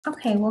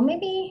Okay, well,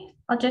 maybe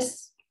I'll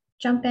just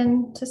jump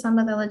into some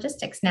of the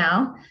logistics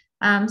now.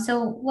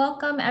 So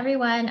welcome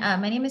everyone.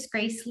 My name is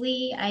Grace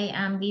Lee. I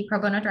am the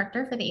Pro Bono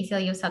Director for the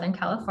ACLU of Southern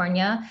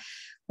California.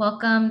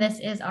 Welcome. This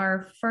is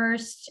our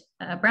first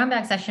brown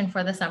bag session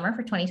for the summer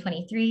for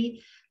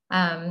 2023.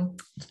 To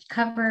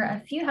cover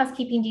a few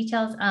housekeeping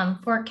details,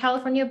 for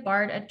California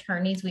Barred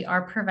attorneys, we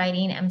are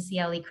providing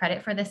MCLE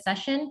credit for this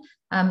session.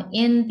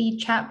 In the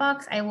chat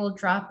box, I will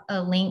drop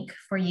a link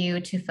for you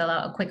to fill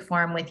out a quick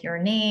form with your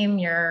name,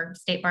 your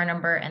state bar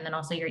number, and then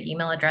also your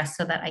email address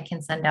so that I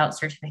can send out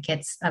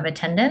certificates of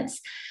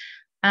attendance.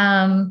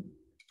 A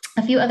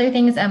few other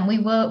things,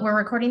 we're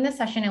recording this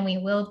session and we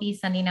will be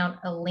sending out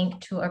a link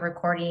to a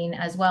recording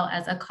as well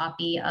as a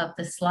copy of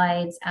the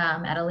slides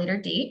at a later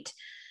date.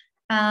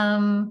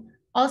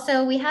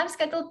 Also, we have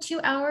scheduled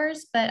 2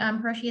 hours, but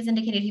Hiroshi has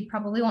indicated he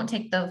probably won't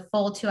take the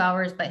full 2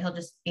 hours, but he'll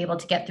just be able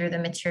to get through the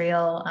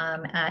material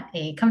at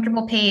a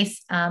comfortable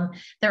pace.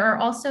 There are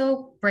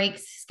also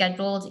breaks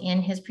scheduled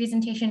in his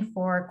presentation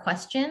for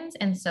questions.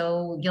 And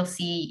so you'll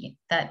see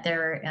that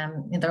there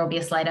will be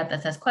a slide up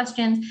that says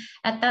questions.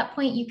 At that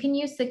point, you can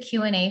use the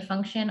Q&A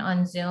function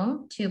on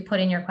Zoom to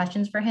put in your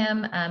questions for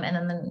him. And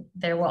then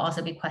there will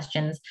also be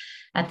questions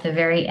at the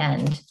very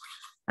end.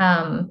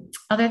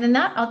 Other than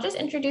that, I'll just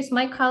introduce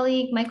my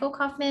colleague, Michael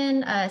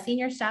Kaufman, a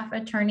senior staff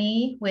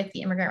attorney with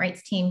the immigrant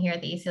rights team here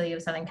at the ACLU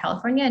of Southern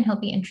California, and he'll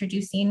be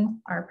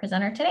introducing our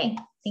presenter today.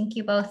 Thank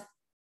you both.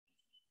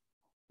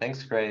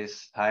 Thanks,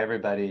 Grace. Hi,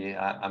 everybody.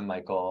 I'm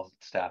Michael,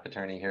 staff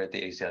attorney here at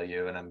the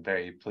ACLU, and I'm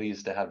very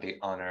pleased to have the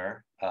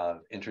honor of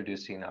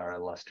introducing our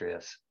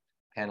illustrious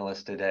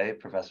panelist today,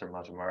 Professor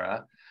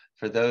Motomura.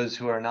 For those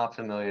who are not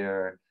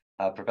familiar,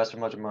 Professor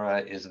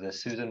Motomura is the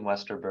Susan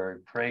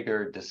Westerberg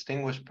Prager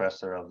Distinguished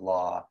Professor of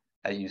Law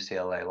at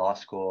UCLA Law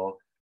School.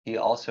 He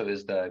also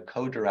is the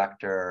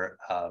co-director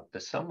of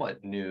the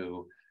somewhat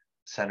new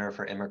Center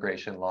for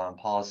Immigration Law and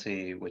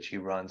Policy, which he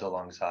runs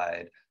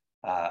alongside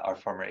our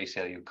former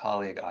ACLU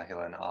colleague,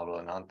 Ahilan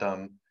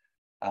Ablanantham.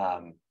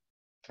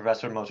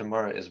 Professor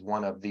Motomura is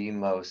one of the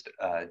most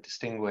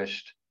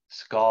distinguished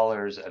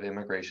scholars of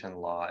immigration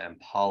law and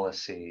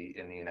policy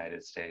in the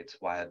United States,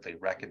 widely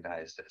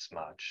recognized as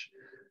much.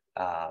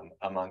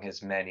 Among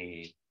his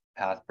many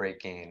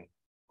path-breaking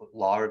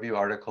law review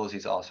articles,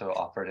 he's also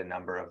authored a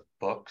number of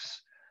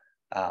books.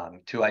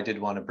 Two I did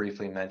want to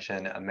briefly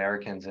mention: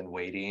 Americans in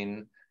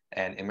Waiting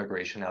and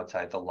Immigration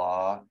Outside the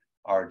Law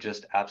are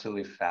just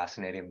absolutely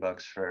fascinating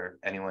books for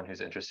anyone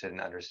who's interested in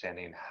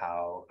understanding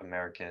how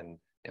American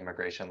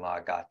immigration law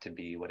got to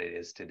be what it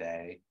is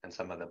today and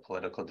some of the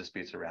political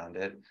disputes around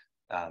it.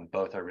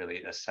 Both are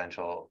really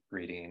essential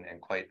reading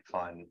and quite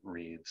fun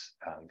reads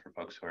for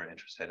folks who are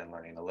interested in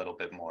learning a little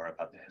bit more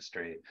about the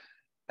history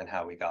and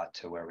how we got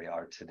to where we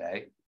are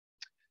today.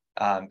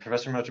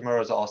 Professor Motomura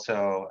is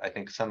also, I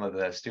think some of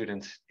the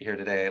students here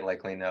today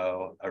likely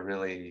know, a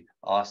really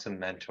awesome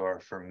mentor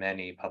for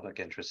many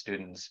public interest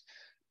students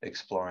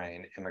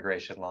exploring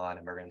immigration law and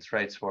immigrants'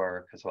 rights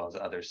work, as well as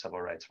other civil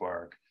rights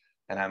work.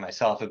 And I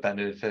myself have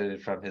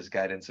benefited from his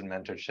guidance and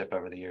mentorship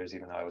over the years,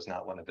 even though I was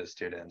not one of his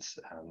students.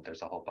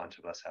 There's a whole bunch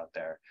of us out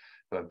there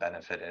who have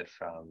benefited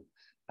from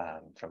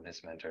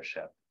his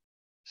mentorship.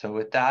 So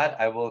with that,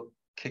 I will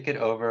kick it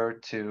over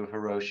to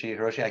Hiroshi.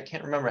 Hiroshi, I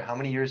can't remember, how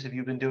many years have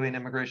you been doing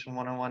Immigration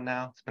 101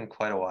 now? It's been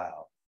quite a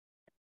while.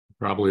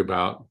 Probably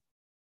about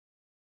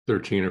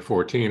 13 or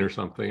 14 or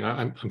something.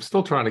 I'm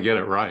still trying to get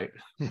it right.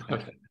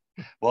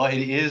 Well,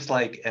 it is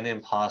like an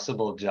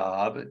impossible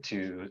job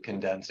to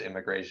condense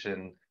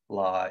immigration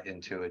law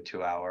into a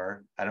 2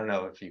 hour. I don't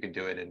know if you can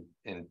do it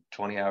in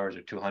 20 hours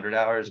or 200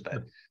 hours,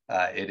 but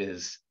it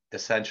is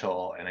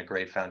essential and a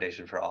great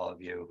foundation for all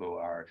of you who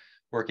are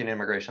working in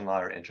immigration law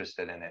or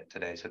interested in it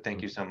today. So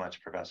thank you so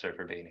much, Professor,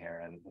 for being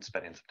here and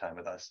spending some time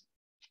with us.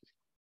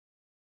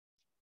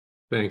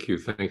 Thank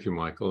you,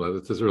 Michael.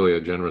 This is really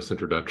a generous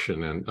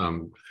introduction.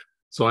 And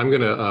so I'm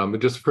gonna,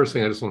 just first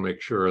thing, I just wanna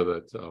make sure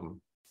that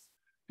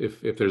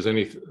if there's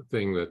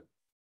anything that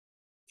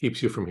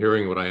keeps you from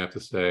hearing what I have to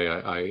say,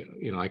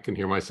 I can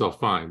hear myself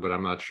fine, but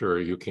I'm not sure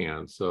you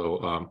can. So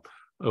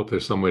I hope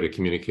there's some way to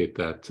communicate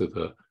that to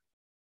the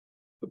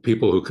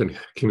people who can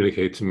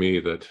communicate to me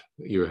that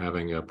you're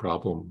having a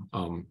problem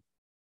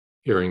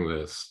hearing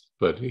this,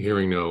 but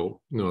hearing no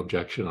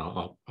objection,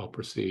 I'll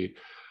proceed.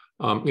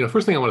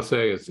 First thing I want to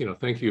say is,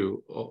 thank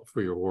you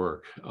for your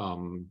work.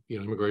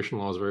 Immigration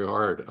law is very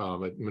hard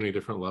at many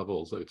different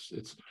levels.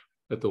 It's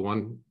on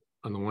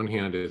the one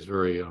hand, it's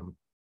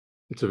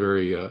a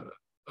very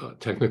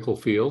technical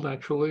field,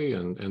 actually,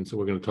 and so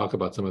we're going to talk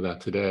about some of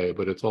that today.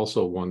 But it's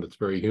also one that's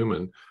very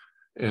human,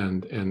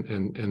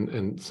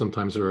 and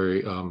sometimes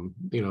very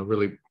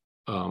really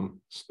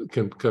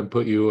can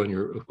put you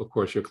and of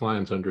course your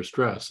clients under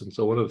stress. And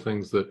so one of the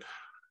things that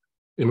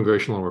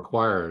immigration law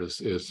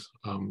requires is,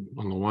 on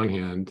the one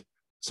hand,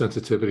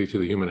 sensitivity to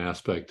the human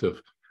aspect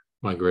of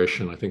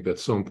migration. I think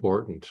that's so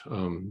important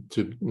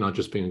to not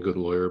just being a good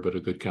lawyer, but a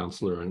good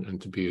counselor,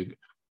 and to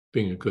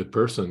being a good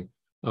person.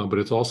 But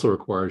it also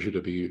requires you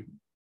to be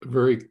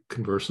very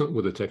conversant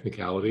with the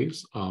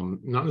technicalities,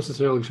 not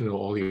necessarily to know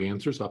all the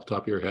answers off the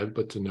top of your head,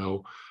 but to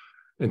know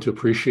and to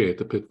appreciate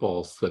the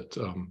pitfalls that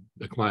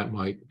the client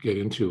might get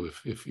into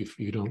if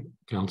you don't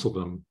counsel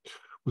them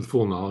with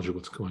full knowledge of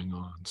what's going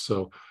on.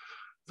 So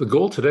the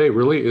goal today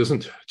really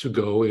isn't to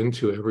go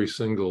into every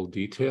single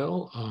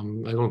detail.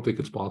 I don't think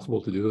it's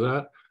possible to do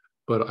that,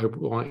 but I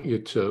want you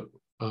to,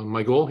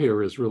 my goal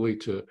here is really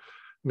to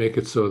make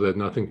it so that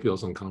nothing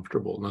feels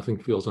uncomfortable, nothing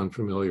feels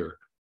unfamiliar,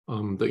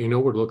 that you know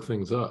where to look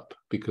things up,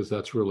 because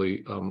that's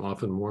really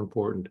often more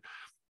important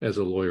as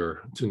a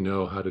lawyer, to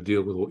know how to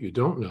deal with what you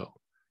don't know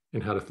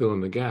and how to fill in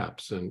the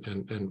gaps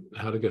and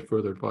how to get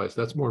further advice.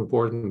 That's more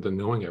important than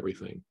knowing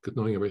everything, because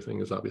knowing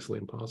everything is obviously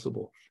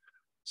impossible.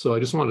 So I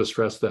just wanted to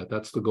stress that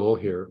that's the goal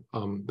here.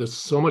 There's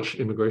so much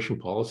immigration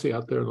policy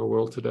out there in the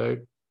world today,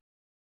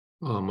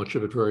 much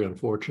of it very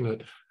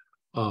unfortunate.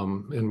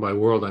 And by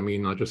world, I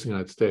mean not just the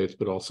United States,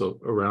 but also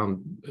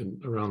around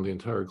the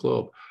entire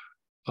globe.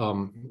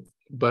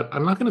 But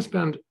I'm not going to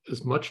spend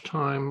as much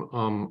time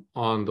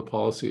on the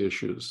policy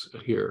issues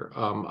here.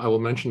 I will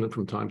mention them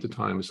from time to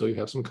time so you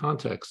have some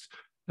context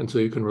and so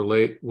you can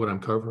relate what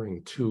I'm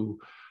covering to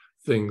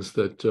things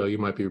that you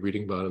might be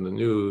reading about in the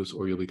news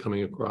or you'll be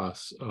coming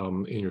across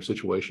in your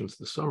situations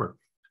this summer.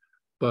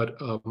 But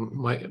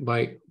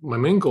my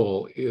main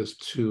goal is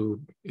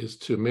to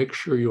make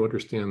sure you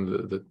understand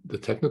the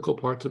technical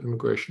parts of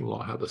immigration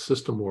law, how the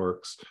system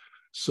works,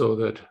 so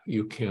that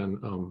you can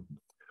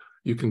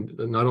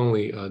not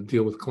only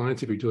deal with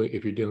clients if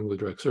you're dealing with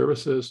direct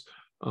services,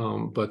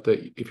 but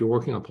that if you're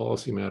working on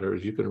policy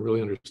matters, you can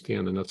really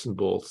understand the nuts and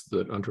bolts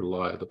that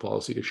underlie the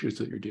policy issues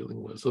that you're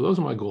dealing with. So those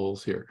are my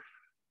goals here.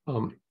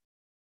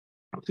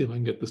 Let's see if I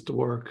can get this to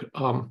work.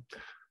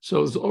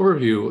 So as an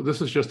overview,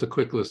 this is just a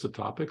quick list of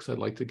topics I'd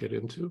like to get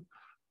into.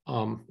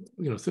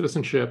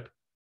 Citizenship,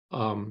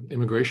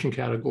 immigration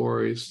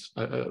categories,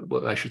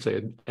 well, I should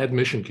say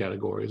admission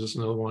categories is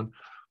another one.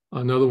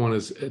 Another one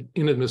is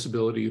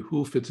inadmissibility,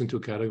 who fits into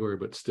a category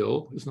but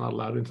still is not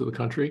allowed into the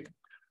country.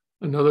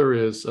 Another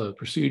is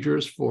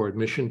procedures for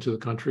admission to the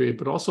country,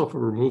 but also for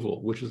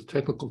removal, which is a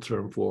technical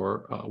term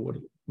for what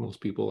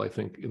most people, I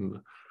think, in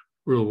the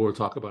real world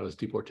talk about as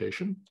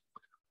deportation.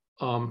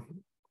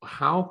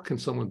 How can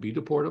someone be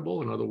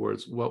deportable? In other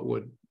words, what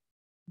would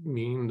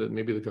mean that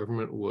maybe the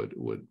government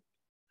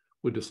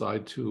would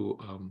decide to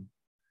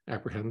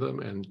apprehend them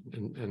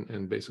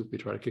and basically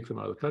try to kick them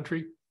out of the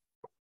country?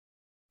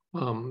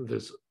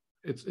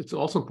 It's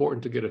also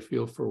important to get a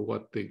feel for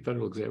what the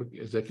federal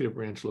executive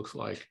branch looks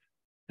like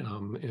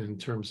in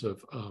terms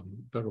of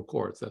federal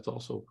courts. That's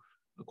also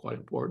quite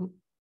important.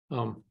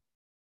 I'd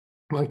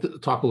like to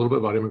talk a little bit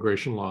about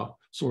immigration law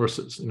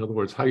sources. In other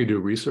words, how you do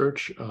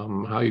research,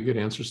 how you get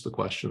answers to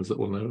questions that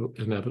will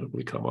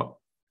inevitably come up.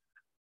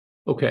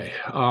 Okay,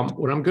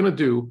 what I'm going to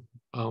do,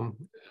 I'll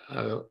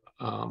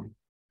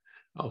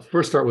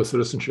first start with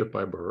citizenship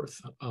by birth.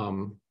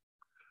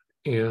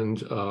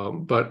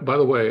 But by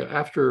the way,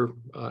 after,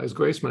 as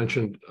Grace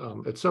mentioned,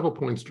 at several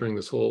points during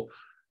this whole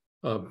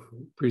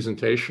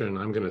presentation,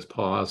 I'm going to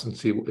pause and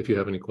see if you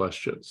have any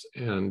questions,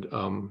 and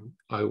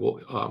I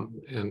will,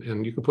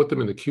 and you can put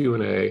them in the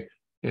Q&A,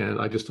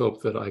 and I just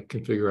hope that I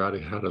can figure out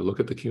how to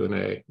look at the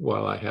Q&A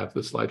while I have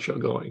the slideshow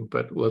going,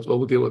 but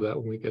we'll deal with that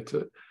when we get to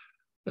it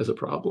as a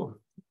problem.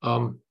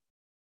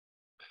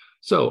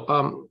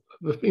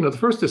 The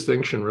first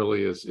distinction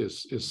really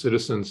is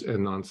citizens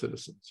and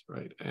non-citizens,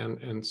 right?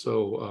 And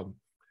so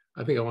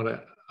I think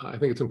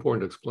it's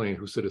important to explain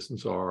who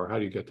citizens are. How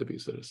do you get to be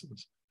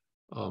citizens?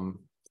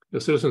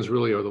 The citizens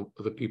really are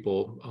the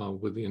people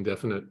with the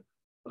indefinite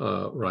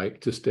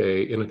right to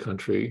stay in a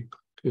country,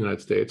 the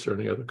United States or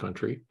any other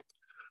country.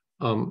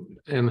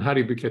 And how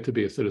do you get to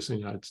be a citizen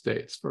of the United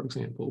States, for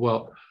example?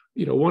 Well,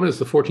 one is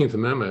the 14th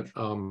Amendment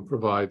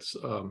provides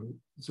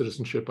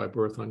citizenship by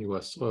birth on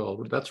U.S. soil,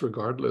 but that's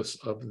regardless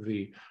of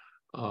the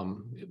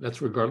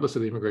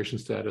immigration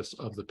status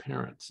of the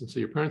parents. And so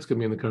your parents can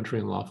be in the country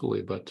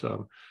unlawfully, but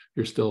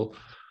you're still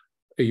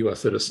a U.S.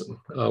 citizen,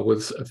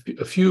 with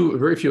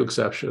very few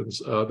exceptions.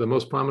 The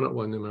most prominent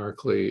one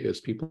numerically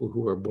is people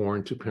who are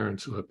born to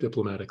parents who have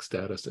diplomatic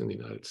status in the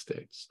United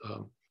States.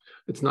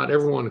 It's not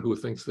everyone who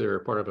thinks they're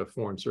part of a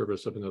foreign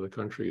service of another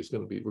country is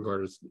going to be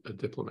regarded as a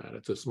diplomat.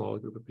 It's a smaller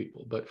group of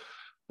people. But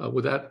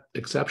with that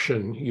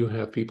exception, you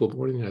have people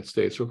born in the United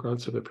States,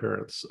 regardless of their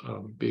parents,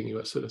 being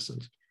U.S.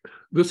 citizens.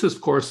 This, of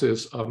course,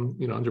 is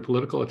under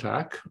political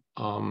attack,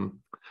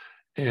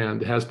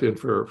 and has been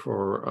for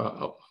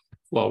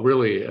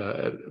really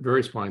at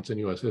various points in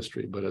U.S.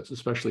 history, but it's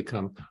especially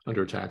come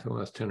under attack in the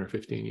last 10 or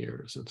 15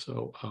 years. And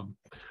so,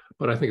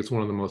 but I think it's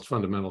one of the most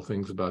fundamental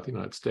things about the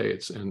United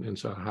States, and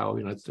so how the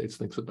United States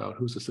thinks about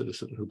who's a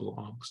citizen and who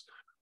belongs.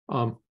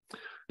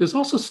 There's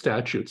also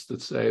statutes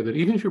that say that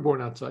even if you're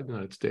born outside the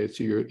United States,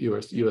 you're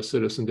a U.S.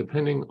 citizen,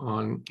 depending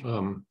on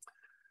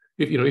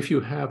if you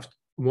have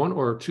one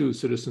or two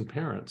citizen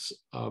parents,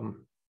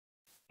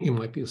 you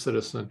might be a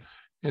citizen.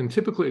 And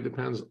typically it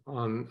depends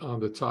on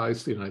the ties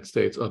to the United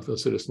States of the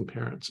citizen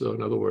parents. So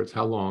in other words,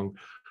 how long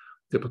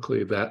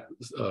typically that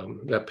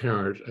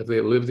parent, if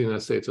they lived in the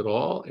United States at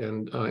all,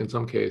 and in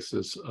some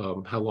cases,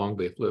 how long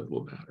they've lived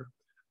will matter.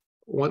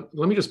 Let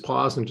me just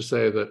pause and just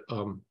say that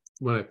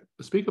when I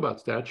speak about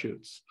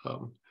statutes,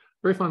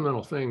 very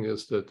fundamental thing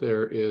is that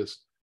there is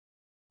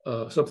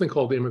something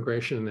called the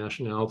Immigration and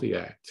Nationality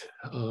Act.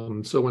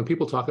 So when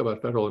people talk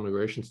about federal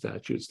immigration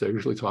statutes, they're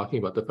usually talking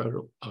about the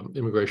Federal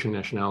Immigration and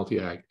Nationality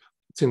Act.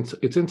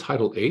 It's in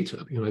Title 8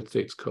 of the United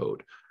States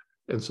Code.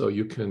 And so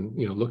you can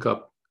look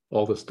up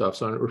all this stuff.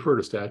 So I refer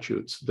to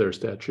statutes, their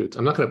statutes.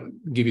 I'm not going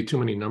to give you too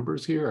many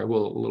numbers here. I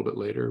will a little bit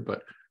later,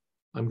 but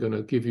I'm going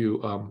to give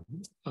you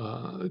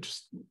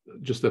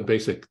just a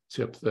basic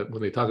tip that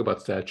when they talk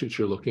about statutes,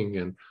 you're looking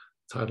in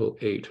Title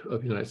 8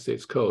 of the United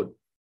States Code.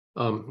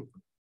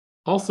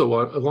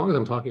 Also, as long as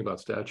I'm talking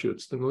about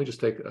statutes, then let me just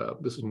take,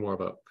 this is more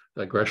of a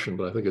digression,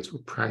 but I think it's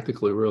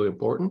practically really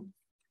important.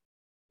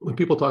 When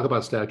people talk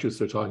about statutes,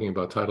 they're talking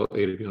about Title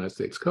 8 of the United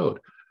States Code.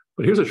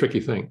 But here's a tricky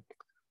thing.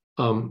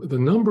 The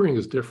numbering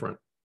is different.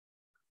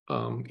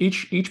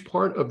 Each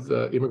part of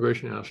the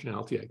Immigration and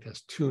Nationality Act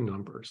has two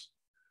numbers.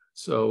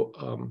 So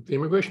the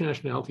Immigration and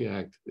Nationality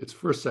Act, its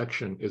first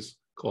section is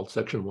called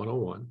Section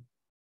 101,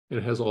 and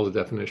it has all the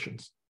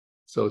definitions.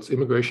 So it's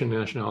Immigration and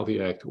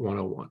Nationality Act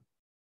 101.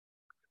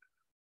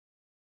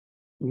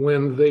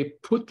 When they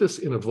put this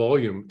in a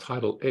volume,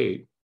 Title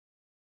 8,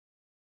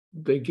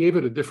 they gave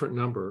it a different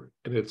number,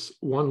 and it's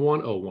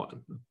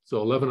 1101,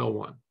 so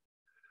 1101.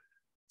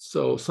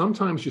 So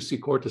sometimes you see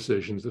court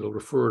decisions that'll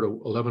refer to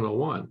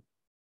 1101.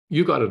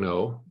 You got to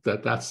know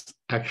that that's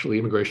actually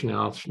Immigration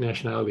and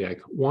Nationality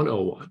Act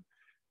 101.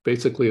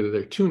 Basically,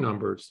 there are two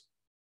numbers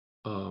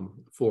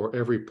for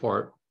every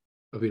part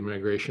of the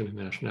Immigration and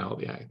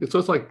Nationality Act. So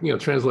it's like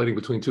translating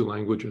between two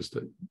languages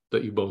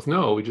that you both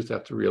know. We just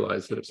have to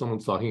realize that if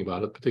someone's talking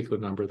about a particular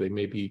number, they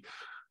may be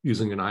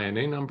using an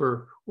INA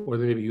number, or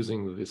they may be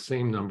using the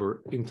same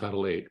number in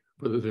Title 8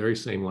 for the very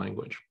same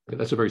language.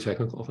 That's a very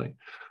technical thing,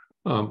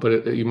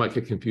 but you might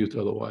get confused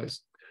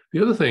otherwise.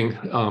 The other thing,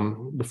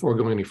 before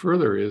going any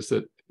further, is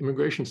that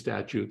immigration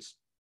statutes,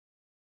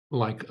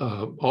 like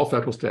all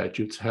federal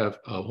statutes, have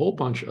a whole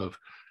bunch of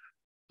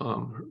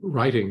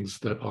writings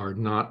that are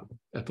not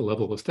at the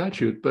level of a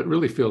statute, but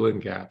really fill in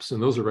gaps,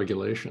 and those are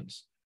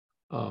regulations.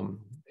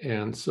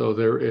 And so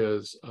there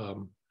is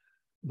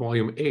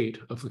Volume 8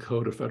 of the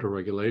Code of Federal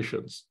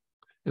Regulations.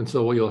 And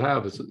so what you'll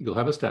have is you'll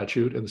have a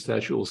statute, and the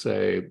statute will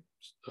say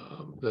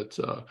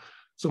that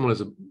someone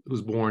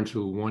who's born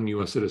to one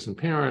U.S. citizen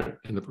parent,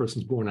 and the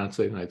person's born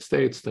outside the United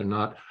States, they're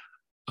not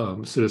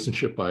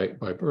citizenship by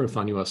birth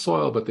on U.S.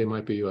 soil, but they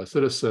might be a U.S.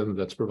 citizen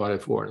that's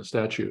provided for in a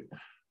statute.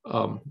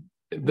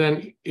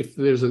 Then if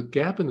there's a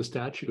gap in the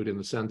statute in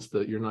the sense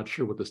that you're not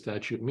sure what the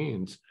statute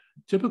means,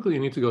 typically you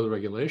need to go to the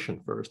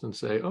regulation first and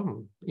say,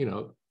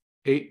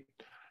 eight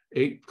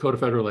Code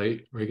of Federal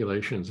 8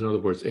 regulations, in other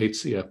words, 8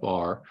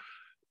 CFR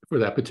for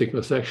that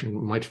particular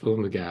section might fill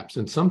in the gaps.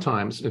 And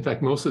sometimes, in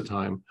fact, most of the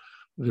time,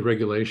 the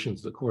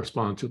regulations that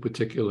correspond to a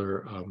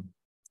particular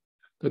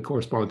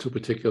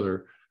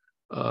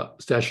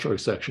statutory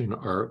section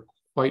are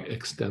quite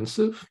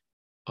extensive.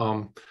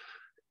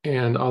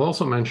 And I'll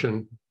also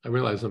mention, I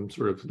realize this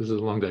is a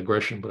long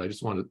digression, but I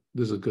just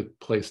this is a good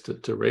place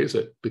to raise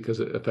it because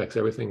it affects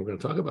everything we're going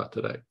to talk about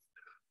today.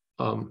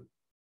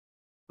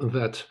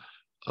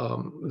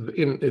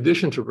 In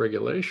addition to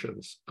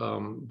regulations,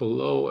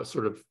 below a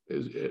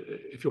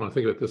if you want to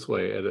think of it this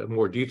way, at a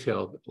more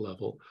detailed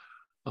level,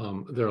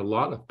 there are a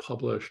lot of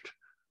published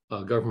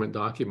government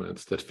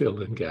documents that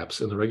fill in gaps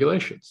in the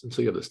regulations. And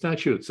so you have the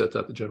statute, it sets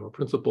out the general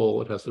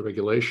principle, it has the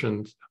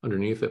regulations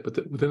underneath it, but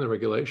within the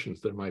regulations,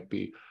 there might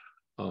be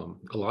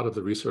a lot of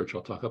the research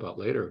I'll talk about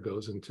later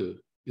goes into,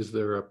 is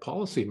there a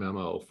policy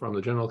memo from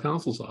the General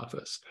Counsel's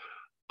office?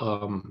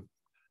 And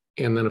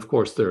then, of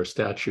course, there are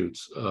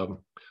statutes.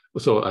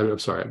 So I'm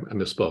sorry, I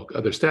misspoke.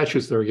 There are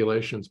statutes, there are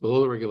regulations. Below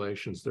the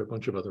regulations, there are a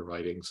bunch of other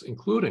writings,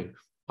 including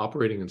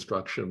operating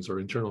instructions or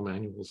internal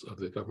manuals of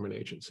the government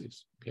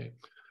agencies. Okay,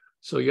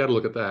 so you got to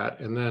look at that.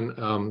 And then,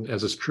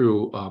 as is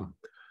true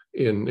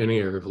in any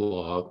area of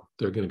law,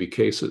 there are going to be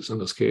cases,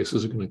 and those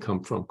cases are going to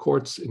come from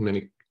courts in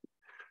many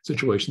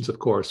situations, of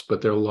course,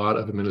 but there are a lot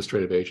of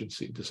administrative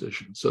agency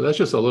decisions. So that's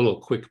just a little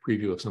quick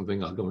preview of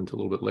something I'll go into a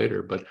little bit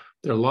later, but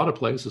there are a lot of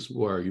places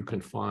where you can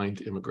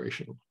find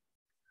immigration.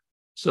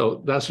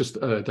 So that's just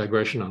a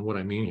digression on what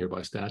I mean here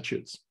by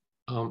statutes.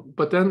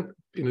 But then,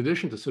 in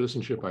addition to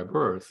citizenship by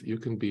birth, you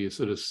can be a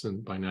citizen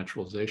by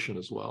naturalization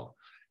as well.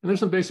 And there's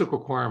some basic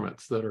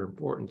requirements that are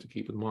important to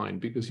keep in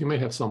mind, because you may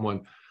have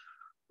someone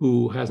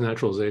who has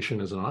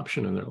naturalization as an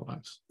option in their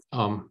lives.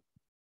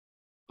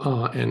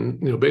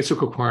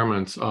 Basic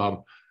requirements.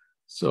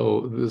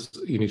 So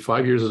you need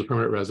 5 years as a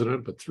permanent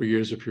resident, but 3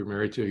 years if you're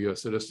married to a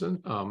U.S.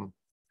 citizen.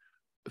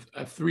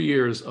 3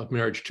 years of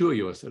marriage to a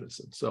U.S.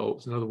 citizen. So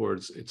in other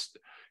words,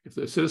 if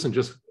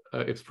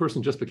the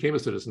person just became a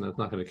citizen, that's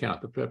not going to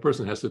count. The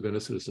person has to have been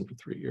a citizen for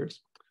 3 years.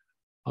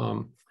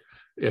 You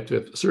have to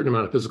have a certain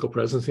amount of physical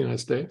presence in the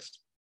United States.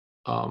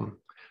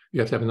 You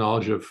have to have a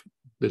knowledge of,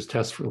 there's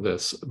tests for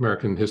this,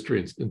 American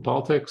history and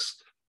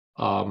politics.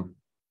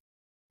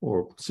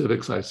 or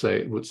civics, I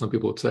say, what some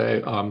people would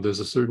say,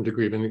 there's a certain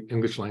degree of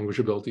English language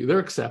ability. There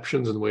are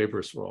exceptions and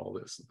waivers for all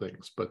these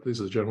things, but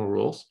these are general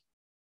rules.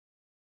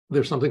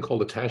 There's something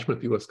called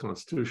attachment to the US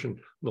Constitution,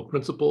 no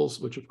principles,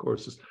 which of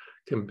course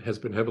has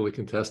been heavily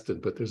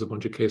contested, but there's a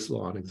bunch of case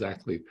law on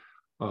exactly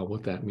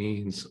what that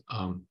means.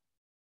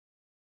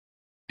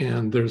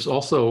 And there's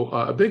also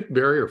a big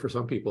barrier for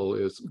some people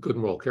is good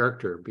moral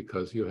character,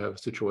 because you have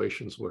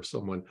situations where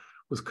someone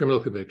with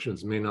criminal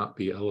convictions may not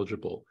be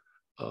eligible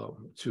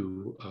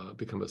to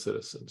become a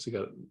citizen. So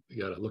you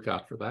got to look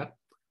out for that.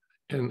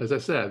 And as I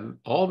said,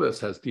 all this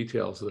has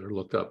details that are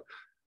looked up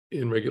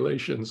in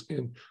regulations,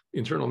 in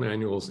internal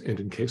manuals, and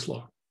in case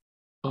law.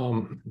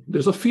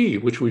 There's a fee,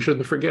 which we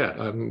shouldn't forget.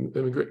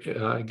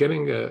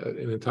 Getting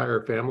an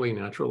entire family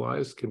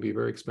naturalized can be a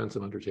very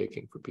expensive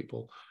undertaking for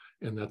people.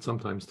 And that's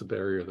sometimes the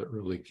barrier that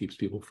really keeps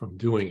people from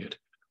doing it.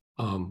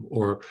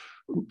 Or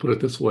put it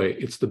this way,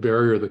 it's the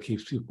barrier that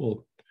keeps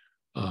people,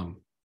 let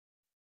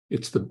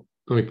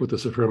me put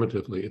this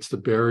affirmatively, it's the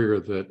barrier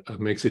that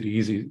makes it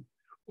easy,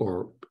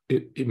 or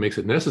it makes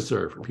it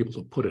necessary for people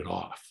to put it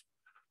off.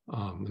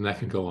 And that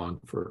can go on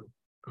for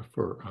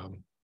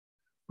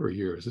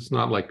years. It's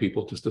not like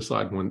people just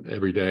decide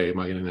every day, am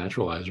I going to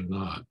naturalize or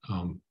not?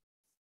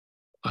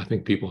 I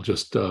think people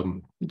just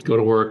go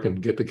to work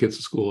and get the kids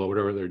to school or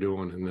whatever they're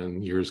doing, and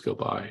then years go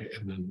by,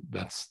 and then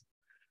that's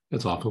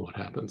often what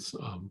happens.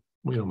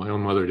 My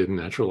own mother didn't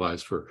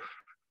naturalize for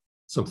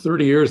some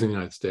 30 years in the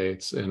United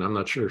States, and I'm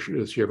not sure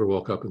she ever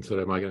woke up and said,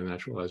 am I going to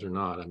naturalize or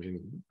not? I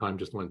mean, time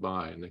just went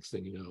by, and next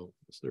thing you know,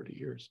 it's 30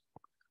 years.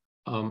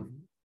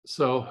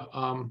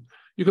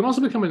 You can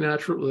also become a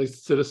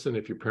naturalized citizen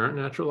if your parent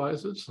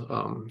naturalizes.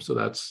 So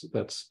that's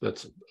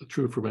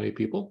true for many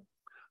people.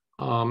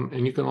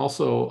 And you can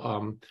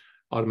also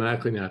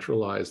automatically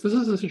naturalize. This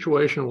is a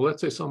situation where,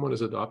 let's say someone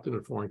is adopted in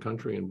a foreign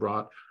country and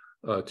brought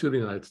to the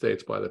United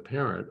States by the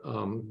parent.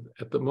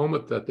 At the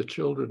moment that the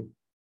children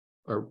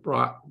are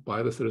brought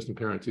by the citizen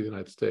parent to the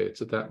United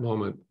States, at that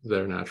moment,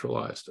 they're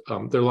naturalized.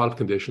 There are a lot of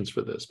conditions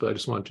for this, but I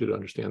just want you to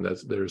understand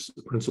that there's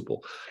a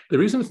principle. The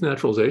reason it's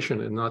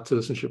naturalization and not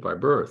citizenship by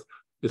birth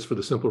is for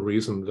the simple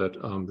reason that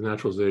the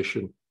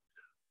naturalization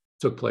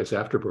took place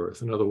after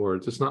birth. In other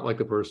words, it's not like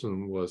the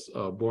person was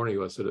born a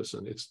U.S.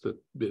 citizen. It's that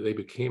they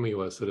became a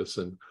U.S.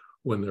 citizen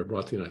when they're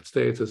brought to the United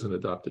States as an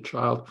adopted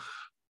child.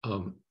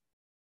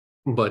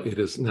 But it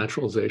is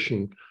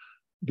naturalization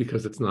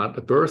because it's not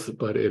a birth,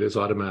 but it is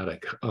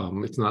automatic.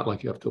 It's not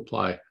like you have to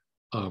apply.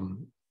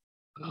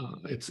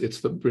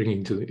 It's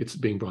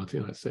being brought to the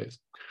United States.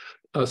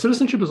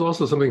 Citizenship is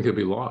also something that can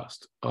be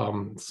lost.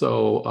 And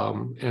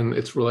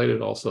it's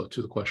related also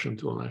to the question of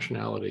dual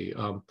nationality.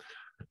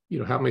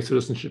 How many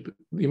citizenship,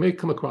 you may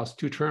come across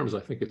two terms I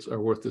think are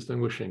worth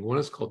distinguishing. One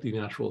is called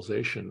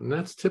denaturalization, and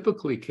that's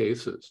typically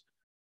cases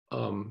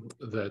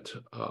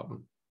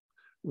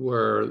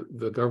where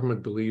the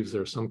government believes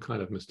there's some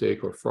kind of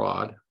mistake or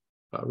fraud,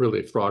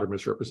 really a fraud or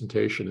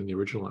misrepresentation in the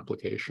original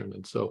application.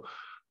 And so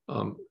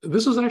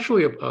this was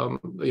actually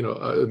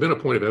been a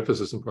point of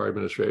emphasis in prior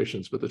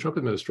administrations, but the Trump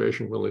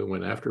administration really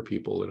went after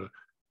people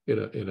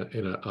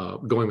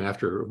going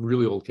after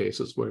really old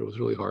cases where it was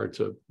really hard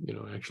to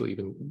actually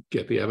even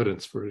get the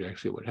evidence for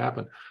actually what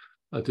happened,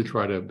 to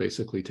try to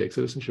basically take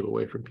citizenship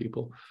away from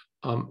people.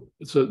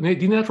 So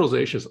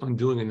denaturalization is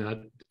undoing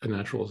a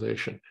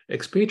naturalization.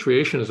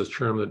 Expatriation is a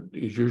term that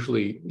is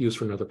usually used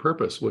for another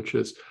purpose, which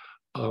is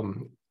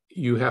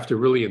you have to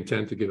really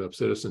intend to give up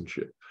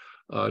citizenship.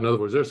 In other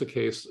words, there's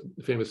a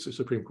famous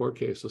Supreme Court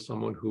case of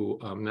someone who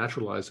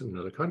naturalized in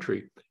another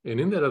country. And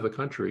in that other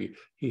country,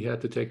 he had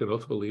to take an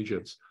oath of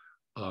allegiance,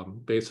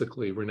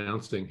 basically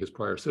renouncing his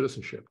prior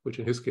citizenship, which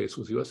in his case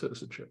was US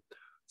citizenship.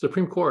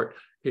 Supreme Court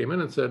came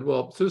in and said,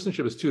 well,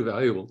 citizenship is too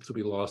valuable to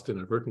be lost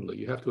inadvertently.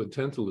 You have to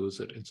intend to lose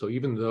it. And so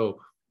even though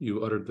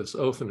you uttered this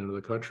oath in another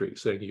country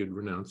saying you'd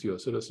renounce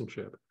US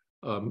citizenship,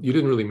 you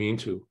didn't really mean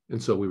to.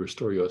 And so we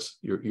restore your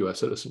US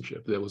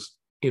citizenship. That was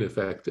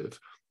ineffective,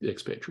 the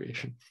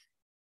expatriation.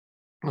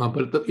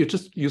 But it's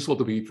just useful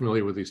to be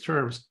familiar with these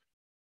terms.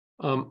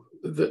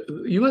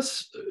 The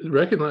U.S.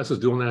 recognizes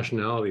dual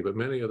nationality, but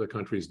many other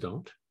countries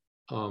don't.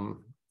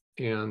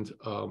 And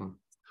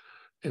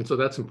so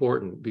that's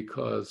important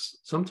because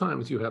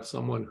sometimes you have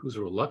someone who's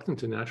reluctant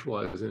to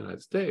naturalize in the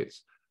United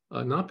States,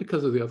 not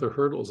because of the other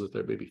hurdles that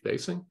they may be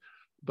facing,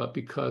 but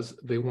because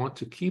they want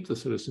to keep the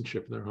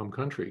citizenship in their home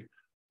country.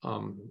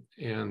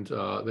 And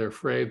they're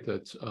afraid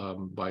that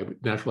by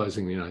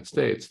naturalizing in the United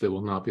States, they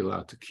will not be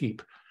allowed to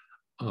keep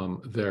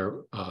their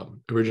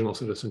original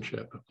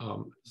citizenship.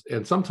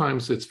 And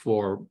sometimes it's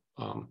for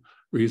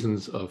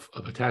reasons of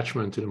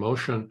attachment and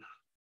emotion,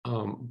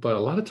 but a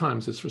lot of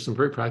times it's for some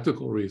very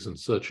practical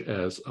reasons, such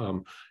as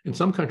in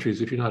some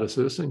countries, if you're not a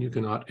citizen, you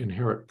cannot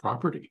inherit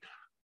property.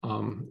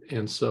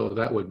 And so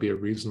that would be a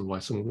reason why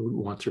someone would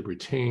want to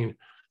retain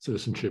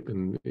citizenship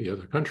in the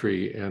other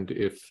country. And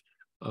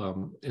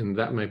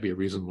that might be a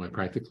reason why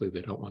practically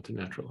they don't want to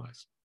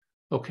naturalize.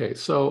 Okay,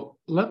 so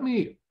let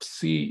me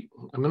see,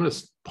 I'm going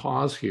to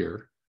pause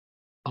here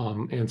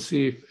and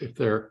see if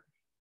there are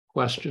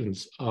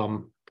questions.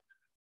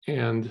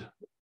 And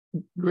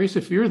Grace,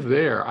 if you're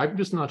there, I'm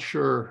just not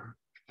sure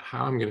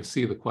how I'm going to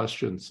see the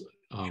questions.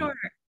 Sure.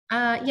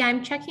 Yeah,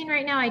 I'm checking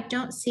right now. I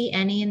don't see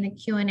any in the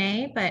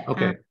Q&A, but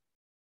Okay.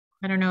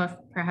 I don't know if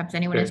perhaps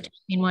anyone is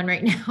typing one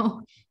right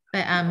now,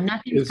 but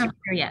nothing's come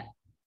through yet.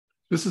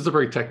 This is a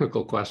very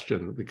technical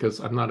question because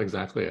I'm not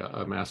exactly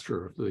a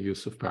master of the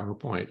use of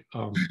PowerPoint.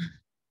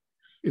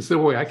 Is there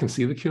a way I can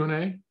see the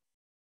Q&A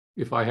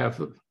if I have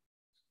the?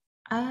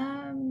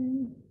 I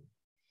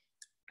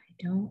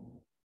don't.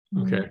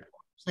 Okay.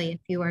 Actually, if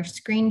you are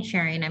screen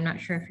sharing, I'm not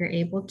sure if you're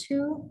able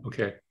to.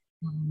 Okay.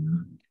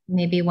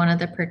 Maybe one of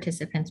the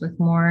participants with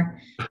more.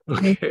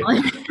 Okay.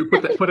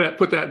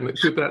 put that in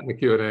the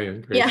Q&A.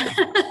 And yeah.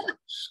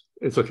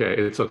 It's okay.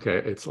 It's okay.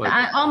 It's like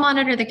I'll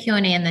monitor the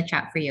Q&A in the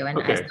chat for you. And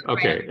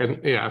okay. And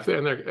yeah,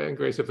 and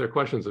Grace, if there are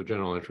questions of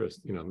general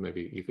interest,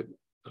 maybe you could.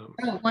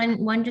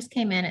 One just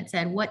came in. It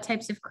said, "What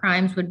types of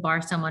crimes would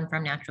bar someone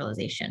from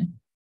naturalization?"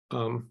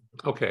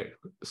 Okay.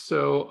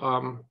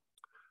 So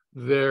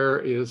there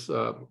is.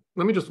 Let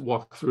me just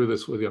walk through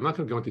this with you. I'm not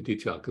going to go into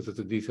detail because it's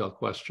a detailed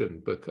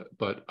question,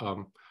 but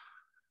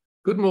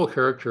good moral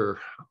character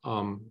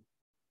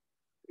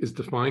is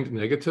defined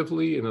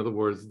negatively. In other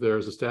words,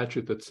 there's a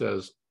statute that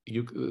says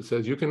you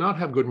cannot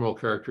have good moral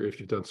character if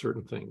you've done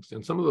certain things,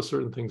 and some of those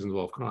certain things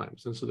involve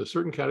crimes. And so there's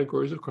certain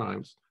categories of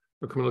crimes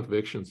or criminal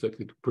convictions that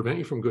could prevent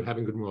you from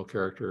having good moral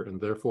character, and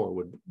therefore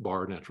would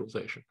bar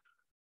naturalization.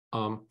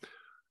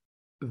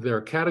 There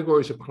are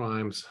categories of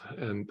crimes,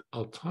 and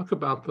I'll talk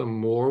about them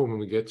more when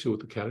we get to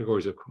the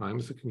categories of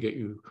crimes that can get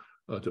you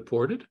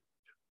deported.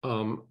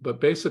 But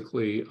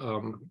basically,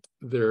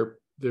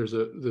 there's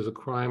a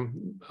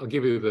crime. I'll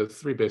give you the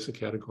three basic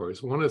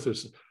categories. One is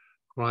there's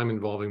crime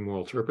involving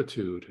moral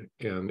turpitude,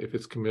 and if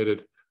it's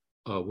committed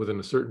within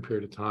a certain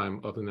period of time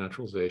of the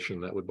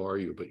naturalization, that would bar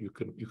you, but you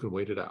can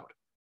wait it out.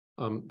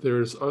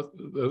 There's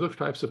other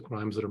types of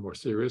crimes that are more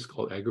serious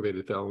called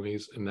aggravated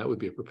felonies, and that would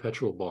be a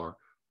perpetual bar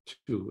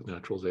to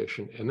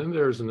naturalization. And then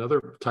there's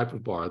another type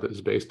of bar that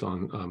is based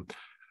on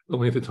the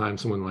length of time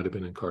someone might have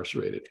been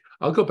incarcerated.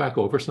 I'll go back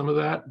over some of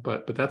that,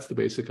 but that's the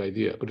basic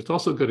idea. But it's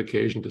also a good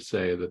occasion to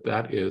say that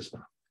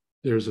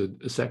there's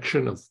a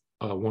section of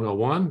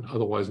 101,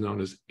 otherwise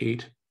known as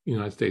 8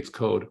 United States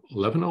Code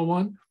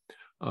 1101,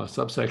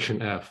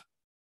 subsection F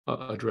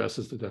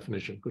addresses the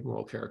definition of good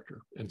moral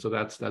character. And so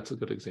that's a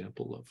good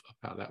example of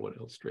how that would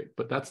illustrate.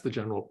 But that's the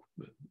general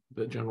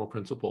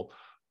principle.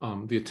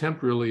 The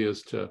attempt really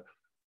is to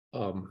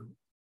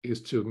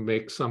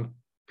make some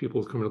people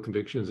with criminal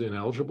convictions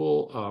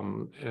ineligible,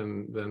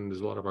 and then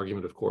there's a lot of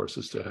argument, of course,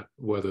 as to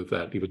whether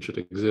that even should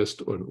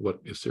exist or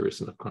what is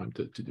serious enough crime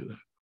to do that.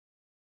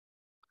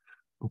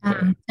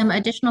 Okay. Some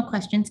additional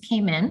questions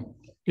came in.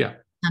 Yeah.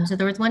 So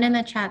there was one in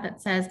the chat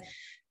that says,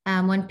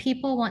 when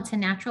people want to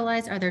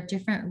naturalize, are there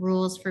different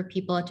rules for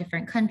people at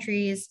different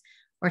countries?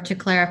 Or to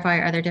clarify,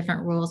 are there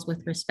different rules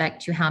with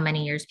respect to how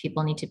many years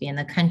people need to be in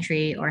the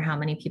country, or how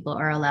many people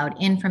are allowed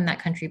in from that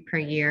country per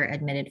year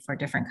admitted for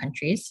different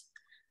countries?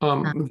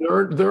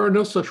 There are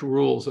no such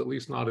rules, at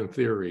least not in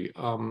theory.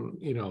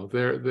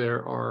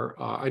 There are.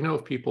 I know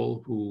of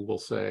people who will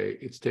say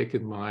it's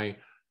taken my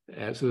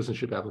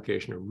citizenship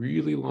application a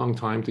really long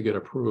time to get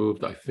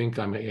approved. I think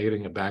I'm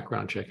getting a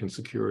background check in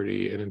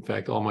security, and in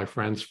fact, all my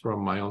friends from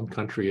my own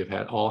country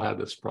have all had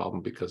this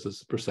problem because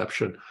this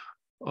perception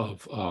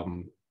of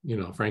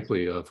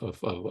frankly,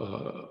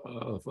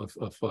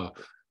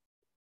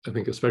 I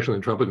think especially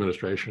in the Trump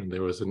administration,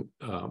 there was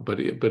but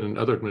in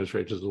other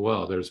administrations as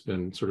well, there's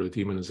been sort of a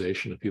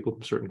demonization of people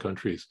from certain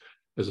countries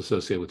as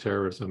associated with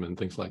terrorism and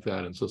things like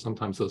that. And so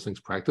sometimes those things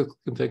practically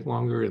can take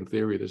longer. In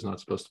theory, there's not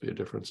supposed to be a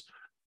difference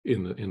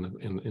in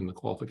the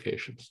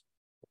qualifications.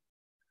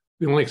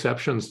 The only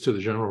exceptions to the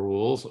general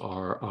rules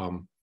are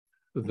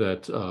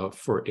that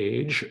for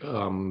age,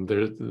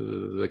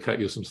 they cut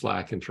you some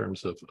slack in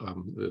terms of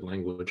the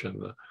language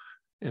and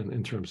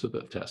in terms of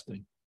the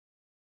testing.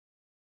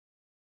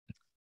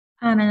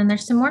 And then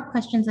there's some more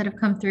questions that have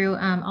come through.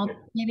 I'll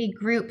maybe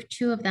group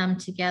two of them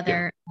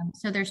together. Yeah.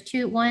 So there's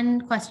two.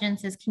 One question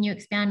says, can you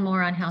expand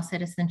more on how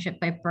citizenship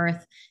by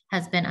birth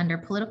has been under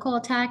political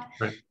attack?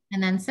 Right.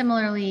 And then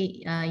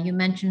similarly, you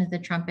mentioned the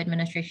Trump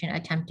administration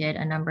attempted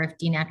a number of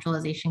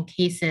denaturalization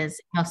cases.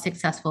 How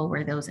successful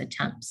were those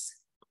attempts?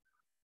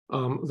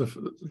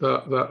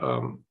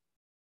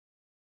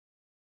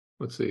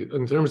 Let's see,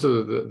 in terms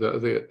of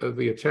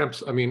the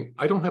attempts, I mean,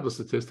 I don't have the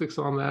statistics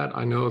on that.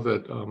 I know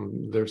that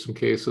there's some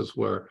cases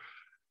where,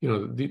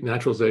 the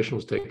naturalization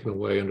was taken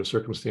away under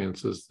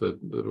circumstances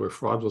where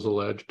fraud was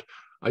alleged.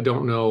 I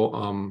don't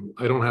know,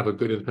 I don't have a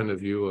good independent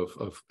view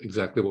of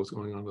exactly what's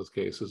going on in those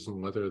cases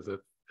and whether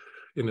the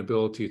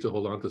inability to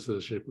hold on to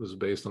citizenship was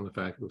based on the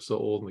fact it was so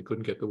old and we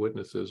couldn't get the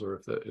witnesses, or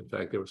if in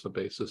fact there was some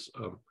basis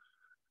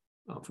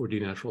for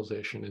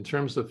denaturalization. In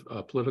terms of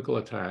political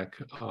attack,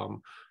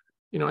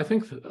 I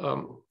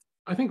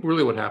think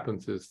really what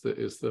happens is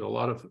that a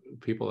lot of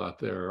people out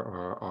there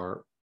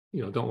are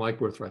don't like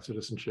birthright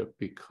citizenship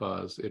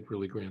because it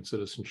really grants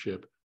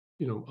citizenship,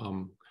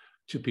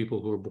 to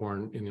people who are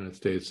born in the United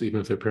States,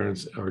 even if their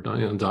parents are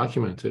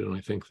undocumented. And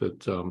I think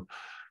that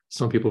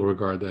some people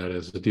regard that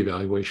as a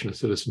devaluation of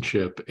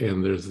citizenship.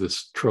 And there's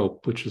this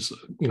trope, which is,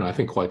 I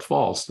think quite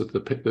false, that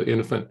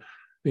the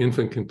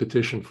infant can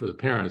petition for the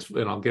parents.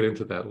 And I'll get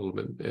into that a little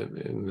bit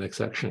in the next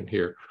section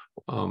here.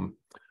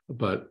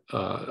 But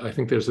I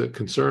think there's a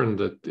concern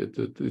that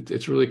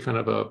it's really kind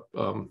of a,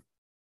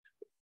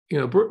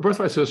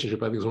 birthright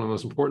citizenship, I think, is one of the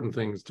most important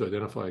things to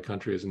identify a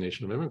country as a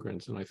nation of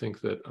immigrants. And I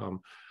think that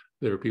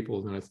there are people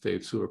in the United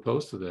States who are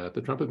opposed to that.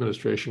 The Trump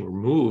administration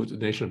removed the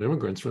nation of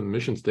immigrants from the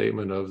mission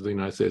statement of the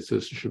United States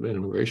Citizenship and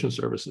Immigration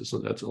Services.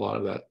 And that's a lot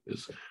of that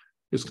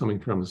is coming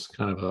from as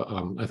kind of a,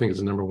 I think it's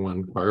the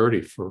 #1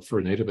 priority for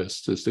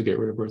nativists is to get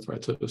rid of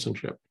birthright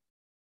citizenship.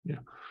 Yeah.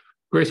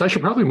 Grace, I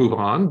should probably move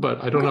on,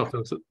 but I don't know if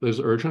there's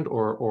urgent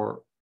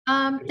or.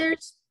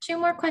 There's 2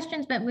 more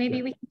questions, but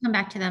maybe we can come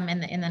back to them in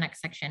the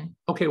next section.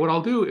 Okay, what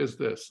I'll do is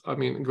this. I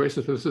mean, Grace,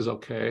 if this is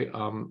okay,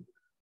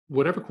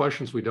 whatever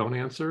questions we don't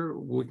answer,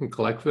 we can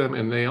collect them,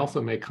 and they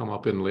also may come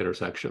up in later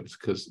sections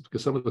because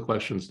some of the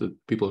questions that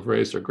people have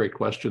raised are great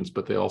questions,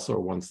 but they also are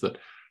ones that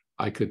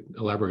I could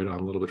elaborate on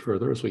a little bit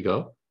further as we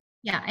go.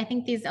 Yeah, I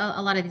think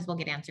a lot of these will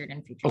get answered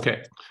in future.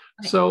 Okay.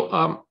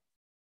 So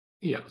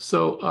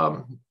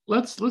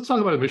let's talk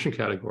about admission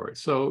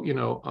categories. So you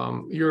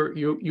want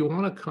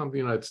to come to the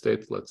United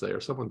States, let's say, or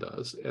someone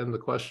does, and the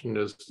question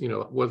is,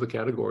 what are the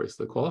categories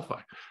that qualify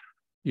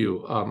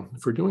you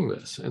for doing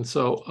this? And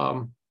so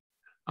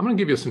I'm going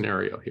to give you a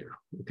scenario here.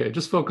 Okay,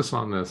 just focus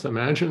on this.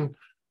 Imagine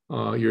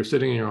you're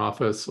sitting in your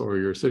office or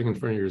you're sitting in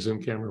front of your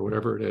Zoom camera, or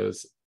whatever it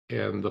is,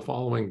 and the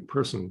following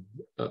person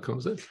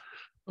comes in.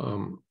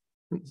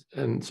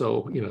 And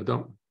so,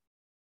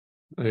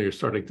 you're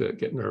starting to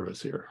get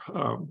nervous here.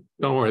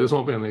 Don't worry, this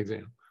won't be on the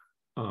exam.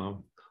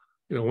 One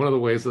of the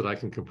ways that I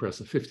can compress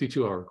a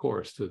 52-hour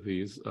course to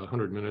these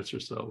 100 minutes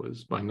or so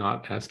is by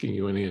not asking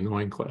you any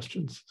annoying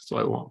questions. So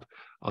I won't.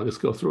 I'll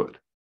just go through it.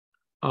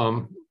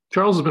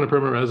 Charles has been a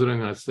permanent resident in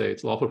the United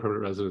States, lawful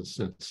permanent resident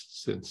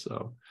since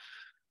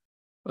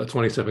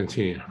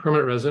 2017.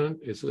 Permanent resident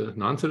is a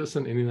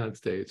non-citizen in the United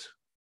States.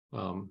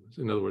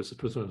 In other words,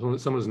 someone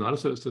who's not a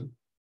citizen,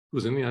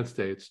 who's in the United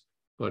States,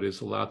 but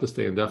is allowed to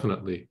stay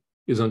indefinitely,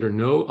 is under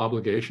no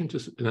obligation to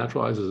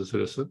naturalize as a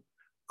citizen,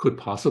 could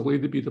possibly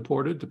be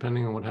deported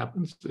depending on what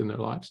happens in their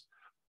lives.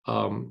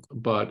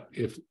 But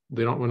if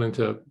they don't run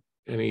into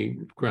any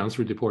grounds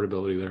for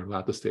deportability, they're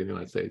allowed to stay in the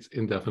United States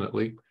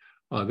indefinitely.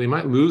 They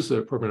might lose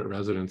their permanent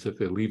residence if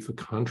they leave the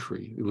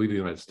country, leave the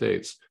United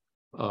States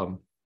for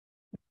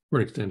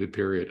an extended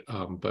period,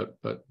 but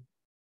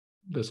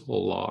there's a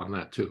whole law on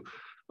that too.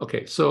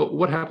 Okay, so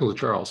what happened with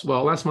Charles?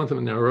 Well, last month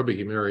in Nairobi,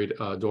 he married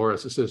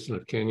Doris, a citizen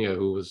of Kenya,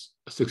 who was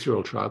a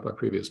 6-year-old child by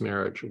previous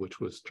marriage, which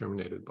was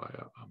terminated by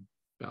a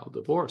valid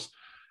divorce.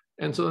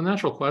 And so the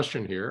natural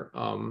question here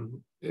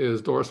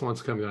is Doris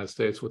wants to come to the United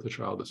States with the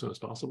child as soon as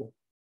possible.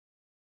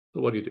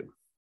 So what do you do?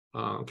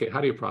 Okay, how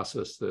do you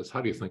process this?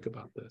 How do you think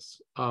about this?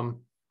 The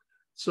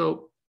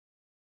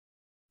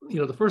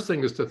first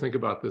thing is to think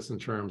about this in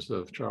terms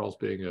of Charles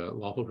being a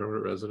lawful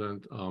permanent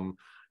resident.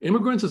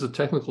 Immigrants is a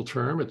technical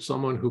term. It's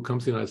someone who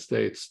comes to the United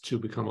States to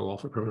become a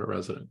lawful permanent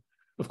resident.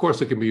 Of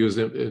course, it can be used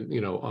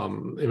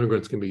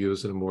immigrants can be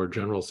used in a more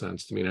general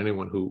sense to mean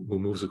anyone who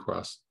moves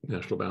across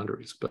national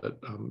boundaries. But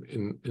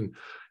in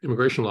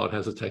immigration law, it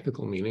has a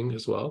technical meaning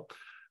as well.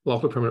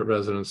 Lawful permanent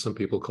residents, some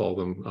people call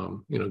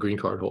them, green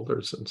card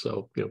holders. And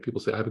so, people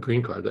say, I have a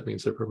green card. That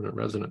means they're permanent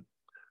resident.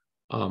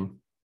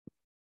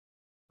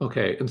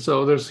 Okay, and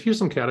so here's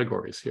some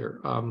categories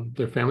here.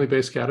 They're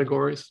family-based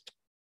categories.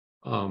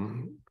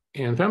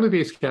 And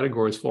family-based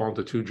categories fall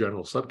into 2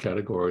 general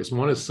subcategories.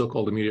 One is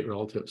so-called immediate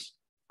relatives.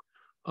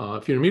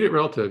 If you're an immediate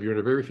relative, you're in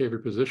a very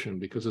favored position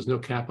because there's no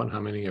cap on how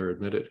many are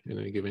admitted in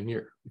any given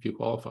year if you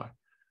qualify.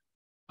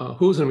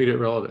 Who's an immediate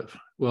relative?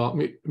 Well,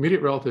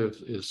 immediate relative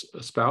is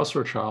a spouse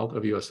or a child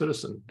of a U.S.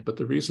 citizen. But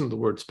the reason the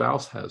word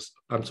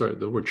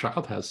the word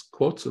child has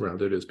quotes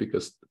around it is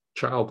because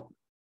child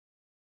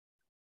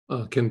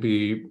can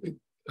be,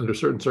 under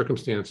certain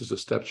circumstances, a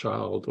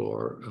stepchild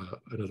or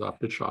an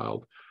adopted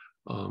child.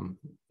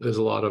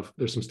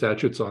 There's some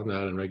statutes on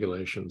that and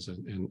regulations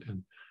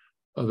and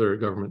other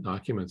government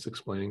documents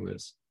explaining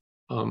this.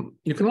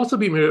 You can also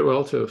be immediate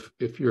relative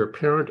if you're a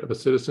parent of a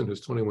citizen who's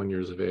 21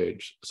 years of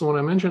age. So when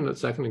I mentioned a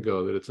second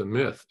ago that it's a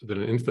myth that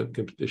an infant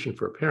can petition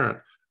for a parent,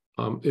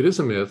 it is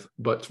a myth,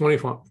 but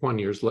 21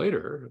 years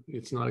later,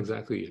 it's not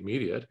exactly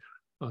immediate.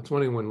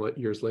 21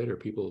 years later,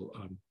 people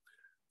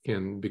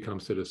can become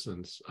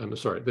citizens. I'm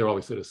sorry, they're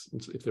always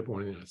citizens if they're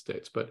born in the United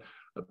States. But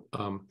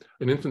an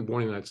infant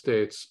born in the United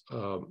States,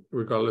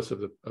 regardless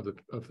of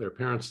their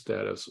parents'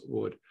 status,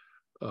 would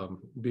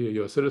be a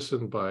U.S.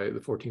 citizen by the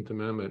 14th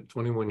Amendment.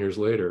 21 years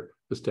later,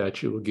 the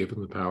statute would give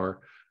them the power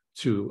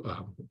to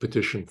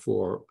petition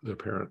for their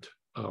parent.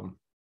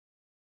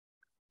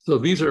 So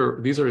these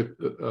are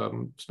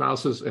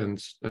spouses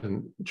and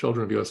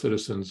children of U.S.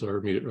 citizens are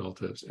immediate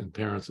relatives and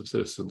parents of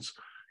citizens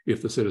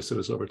if the citizen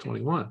is over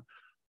 21.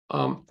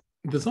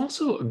 There's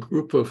also a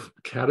group of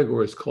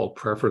categories called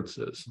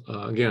preferences.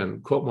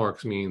 Again, quote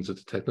marks means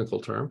it's a technical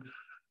term.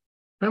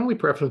 Family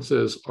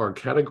preferences are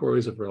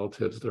categories of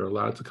relatives that are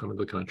allowed to come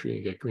into the country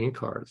and get green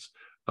cards,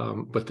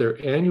 but there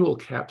are annual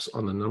caps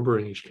on the number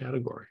in each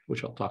category,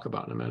 which I'll talk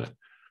about in a minute.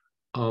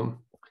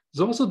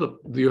 There's also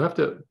you have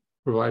to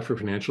provide for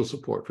financial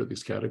support for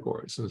these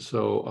categories. And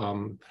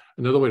so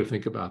another way to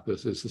think about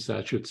this is the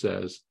statute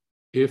says,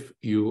 if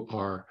you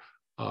are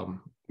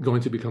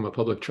going to become a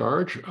public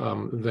charge,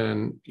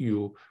 then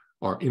you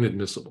are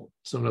inadmissible.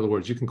 So in other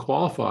words, you can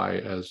qualify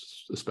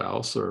as a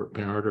spouse or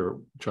parent or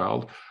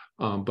child,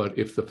 but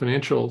if the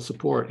financial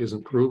support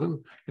isn't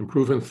proven and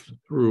proven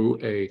through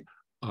a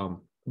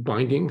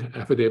binding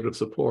affidavit of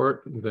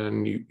support,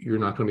 then you're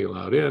not going to be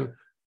allowed in.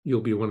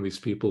 You'll be one of these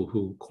people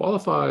who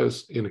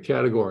qualifies in a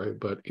category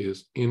but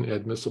is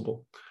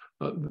inadmissible.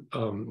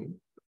 And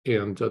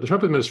the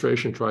Trump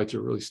administration tried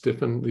to really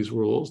stiffen these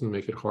rules and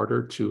make it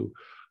harder to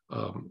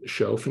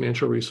show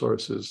financial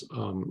resources,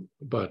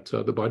 but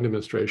the Biden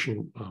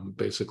administration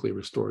basically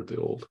restored the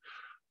old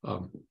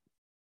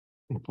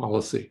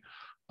policy.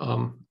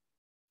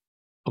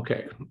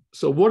 Okay,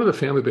 so what are the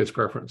family-based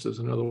preferences?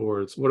 In other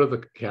words, what are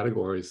the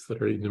categories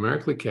that are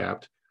numerically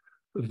capped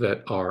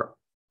that are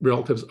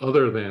relatives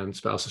other than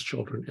spouses,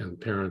 children, and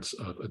parents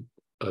of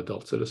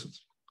adult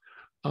citizens?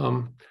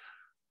 So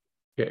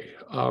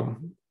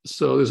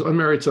there's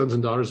unmarried sons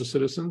and daughters of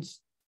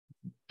citizens,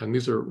 and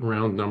these are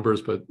round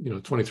numbers, but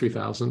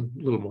 23,000,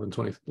 a little more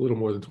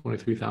than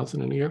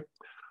 23,000 in a year.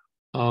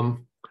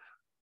 And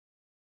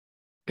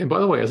by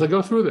the way, as I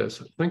go through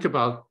this, think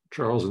about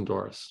Charles and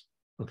Doris.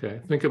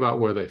 Okay, think about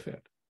where they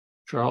fit.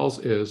 Charles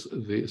is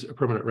a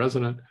permanent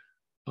resident,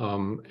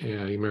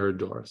 and he married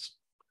Doris.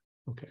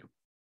 Okay,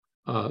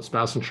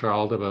 spouse and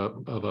child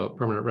of a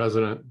permanent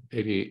resident,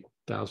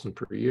 88,000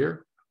 per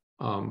year.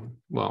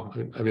 Well,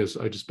 I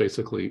just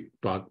basically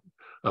brought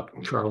up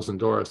Charles and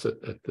Doris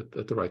at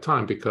the right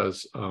time,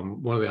 because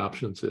one of the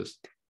options is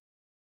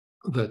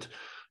that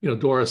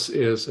Doris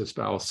is a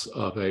spouse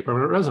of a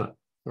permanent resident,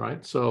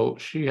 right? So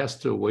she has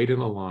to wait in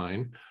a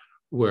line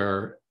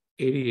where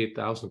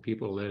 88,000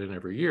 people let in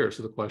every year.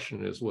 So the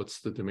question is,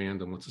 what's the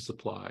demand and what's the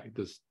supply?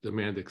 Does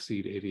demand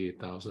exceed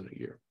 88,000 a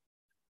year?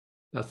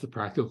 That's the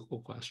practical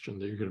question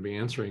that you're going to be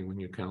answering when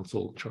you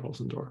counsel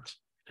Charles and Doris.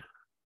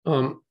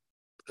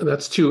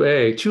 That's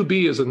 2A.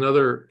 2B is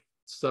another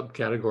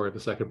subcategory of the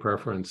second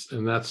preference,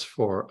 and that's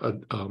for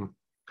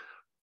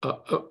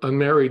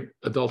unmarried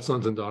adult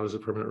sons and daughters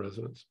of permanent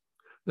residents.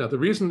 Now, the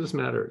reason this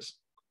matters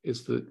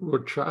is the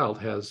word child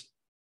has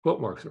quote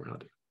marks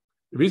around it.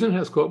 The reason it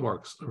has quote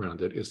marks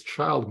around it is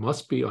child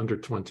must be under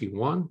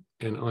 21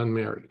 and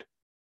unmarried.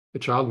 The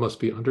child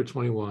must be under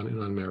 21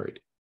 and unmarried.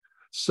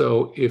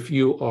 So if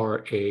you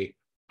are an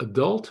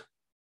adult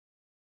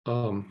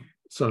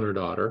son or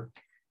daughter,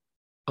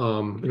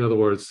 in other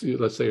words,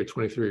 let's say you're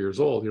 23 years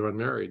old, you're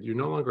unmarried, you're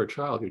no longer a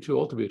child, you're too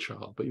old to be a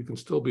child, but you can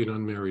still be an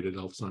unmarried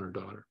adult son or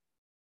daughter.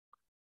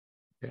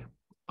 Okay.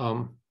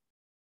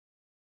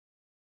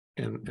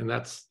 And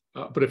that's,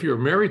 but if you're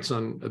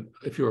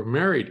a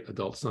married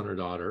adult son or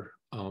daughter,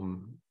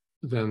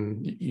 then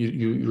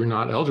you're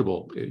not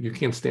eligible. You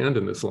can't stand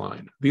in this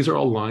line. These are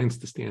all lines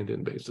to stand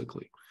in,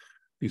 basically,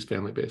 these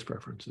family-based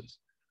preferences.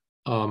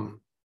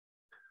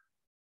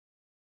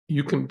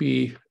 You can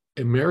be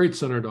a married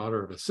son or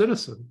daughter of a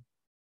citizen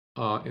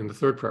in the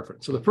third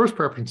preference. So the first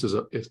preference is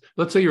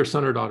let's say you're a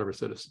son or daughter of a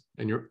citizen,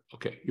 and you're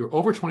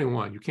over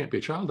 21, you can't be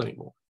a child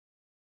anymore.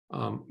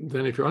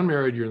 Then if you're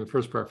unmarried, you're in the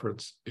first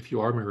preference. If you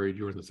are married,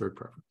 you're in the third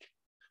preference.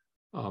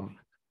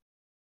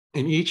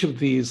 And each of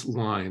these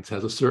lines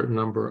has a certain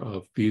number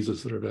of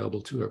visas that are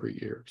available to every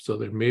year. So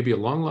there may be a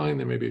long line,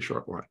 there may be a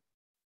short line.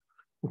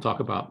 We'll talk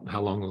about how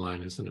long the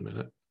line is in a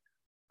minute.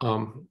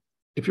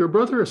 If you're a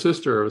brother or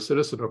sister of a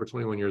citizen over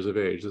 21 years of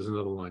age, there's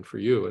another line for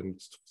you, and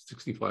it's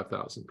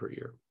 65,000 per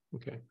year.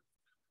 Okay.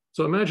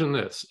 So imagine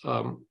this.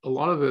 A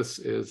lot of this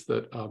is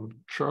that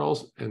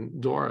Charles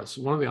and Doris,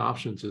 one of the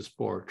options is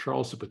for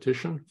Charles to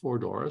petition for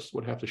Doris,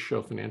 would have to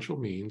show financial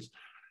means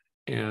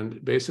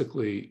and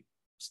basically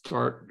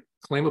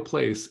claim a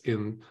place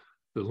in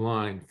the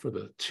line for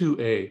the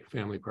 2A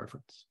family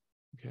preference.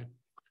 Okay.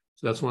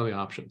 So that's one of the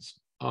options.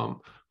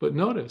 But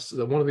notice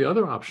that one of the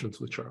other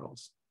options with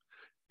Charles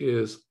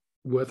is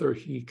whether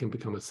he can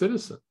become a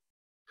citizen.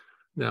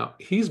 Now,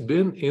 he's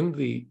been in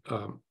the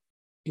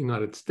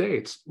United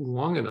States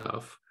long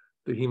enough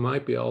that he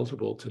might be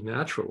eligible to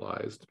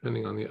naturalize,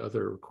 depending on the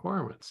other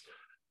requirements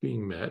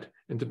being met,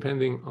 and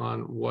depending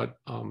on what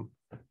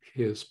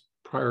his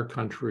prior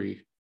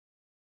country,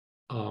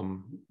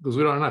 because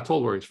we're not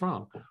told where he's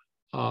from,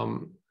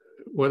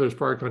 whether his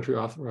prior country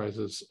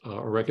authorizes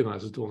or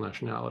recognizes dual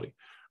nationality.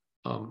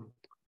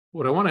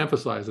 What I want to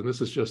emphasize, and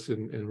this is just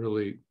in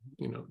really,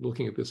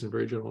 looking at this in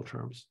very general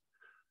terms,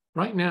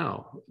 right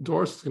now,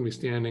 Doris is going to be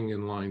standing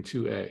in line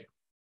 2A,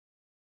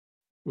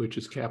 which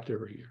is capped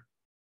every year.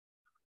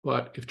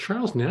 But if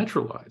Charles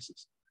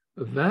naturalizes,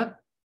 that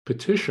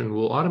petition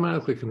will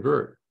automatically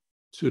convert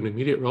to an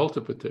immediate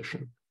relative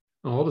petition.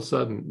 And all of a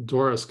sudden,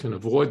 Doris can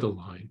avoid the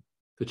line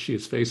that she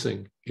is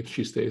facing if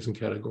she stays in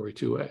category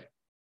 2A.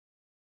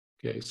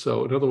 Okay,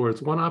 so in other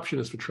words, one option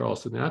is for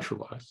Charles to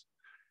naturalize.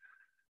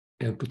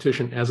 and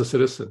petition as a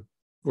citizen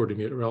for an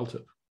immediate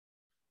relative.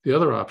 The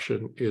other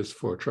option is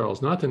for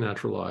Charles not to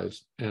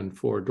naturalize and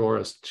for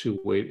Doris to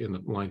wait in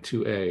the line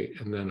 2A.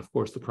 And then, of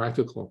course, the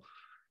practical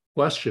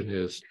question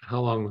is,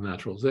 how long will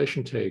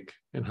naturalization take,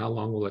 and how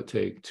long will it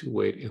take to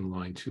wait in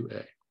line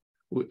 2A?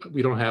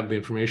 We don't have the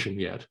information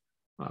yet.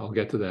 I'll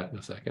get to that in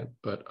a second,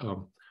 but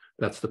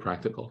that's the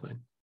practical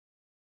thing.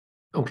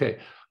 Okay,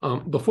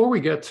 before we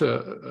get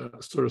to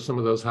sort of some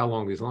of those how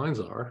long these lines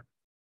are,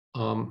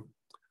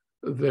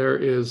 there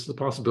is the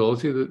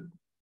possibility that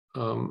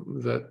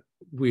that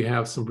we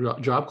have some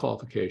job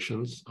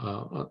qualifications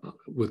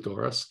with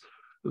Doris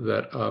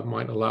that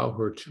might allow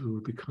her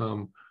to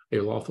become a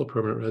lawful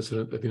permanent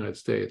resident of the United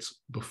States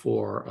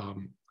before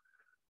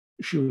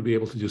she would be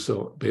able to do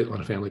so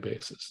on a family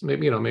basis.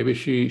 Maybe, you know, maybe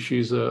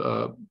she's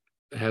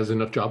has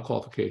enough job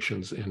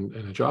qualifications and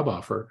a job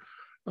offer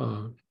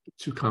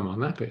to come on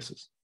that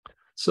basis.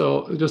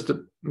 So just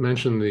to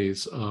mention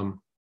these,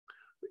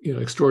 you know,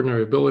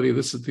 extraordinary ability.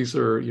 These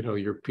are, you know,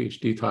 your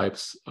PhD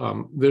types.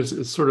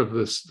 There's sort of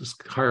this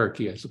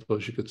hierarchy, I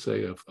suppose you could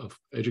say, of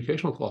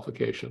educational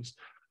qualifications.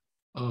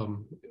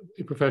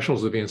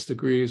 Professionals' advanced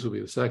degrees will be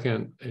the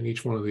second, and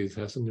each one of these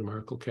has a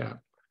numerical cap.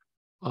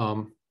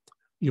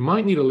 You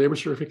might need a labor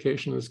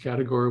certification in this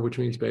category, which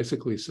means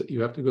basically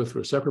you have to go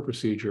through a separate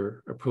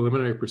procedure, a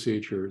preliminary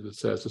procedure that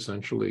says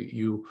essentially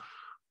you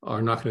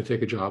are not going to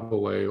take a job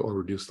away or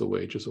reduce the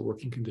wages or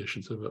working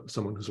conditions of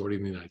someone who's already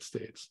in the United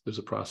States. There's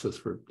a process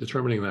for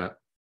determining that.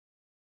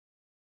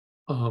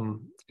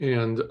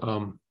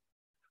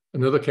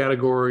 Another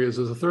category is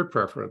as a third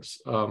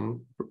preference.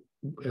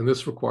 And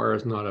this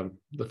requires not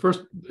the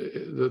first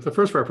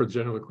preference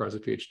generally requires a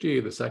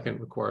PhD, the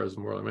second requires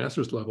more of a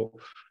master's level,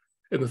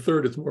 and the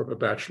third is more of a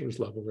bachelor's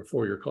level or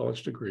four-year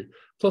college degree,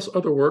 plus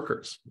other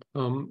workers.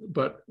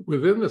 But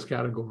within this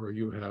category,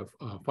 you have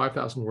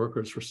 5,000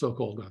 workers for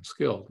so-called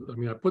unskilled. I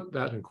mean, I put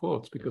that in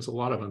quotes because a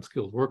lot of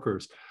unskilled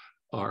workers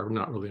are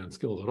not really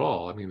unskilled at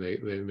all. I mean,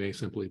 they may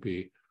simply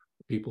be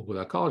people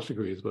without college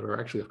degrees, but are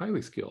actually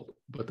highly skilled.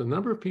 But the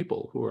number of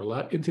people who are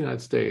let into the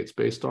United States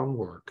based on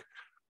work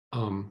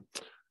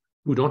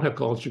who don't have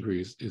college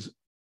degrees is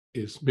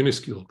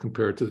minuscule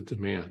compared to the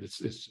demand.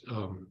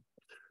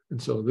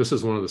 And so this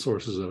is one of the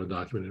sources of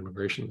undocumented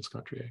immigration in this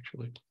country,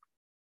 actually.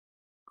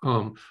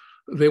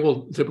 They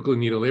will typically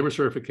need a labor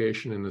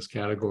certification in this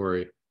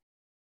category.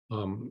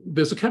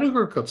 There's a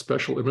category called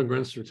special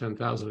immigrants for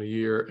 $10,000 a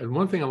year. And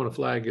one thing I want to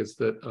flag is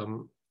that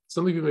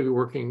some of you may be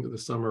working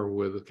this summer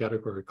with a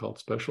category called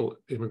special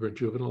immigrant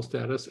juvenile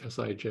status,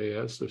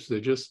 SIJS or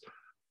SIJS.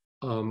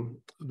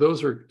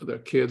 Those are the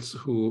kids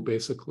who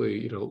basically,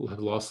 you know, have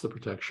lost the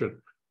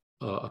protection,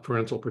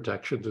 parental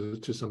protection to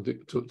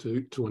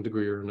one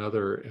degree or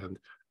another, and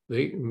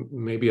they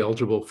may be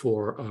eligible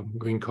for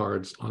green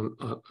cards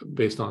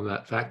based on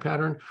that fact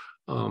pattern.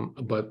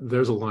 But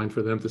there's a line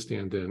for them to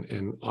stand in,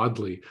 and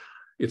oddly,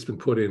 it's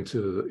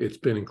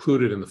been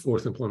included in the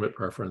fourth employment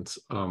preference,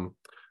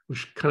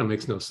 which kind of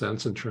makes no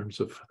sense in terms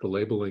of the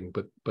labeling,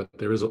 but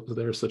there is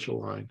such a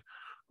line,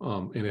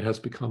 and it has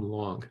become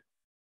long.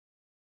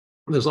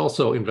 There's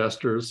also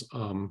investors,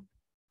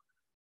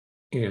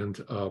 and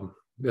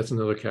that's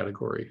another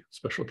category,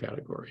 special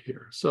category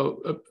here.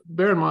 So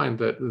bear in mind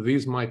that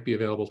these might be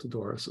available to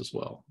Doris as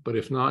well, but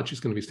if not, she's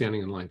going to be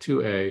standing in line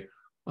 2A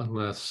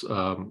unless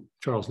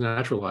Charles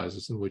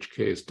naturalizes, in which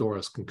case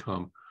Doris can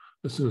come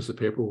as soon as the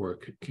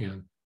paperwork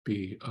can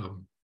be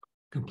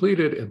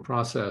completed and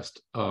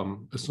processed,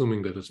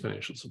 assuming that it's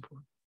financial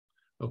support.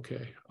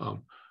 Okay. I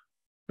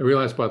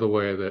realize, by the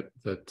way,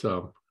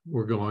 that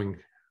we're going,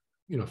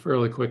 you know,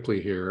 fairly quickly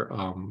here.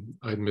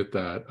 I admit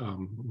that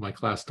my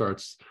class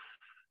starts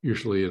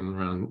usually in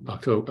around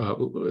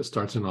October. It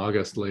starts in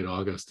August, late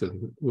August,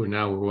 and we're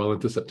well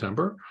into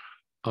September,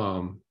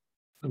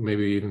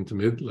 maybe even to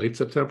late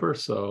September.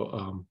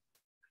 So,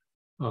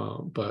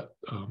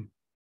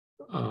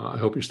 I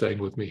hope you're staying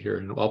with me here,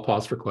 and I'll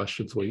pause for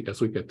questions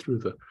as we get through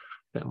the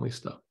family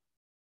stuff.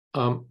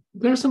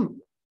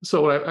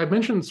 So I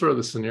mentioned sort of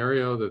the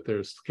scenario that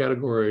there's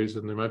categories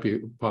and there might be a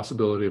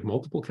possibility of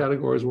multiple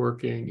categories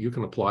working. You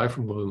can apply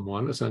for more than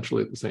one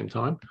essentially at the same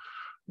time.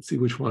 Let's see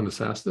which one is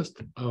fastest.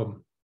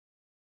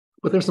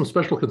 But there's some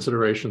special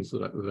considerations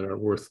that are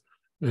worth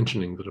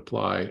mentioning that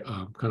apply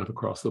kind of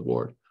across the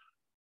board.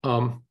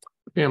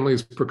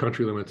 Families per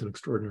country limits and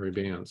extraordinary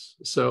bans.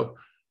 So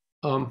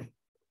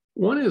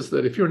one is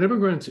that if you're an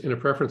immigrant in a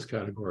preference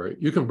category,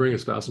 you can bring a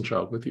spouse and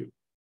child with you.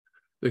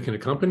 They can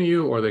accompany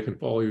you or they can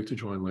follow you to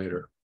join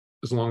later,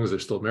 as long as they're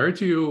still married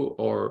to you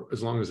or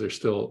as long as they're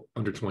still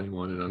under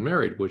 21 and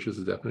unmarried, which is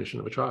the definition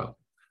of a child.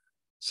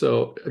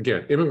 So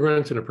again,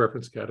 immigrants in a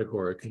preference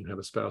category can have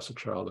a spouse or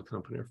child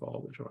accompany or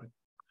follow the join.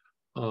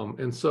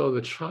 And so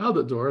the child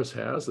that Doris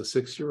has, the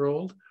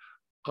 6-year-old,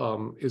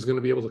 is going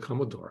to be able to come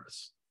with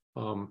Doris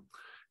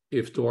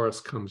if Doris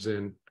comes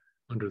in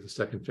under the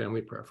second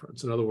family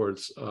preference. In other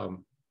words,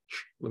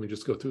 let me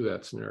just go through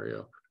that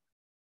scenario.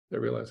 I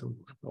realize I'm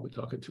probably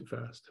talking too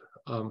fast.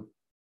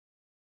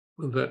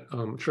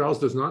 Charles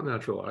does not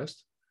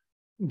naturalize.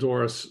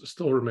 Doris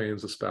still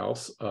remains a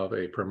spouse of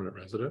a permanent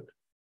resident.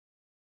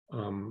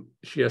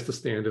 she has to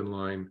stand in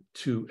line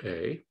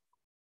 2A.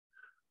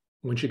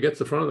 When she gets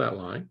to the front of that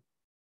line,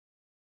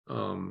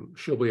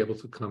 she'll be able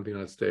to come to the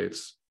United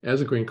States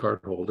as a green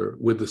card holder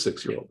with the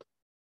 6-year-old.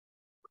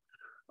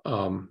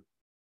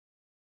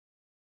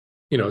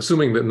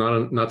 Assuming that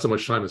not so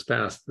much time has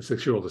passed, the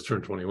 6-year-old has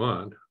turned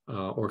 21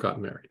 or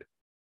gotten married.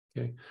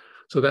 Okay,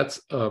 so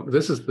that's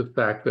this is the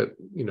fact that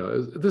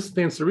this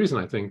stands to reason,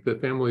 I think, that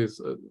families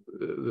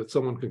that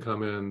someone can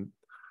come in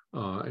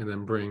and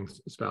then bring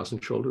spouse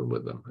and children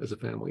with them as a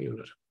family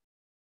unit.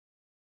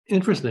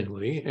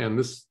 Interestingly, and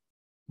this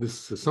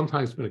has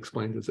sometimes been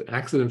explained as an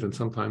accident and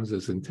sometimes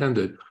as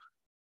intended,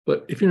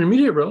 but if you're an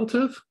immediate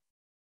relative,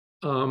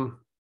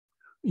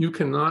 you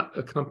cannot.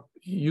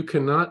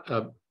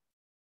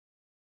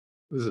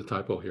 This is a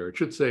typo here. It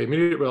should say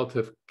immediate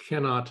relative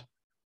cannot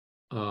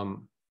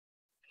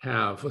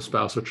have a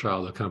spouse or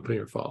child accompany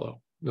or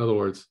follow. In other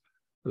words,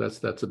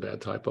 that's a bad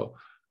typo.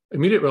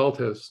 Immediate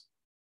relatives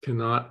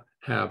cannot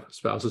have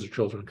spouses or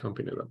children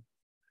accompany them.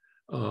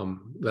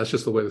 That's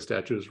just the way the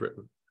statute is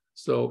written.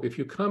 So if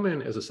you come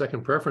in as a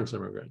second preference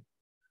immigrant,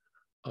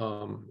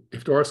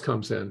 if Doris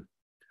comes in,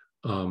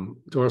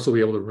 Doris will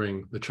be able to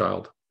bring the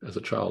child as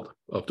a child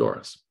of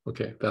Doris.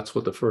 Okay, that's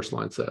what the first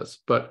line says.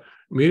 But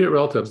immediate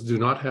relatives do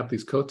not have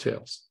these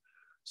coattails.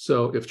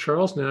 So if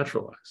Charles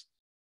naturalized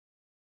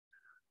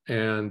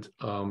and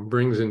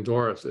brings in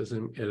Doris as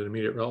an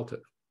immediate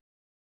relative,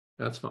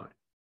 that's fine.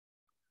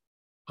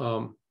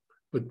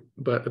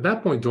 But at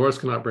that point, Doris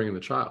cannot bring in the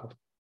child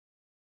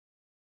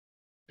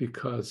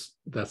because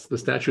the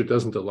statute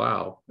doesn't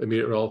allow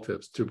immediate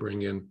relatives to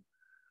bring in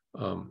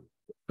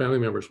family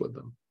members with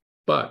them.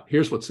 But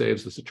here's what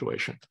saves the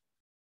situation.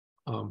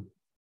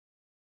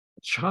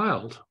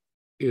 Child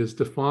is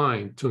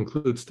defined to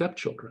include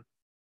stepchildren.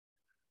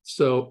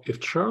 So if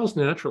Charles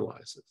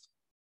naturalizes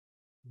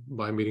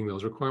by meeting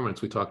those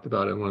requirements we talked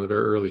about in one of the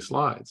very early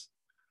slides,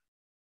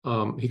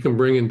 he can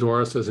bring in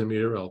Doris as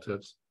immediate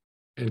relatives,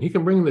 and he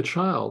can bring in the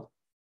child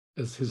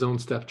as his own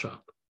stepchild,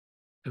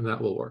 and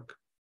that will work.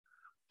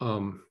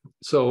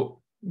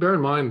 So bear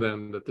in mind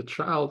then that the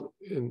child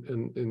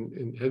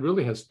it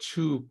really has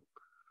two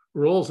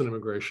roles in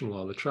immigration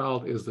law. The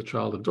child is the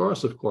child of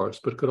Doris, of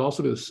course, but could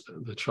also be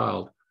the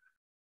child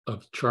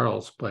of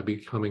Charles by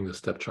becoming the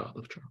stepchild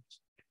of Charles.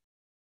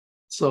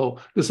 So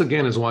this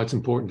again is why it's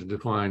important to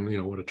define,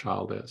 what a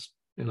child is.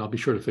 And I'll be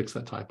sure to fix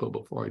that typo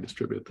before I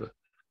distribute the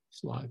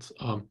slides.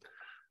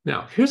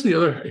 Now, here's the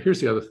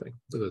other thing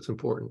that's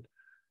important.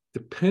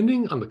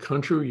 Depending on the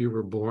country you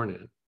were born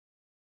in,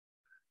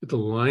 the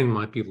line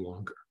might be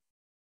longer.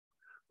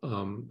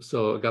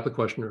 So I got the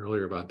question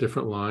earlier about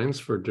different lines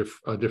for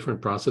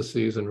different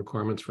processes and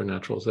requirements for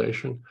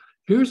naturalization.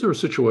 Here's a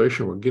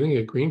situation where getting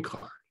a green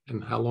card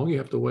and how long you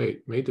have to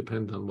wait may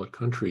depend on what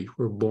country you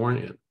were born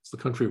in. It's the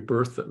country of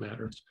birth that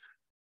matters.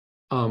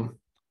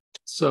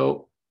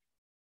 So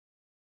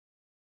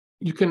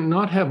you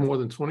cannot have more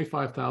than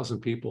 25,000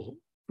 people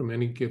from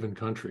any given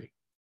country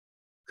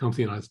come to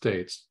the United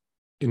States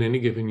in any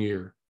given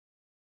year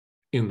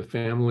in the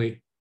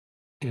family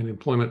and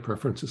employment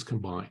preferences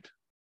combined.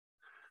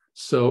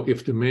 So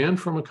if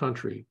demand from a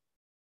country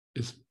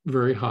is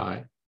very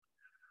high,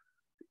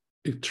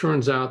 it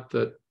turns out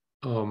that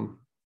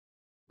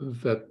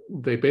that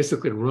they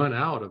basically run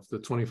out of the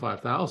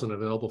 25,000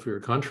 available for your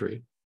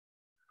country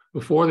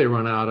before they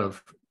run out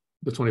of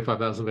the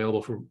 25,000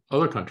 available from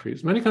other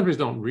countries. Many countries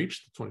don't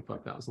reach the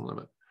 25,000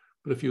 limit,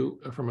 but if you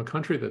are from a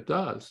country that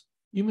does,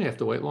 you may have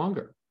to wait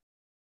longer.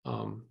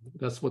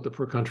 That's what the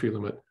per country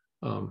limit.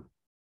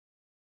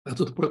 That's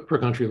what the per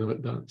country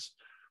limit does.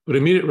 But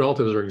immediate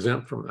relatives are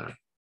exempt from that,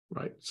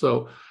 right?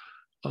 So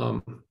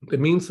it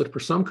means that for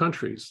some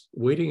countries,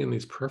 waiting in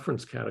these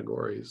preference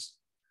categories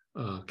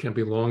can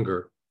be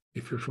longer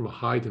if you're from a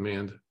high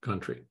demand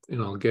country.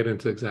 And I'll get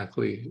into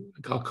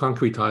I'll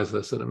concretize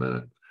this in a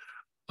minute.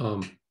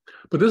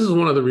 But this is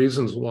one of the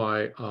reasons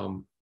why,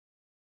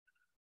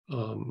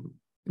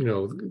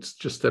 it's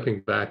just stepping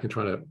back and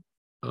trying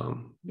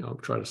to,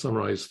 try to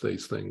summarize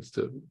these things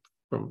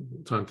from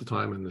time to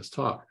time in this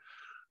talk.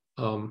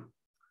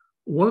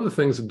 One of the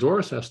things that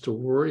Doris has to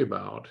worry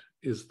about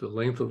is the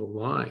length of the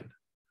line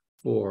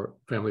for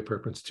family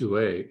preference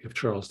 2A if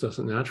Charles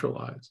doesn't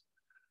naturalize.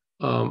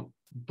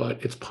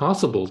 But it's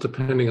possible,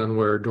 depending on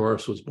where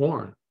Doris was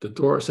born, that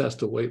Doris has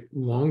to wait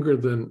longer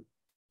than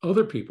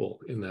other people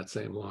in that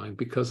same line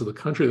because of the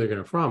country they're going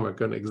to from are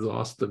going to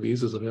exhaust the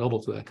visas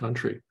available to that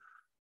country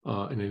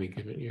in any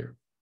given year.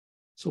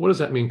 So what does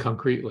that mean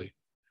concretely?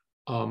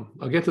 I'll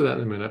get to that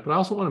in a minute, but I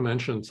also want to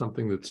mention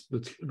something that's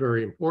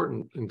very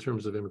important in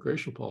terms of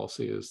immigration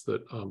policy is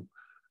that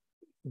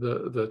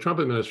the Trump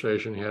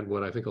administration had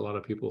what I think a lot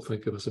of people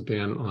think of as a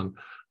ban on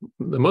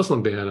the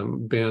Muslim ban, a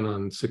ban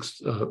on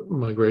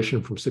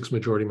migration from 6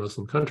 majority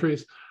Muslim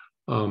countries.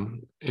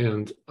 And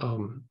it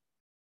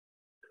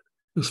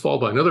was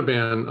followed by another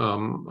ban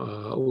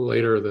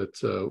later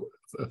that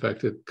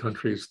affected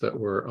countries that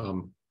were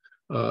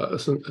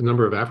a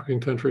number of African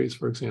countries,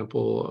 for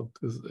example.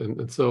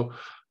 And so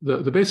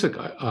the basic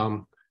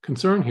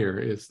concern here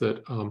is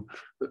that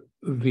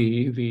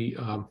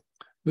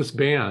this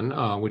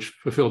ban, which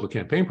fulfilled the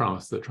campaign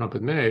promise that Trump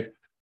had made,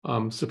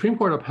 Supreme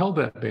Court upheld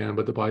that ban,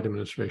 but the Biden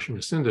administration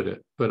rescinded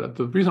it. But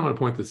the reason I want to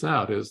point this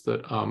out is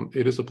that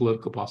it is a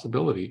political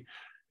possibility,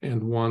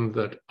 and one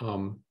that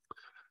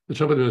the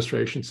Trump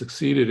administration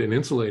succeeded in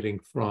insulating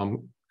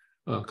from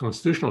a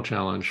constitutional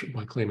challenge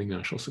by claiming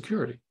national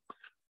security.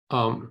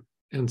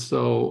 And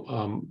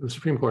so the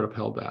Supreme Court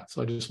upheld that.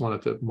 So I just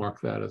wanted to mark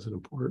that as an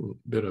important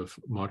bit of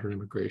modern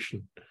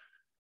immigration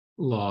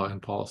law and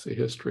policy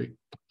history.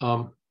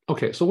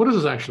 Okay, so what does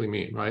this actually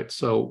mean, right?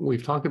 So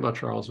we've talked about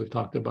Charles, we've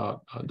talked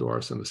about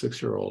Doris and the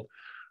 6-year-old.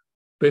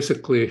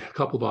 Basically, a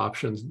couple of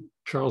options.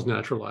 Charles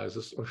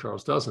naturalizes or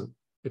Charles doesn't.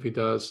 If he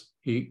does,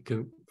 he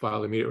can file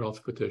an immediate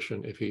relative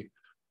petition. If he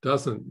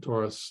doesn't,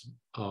 Doris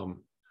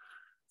can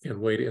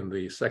wait in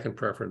the second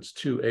preference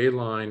 2A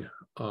line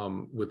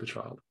with the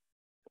child,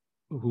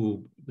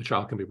 who the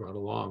child can be brought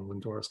along when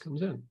Doris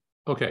comes in.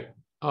 Okay,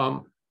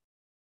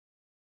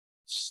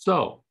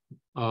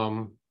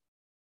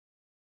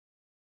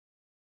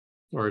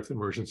 or it's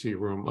emergency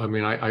room. I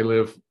mean, I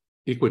live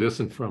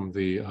equidistant from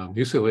the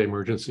UCLA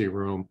emergency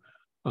room,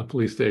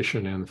 police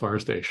station, and the fire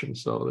station.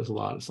 So there's a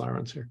lot of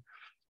sirens here.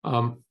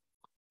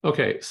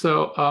 Okay,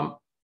 so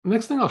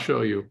next thing I'll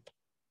show you.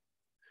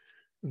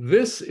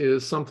 This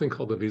is something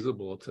called the Visa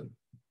Bulletin.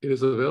 It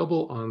is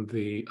available on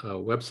the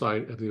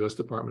website of the U.S.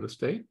 Department of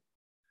State.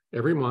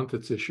 Every month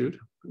it's issued.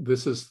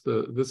 This is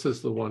the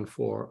one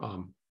for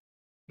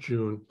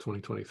June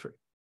 2023.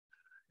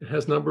 It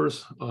has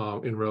numbers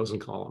in rows and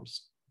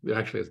columns. It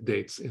actually has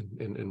dates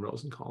in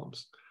rows and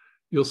columns.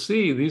 You'll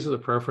see these are the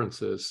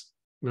preferences.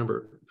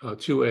 Remember,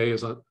 2A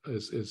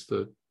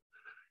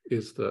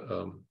is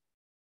the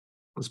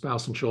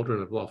spouse and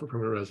children of lawful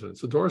permanent residents.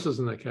 So Doris is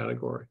in that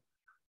category.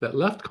 That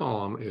left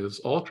column is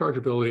all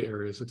chargeability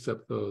areas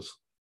except those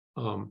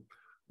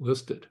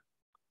listed.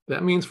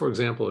 That means, for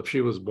example, if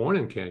she was born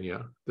in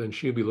Kenya, then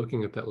she'd be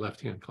looking at that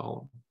left-hand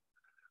column.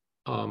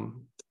 And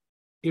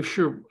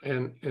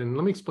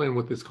let me explain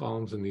what these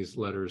columns and these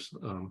letters,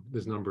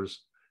 these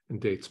numbers and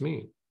dates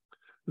mean.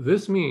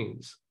 This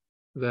means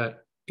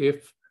that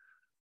if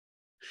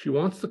she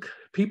wants the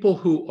people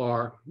who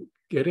are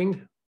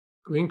getting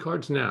green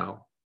cards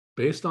now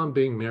based on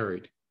being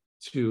married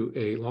to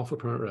a lawful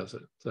permanent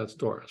resident, so that's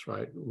Doris,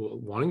 right?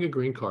 Wanting a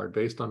green card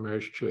based on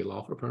marriage to a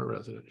lawful permanent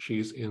resident,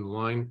 she's in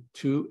line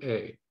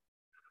 2A.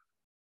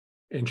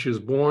 And she was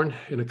born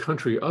in a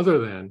country other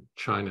than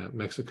China,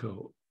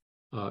 Mexico,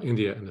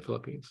 India, and the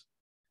Philippines.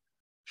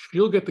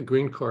 She'll get the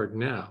green card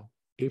now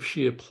if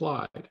she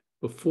applied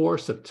before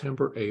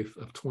September 8th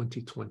of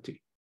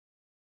 2020.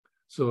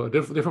 So a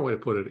different way to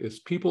put it is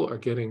people are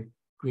getting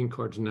green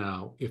cards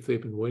now if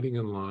they've been waiting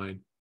in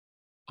line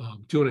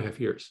 2.5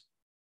 years,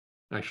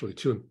 actually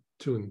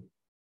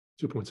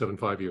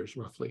 2.75 years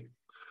roughly.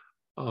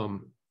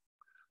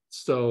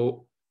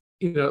 So,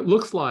 you know, it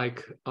looks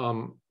like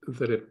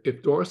that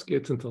if Doris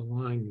gets into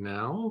line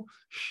now,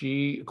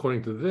 she,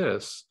 according to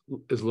this,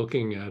 is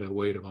looking at a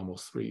wait of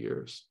almost 3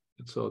 years.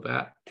 And so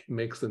that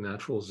makes the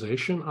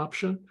naturalization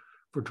option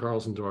for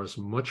Charles and Doris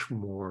much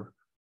more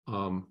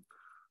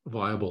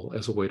viable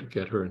as a way to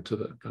get her into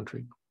the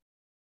country.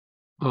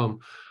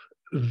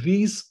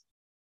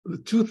 The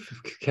two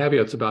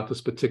caveats about this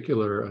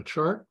particular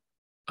chart,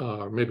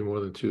 or maybe more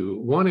than two.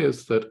 One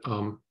is that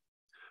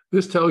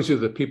this tells you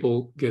that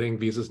people getting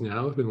visas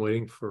now have been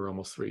waiting for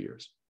almost 3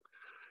 years.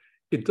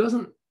 It does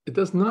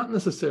not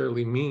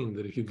necessarily mean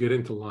that if you get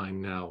into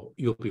line now,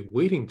 you'll be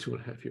waiting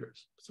 2.5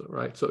 years. So,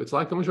 right. So it's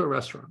like going to a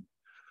restaurant.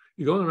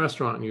 You go in a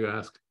restaurant and you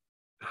ask,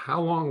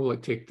 how long will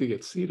it take to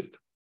get seated?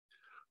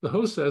 The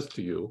host says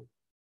to you,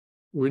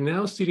 we're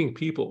now seating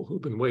people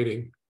who've been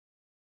waiting,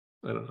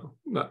 I don't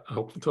know,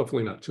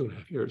 hopefully not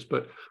 2.5 years,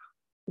 but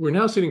we're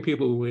now seating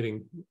people who are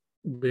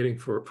waiting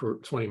for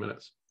 20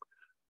 minutes.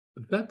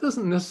 That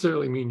doesn't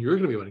necessarily mean you're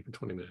going to be waiting for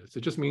 20 minutes.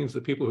 It just means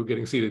that people who are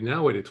getting seated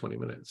now waited 20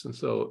 minutes. And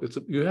so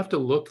you have to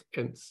look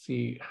and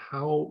see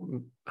how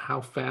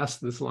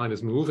fast this line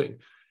is moving.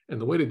 And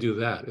the way to do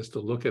that is to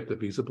look at the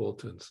visa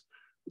bulletins,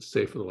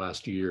 say for the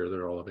last year,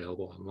 they're all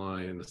available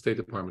online, and the State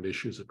Department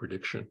issues a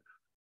prediction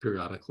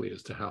periodically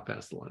as to how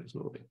fast the line is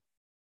moving.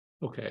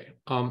 Okay.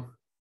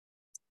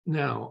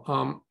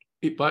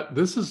 But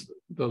this is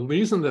the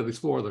reason that these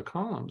four other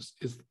columns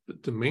is the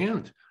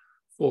demand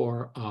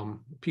for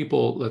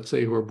people, let's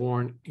say, who are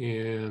born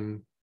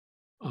in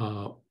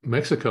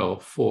Mexico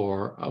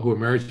who are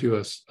married to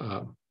U.S.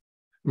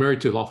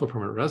 Married to lawful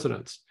permanent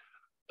residents.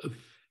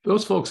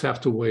 Those folks have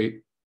to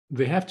wait.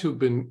 They have to have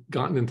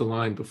gotten into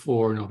line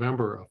before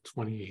November of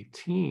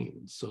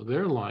 2018. So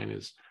their line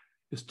is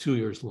 2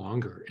 years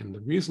longer. And the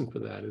reason for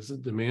that is the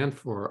demand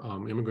for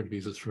immigrant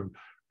visas from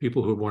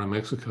people who are born in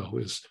Mexico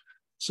is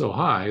so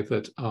high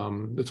that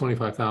the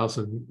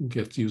 25,000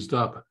 gets used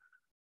up,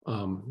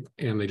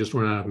 and they just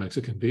run out of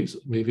Mexican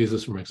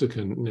visas for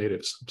Mexican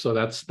natives. So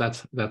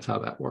that's how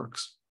that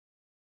works.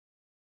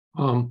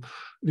 The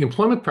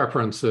employment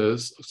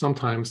preferences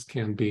sometimes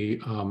can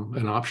be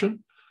an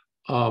option.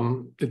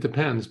 It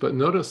depends, but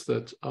notice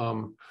that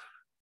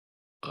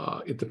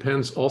it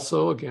depends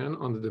also again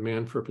on the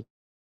demand for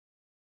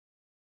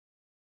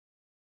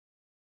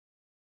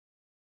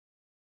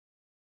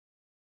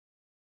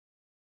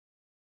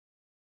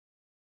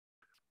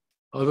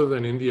other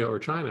than India or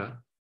China,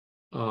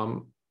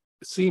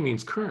 C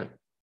means current.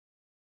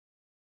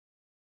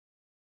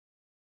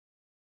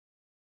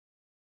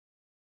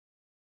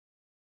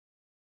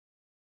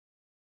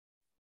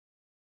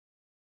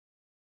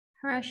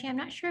 Hiroshi, I'm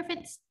not sure if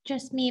it's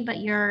just me, but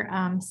your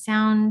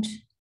sound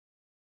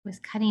was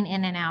cutting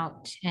in and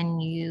out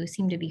and you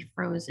seem to be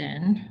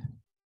frozen.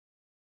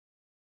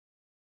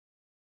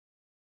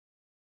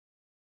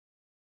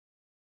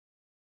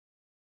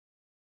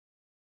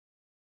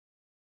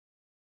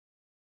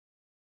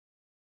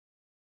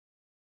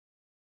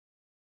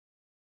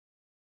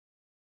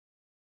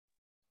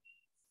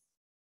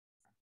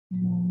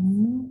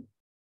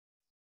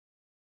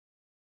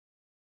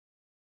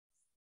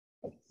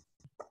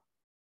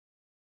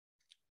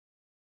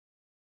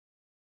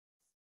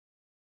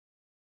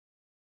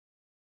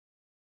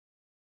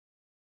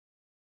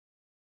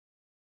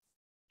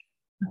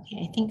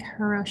 Okay, I think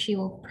Hiroshi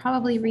will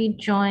probably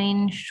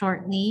rejoin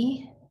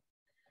shortly.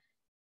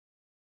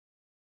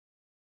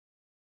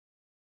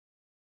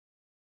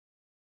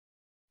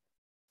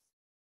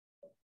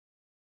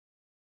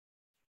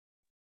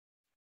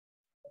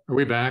 Are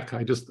we back?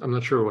 I'm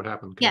not sure what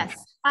happened. Yes.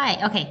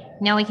 Hi. Okay.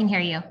 Now we can hear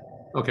you.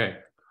 Okay.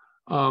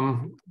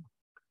 I'm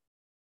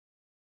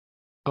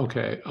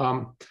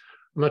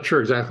not sure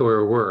exactly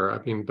where we were.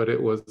 I mean, but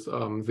it was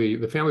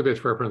the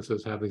family-based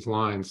preferences have these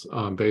lines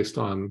based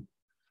on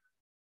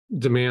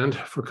demand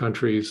for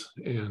countries,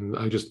 and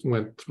I just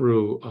went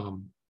through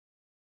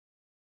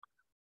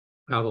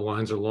how the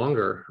lines are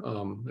longer.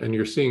 And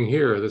you're seeing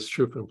here, this is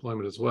true for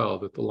employment as well,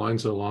 that the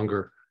lines are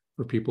longer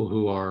for people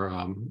who are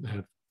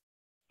have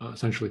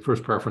essentially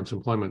first preference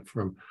employment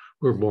from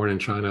who were born in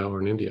China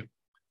or in India.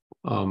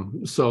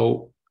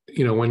 So,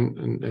 you know,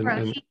 when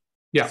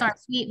yeah. Sorry,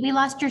 we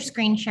lost your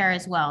screen share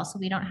as well, so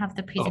we don't have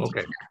the presentation. Oh,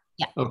 okay.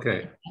 Yeah.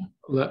 Okay.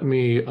 Let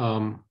me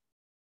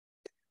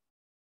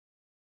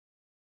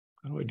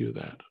how do I do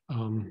that?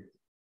 Hang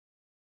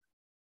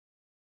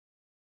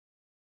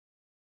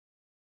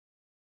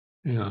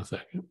on a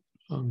second.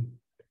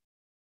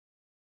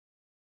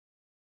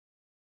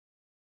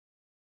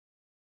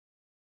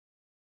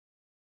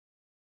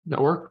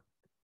 That work?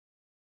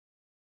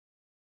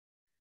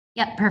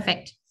 Yep,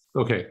 perfect.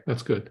 Okay,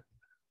 that's good.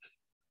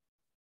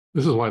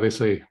 This is why they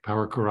say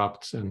power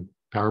corrupts and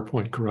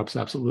PowerPoint corrupts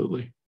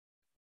absolutely.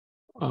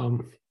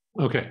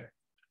 Okay.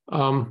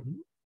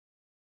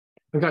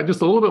 I got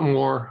just a little bit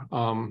more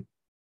on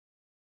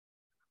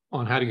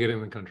how to get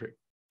in the country.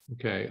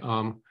 Okay.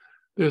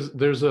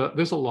 There's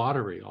a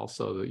lottery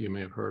also that you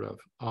may have heard of.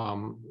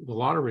 The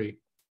lottery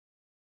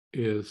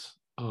is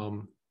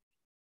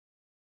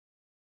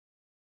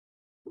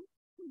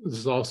this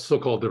is also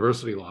called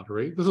diversity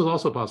lottery. This is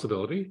also a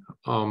possibility.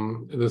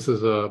 This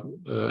is a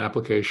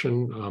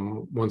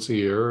application once a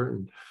year,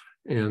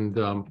 and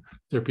there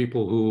are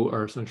people who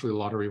are essentially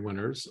lottery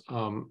winners,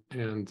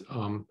 and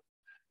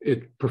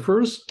it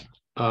prefers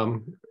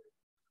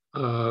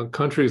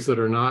countries that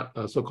are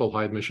not so-called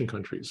high admission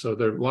countries. So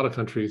there are a lot of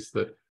countries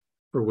that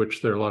for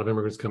which there are a lot of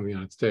immigrants coming to the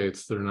United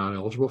States that are not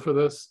eligible for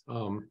this,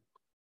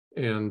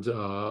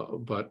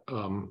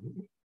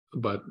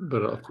 but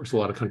of course a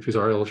lot of countries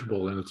are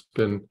eligible, and it's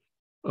been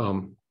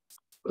a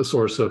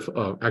source of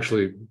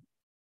actually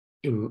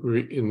in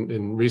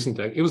recent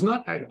decades. It was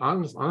not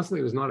honestly,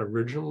 it was not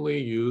originally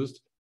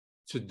used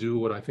to do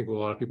what I think a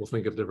lot of people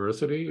think of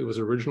diversity. It was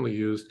originally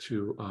used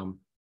to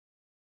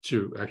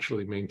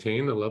actually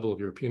maintain the level of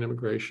European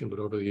immigration, but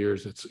over the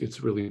years it's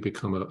really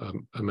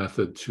become a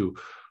method to,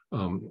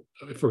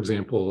 for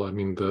example, I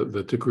mean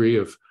the degree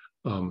of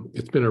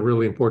it's been a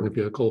really important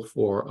vehicle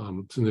for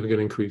significant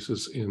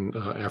increases in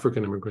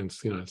African immigrants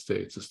to the United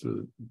States is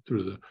through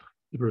the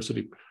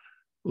diversity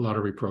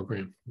lottery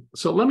program.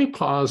 So let me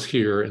pause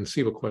here and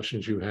see what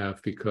questions you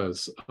have,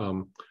 because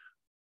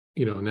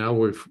you know, now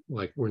we're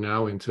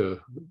now into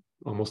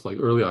almost like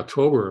early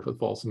October of the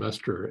fall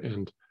semester,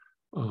 and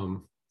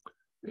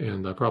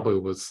I probably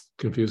was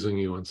confusing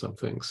you on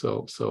something.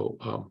 So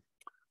I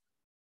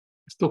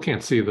still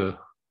can't see the.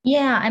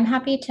 Yeah, I'm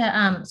happy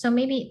to. So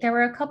maybe there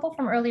were a couple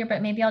from earlier,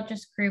 but maybe I'll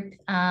just group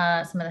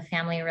some of the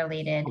family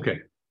related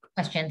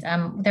questions.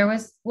 There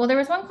was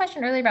one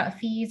question earlier about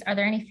fees. Are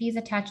there any fees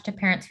attached to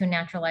parents who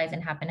naturalize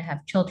and happen to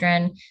have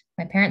children?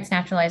 My parents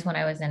naturalized when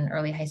I was in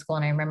early high school,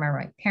 and I remember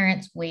my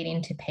parents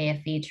waiting to pay a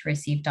fee to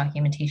receive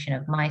documentation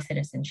of my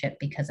citizenship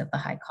because of the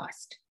high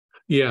cost.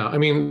 Yeah, I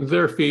mean,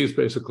 there are fees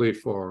basically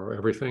for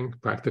everything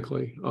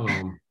practically,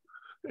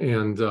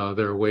 and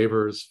there are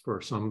waivers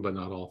for some, but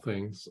not all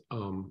things.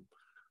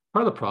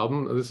 Part of the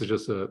problem, this is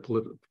just a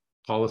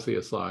policy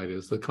aside,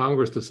 is that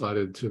Congress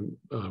decided to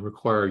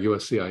require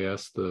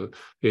USCIS, the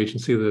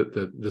agency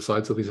that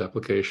decides on these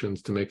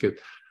applications, to make it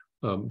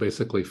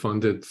basically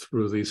funded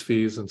through these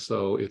fees, and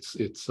so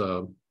it's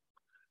or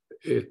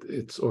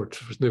a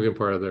significant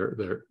part of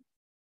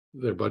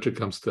their budget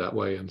comes to that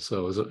way, and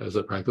so as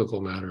a practical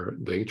matter,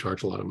 they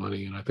charge a lot of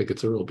money, and I think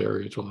it's a real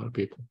barrier to a lot of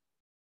people.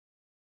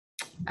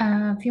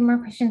 A few more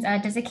questions.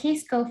 Does a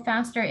case go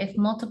faster if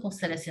multiple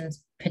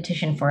citizens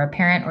petition for a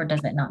parent, or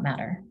does it not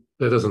matter?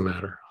 That doesn't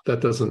matter. That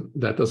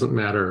doesn't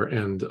matter.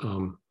 And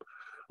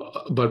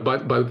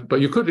but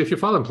you could, if you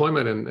file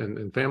employment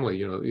and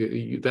family,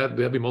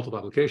 that'd be multiple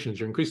applications.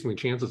 You're increasingly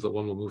chances that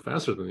one will move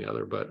faster than the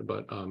other, but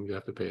you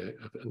have to pay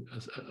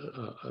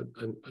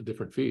a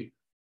different fee.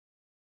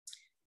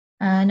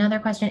 Another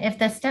question: if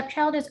the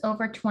stepchild is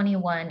over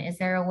 21, is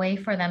there a way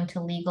for them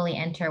to legally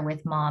enter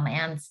with mom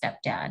and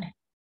stepdad?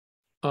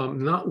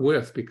 Not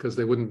with, because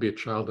they wouldn't be a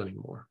child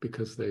anymore,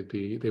 because they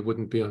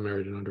wouldn't be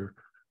unmarried and under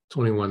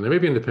 21. There may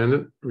be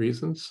independent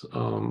reasons,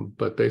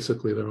 but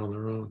basically they're on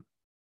their own.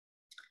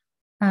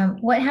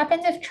 What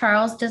happens if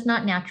Charles does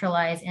not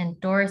naturalize and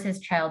Doris's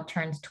child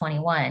turns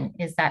 21?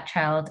 Is that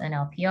child an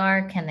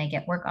LPR? Can they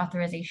get work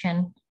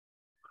authorization?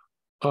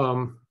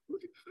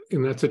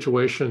 In that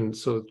situation,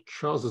 so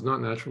Charles is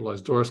not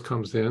naturalized, Doris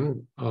comes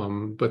in,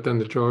 but then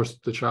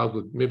the child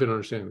would, maybe not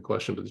understanding the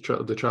question, but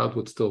the child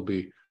would still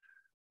be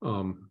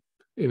in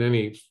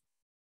any,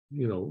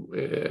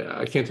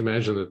 I can't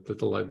imagine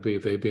that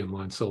they'd be in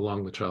line so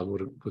long the child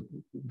would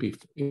be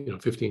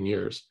 15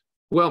 years.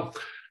 Well,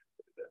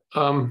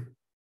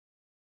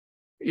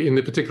 in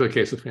the particular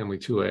case of family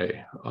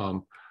 2A,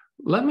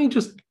 let me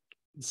just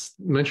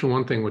mention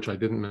one thing which I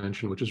didn't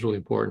mention, which is really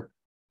important.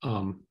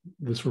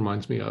 This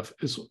reminds me of,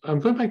 is I'm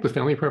going back to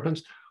family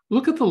preference.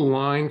 Look at the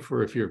line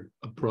for if you're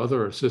a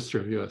brother or sister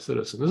of U.S.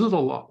 citizen. This is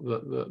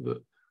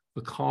the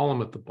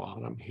column at the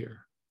bottom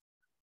here.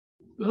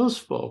 Those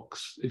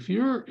folks, if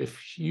you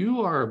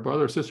are a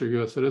brother or sister of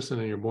U.S. citizen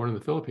and you're born in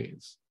the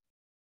Philippines,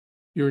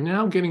 you're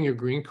now getting your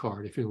green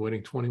card if you're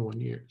waiting 21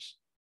 years.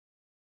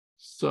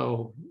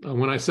 So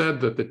when I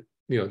said that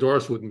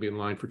Doris wouldn't be in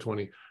line for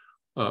 15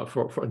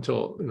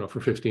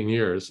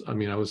 years, I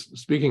mean, I was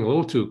speaking a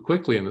little too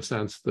quickly in the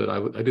sense that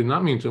I did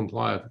not mean to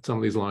imply that some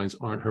of these lines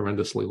aren't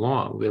horrendously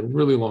long. They're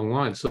really long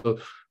lines. So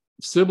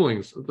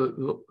siblings,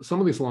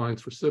 some of these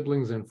lines for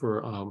siblings and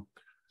for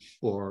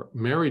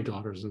married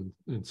daughters and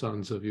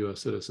sons of U.S.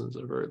 citizens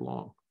are very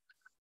long.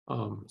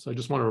 So I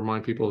just want to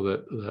remind people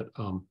that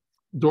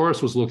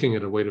Doris was looking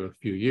at a wait of a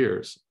few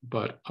years,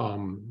 but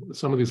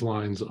some of these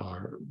lines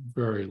are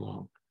very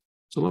long.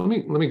 So let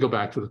me go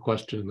back to the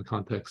question in the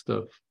context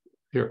of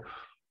here.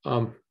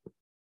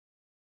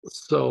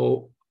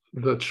 So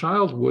the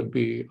child would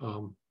be,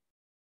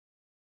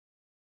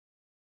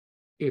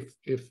 if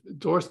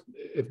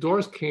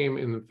Doris came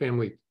in the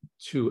family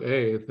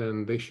 2A,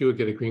 then she would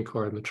get a green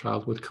card and the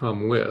child would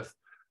come with,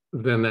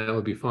 then that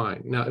would be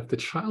fine. Now, if the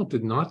child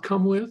did not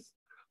come with,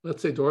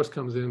 let's say Doris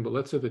comes in, but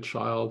let's say the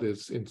child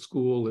is in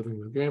school living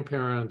with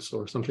grandparents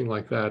or something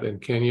like that in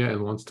Kenya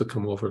and wants to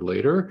come over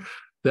later,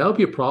 that would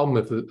be a problem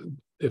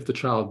if the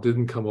child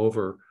didn't come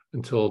over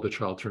until the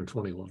child turned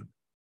 21.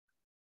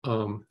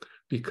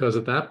 Because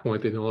at that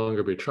point, they'd no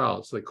longer be a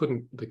child, so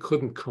they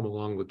couldn't come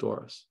along with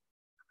Doris.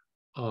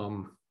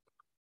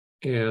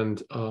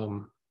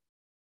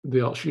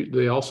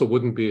 They also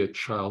wouldn't be a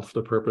child for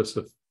the purpose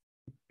of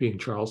being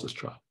Charles's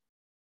child.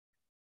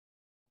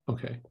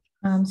 Okay.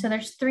 So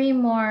there's three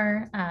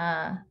more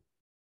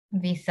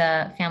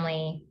visa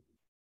family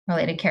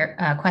related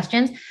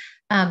questions.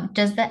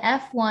 Does the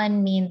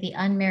F1 mean the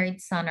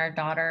unmarried son or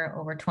daughter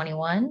over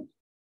 21?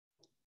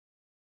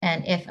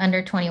 And if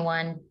under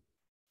 21,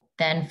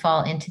 then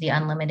fall into the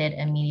unlimited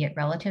immediate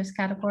relatives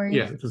category?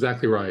 Yeah, that's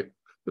exactly right.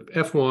 The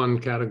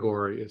F1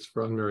 category is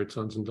for unmarried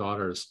sons and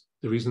daughters.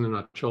 The reason they're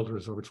not children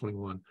is over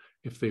 21.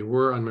 If they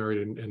were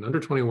unmarried and under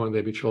 21,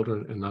 they'd be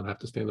children and not have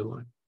to stand in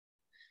line.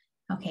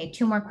 Okay,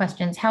 two more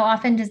questions. How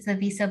often does the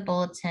visa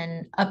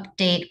bulletin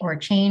update or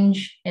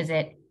change? Is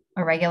it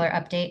a regular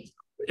update?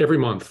 Every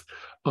month.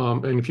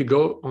 And if you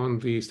go on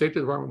the State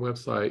Department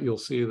website, you'll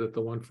see that the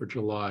one for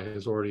July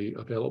is already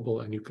available,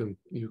 and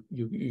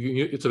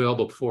it's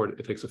available before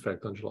it takes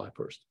effect on July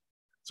 1st.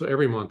 So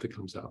every month it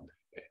comes out.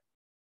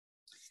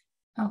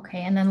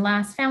 Okay, and then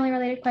last family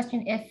related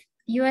question. If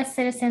U.S.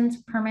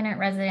 citizens, permanent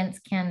residents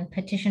can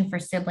petition for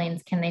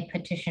siblings, can they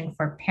petition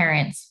for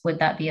parents? Would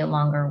that be a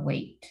longer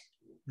wait?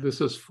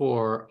 This is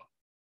for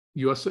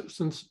U.S.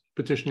 citizens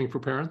petitioning for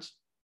parents?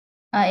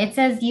 It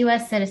says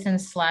U.S.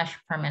 citizens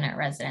 / permanent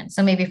residents.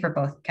 So maybe for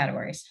both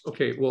categories.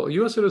 Okay, well, a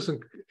U.S. citizen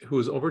who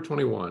is over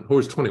 21, who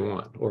is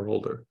 21 or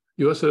older,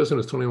 U.S. citizen who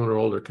is 21 or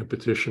older can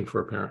petition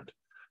for a parent.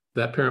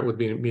 That parent would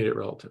be an immediate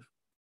relative.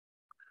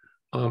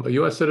 A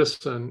U.S.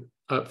 citizen,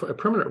 for a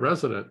permanent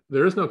resident,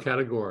 there is no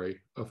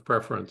category of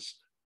preference.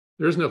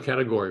 There is no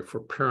category for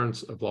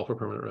parents of lawful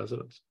permanent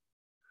residents.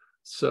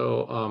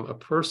 So a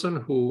person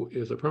who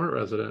is a permanent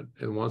resident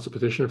and wants a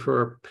petition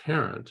for a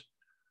parent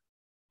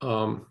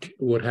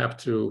would have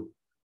to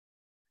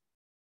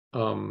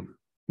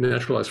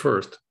naturalize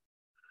first,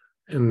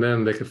 and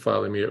then they could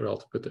file the immediate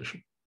relative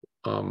petition.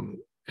 By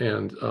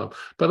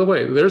the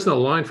way, there's no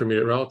line for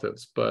immediate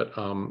relatives, but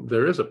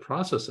there is a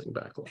processing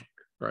backlog,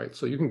 right?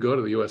 So you can go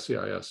to the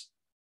USCIS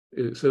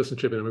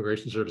Citizenship and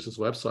Immigration Services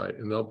website,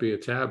 and there'll be a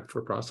tab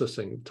for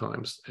processing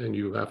times, and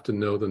you have to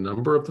know the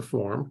number of the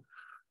form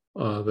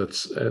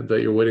that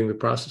you're waiting the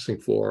processing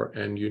for,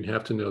 and you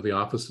have to know the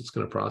office that's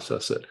going to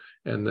process it.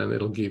 and then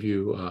it'll give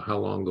you how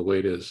long the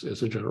wait is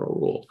as a general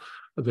rule.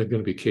 There are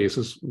going to be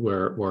cases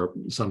where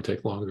some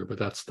take longer, but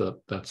that's the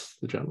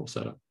general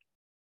setup.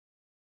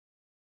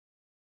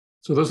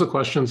 So those are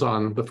questions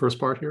on the first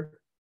part here.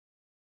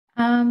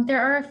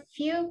 There are a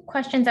few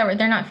questions that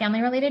they're not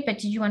family related, but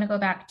did you want to go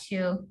back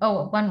to,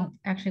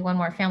 one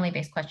more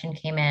family-based question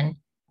came in.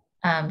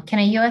 Can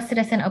a US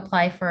citizen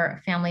apply for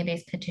a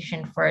family-based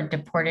petition for a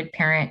deported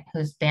parent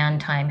whose ban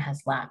time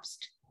has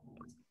lapsed?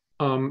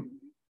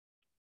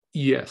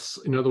 Yes,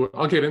 in other words,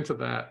 I'll get into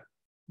that,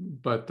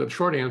 but the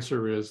short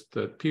answer is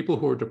that people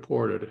who are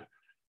deported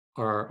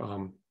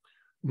are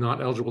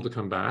not eligible to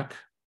come back.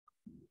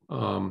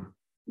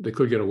 They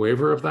could get a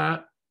waiver of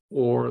that,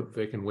 or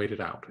they can wait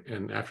it out.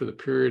 And after the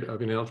period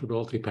of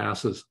ineligibility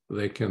passes,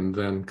 they can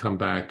then come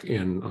back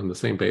in on the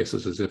same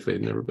basis as if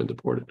they'd never been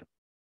deported.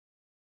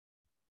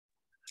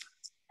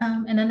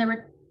 And then there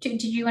were two,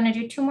 did you want to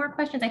do two more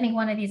questions? I think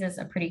one of these is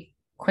a pretty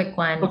quick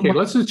one. Okay,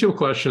 let's do two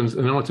questions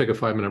and then we'll take a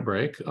 5-minute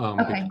break.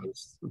 Okay.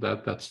 Because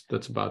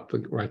that's about the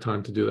right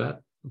time to do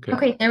that. Okay.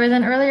 Okay, there was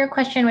an earlier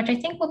question, which I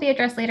think will be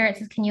addressed later. It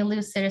says, can you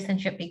lose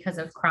citizenship because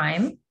of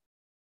crime?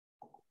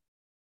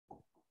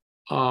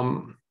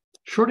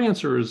 Short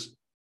answer is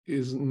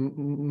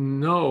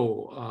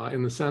no,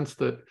 in the sense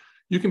that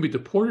you can be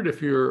deported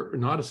if you're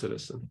not a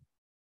citizen.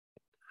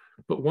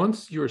 But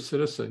once you're a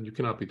citizen, you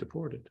cannot be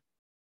deported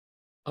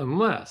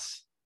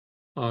unless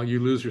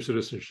you lose your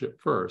citizenship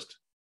first.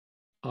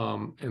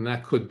 And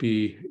that could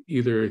be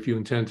either if you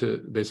intend to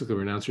basically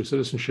renounce your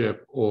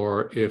citizenship,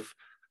 or if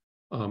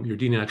you're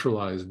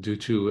denaturalized due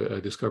to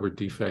a discovered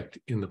defect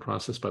in the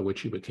process by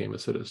which you became a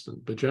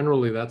citizen. But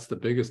generally, that's the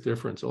biggest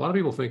difference. A lot of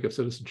people think of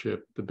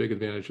citizenship, the big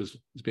advantage is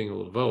being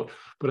able to vote,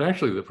 but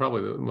actually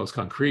probably the most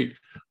concrete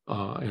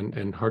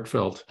and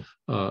heartfelt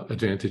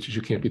advantage is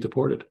you can't be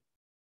deported.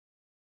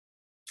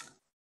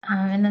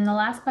 And then the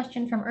last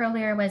question from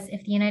earlier was,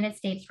 if the United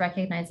States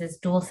recognizes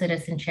dual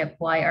citizenship,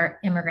 why are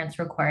immigrants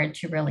required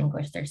to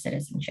relinquish their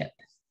citizenship?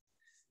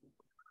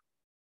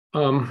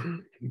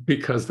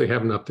 Because they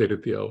haven't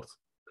updated the oath.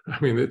 I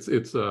mean, this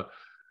is a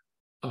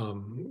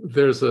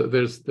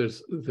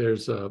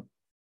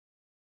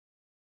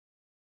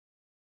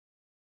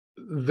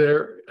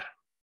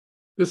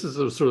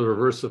sort of the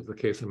reverse of the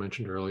case I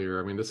mentioned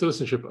earlier. I mean, the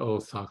citizenship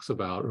oath talks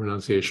about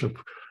renunciation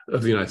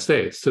of the United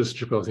States.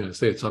 Citizenship oath of the United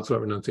States talks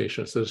about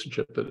renunciation of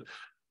citizenship,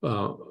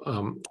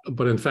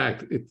 but in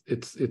fact,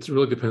 it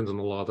really depends on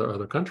the law of the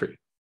other country.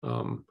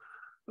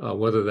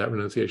 Whether that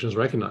renunciation is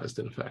recognized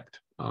in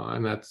effect,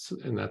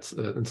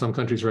 and some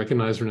countries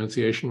recognize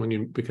renunciation when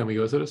you become a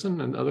U.S.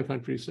 citizen, and other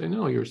countries say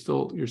no, you're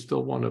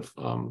still one of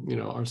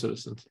our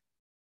citizens.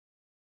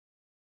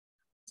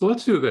 So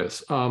let's do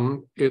this.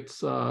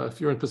 It's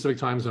if you're in Pacific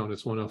time zone,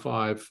 it's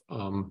 1:05.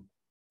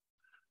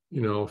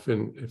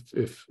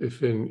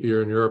 If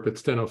you're in Europe,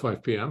 it's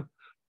 10:05 p.m.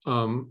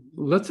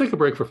 Let's take a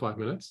break for 5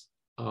 minutes.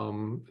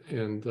 And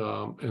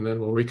then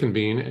we'll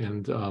reconvene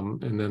and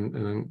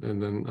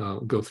then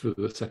go through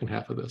the second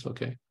half of this.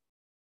 Okay.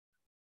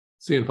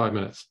 See you in 5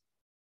 minutes.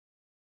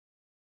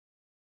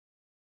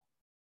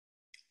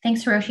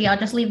 Thanks, Hiroshi. I'll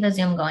just leave the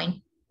Zoom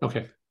going.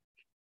 Okay.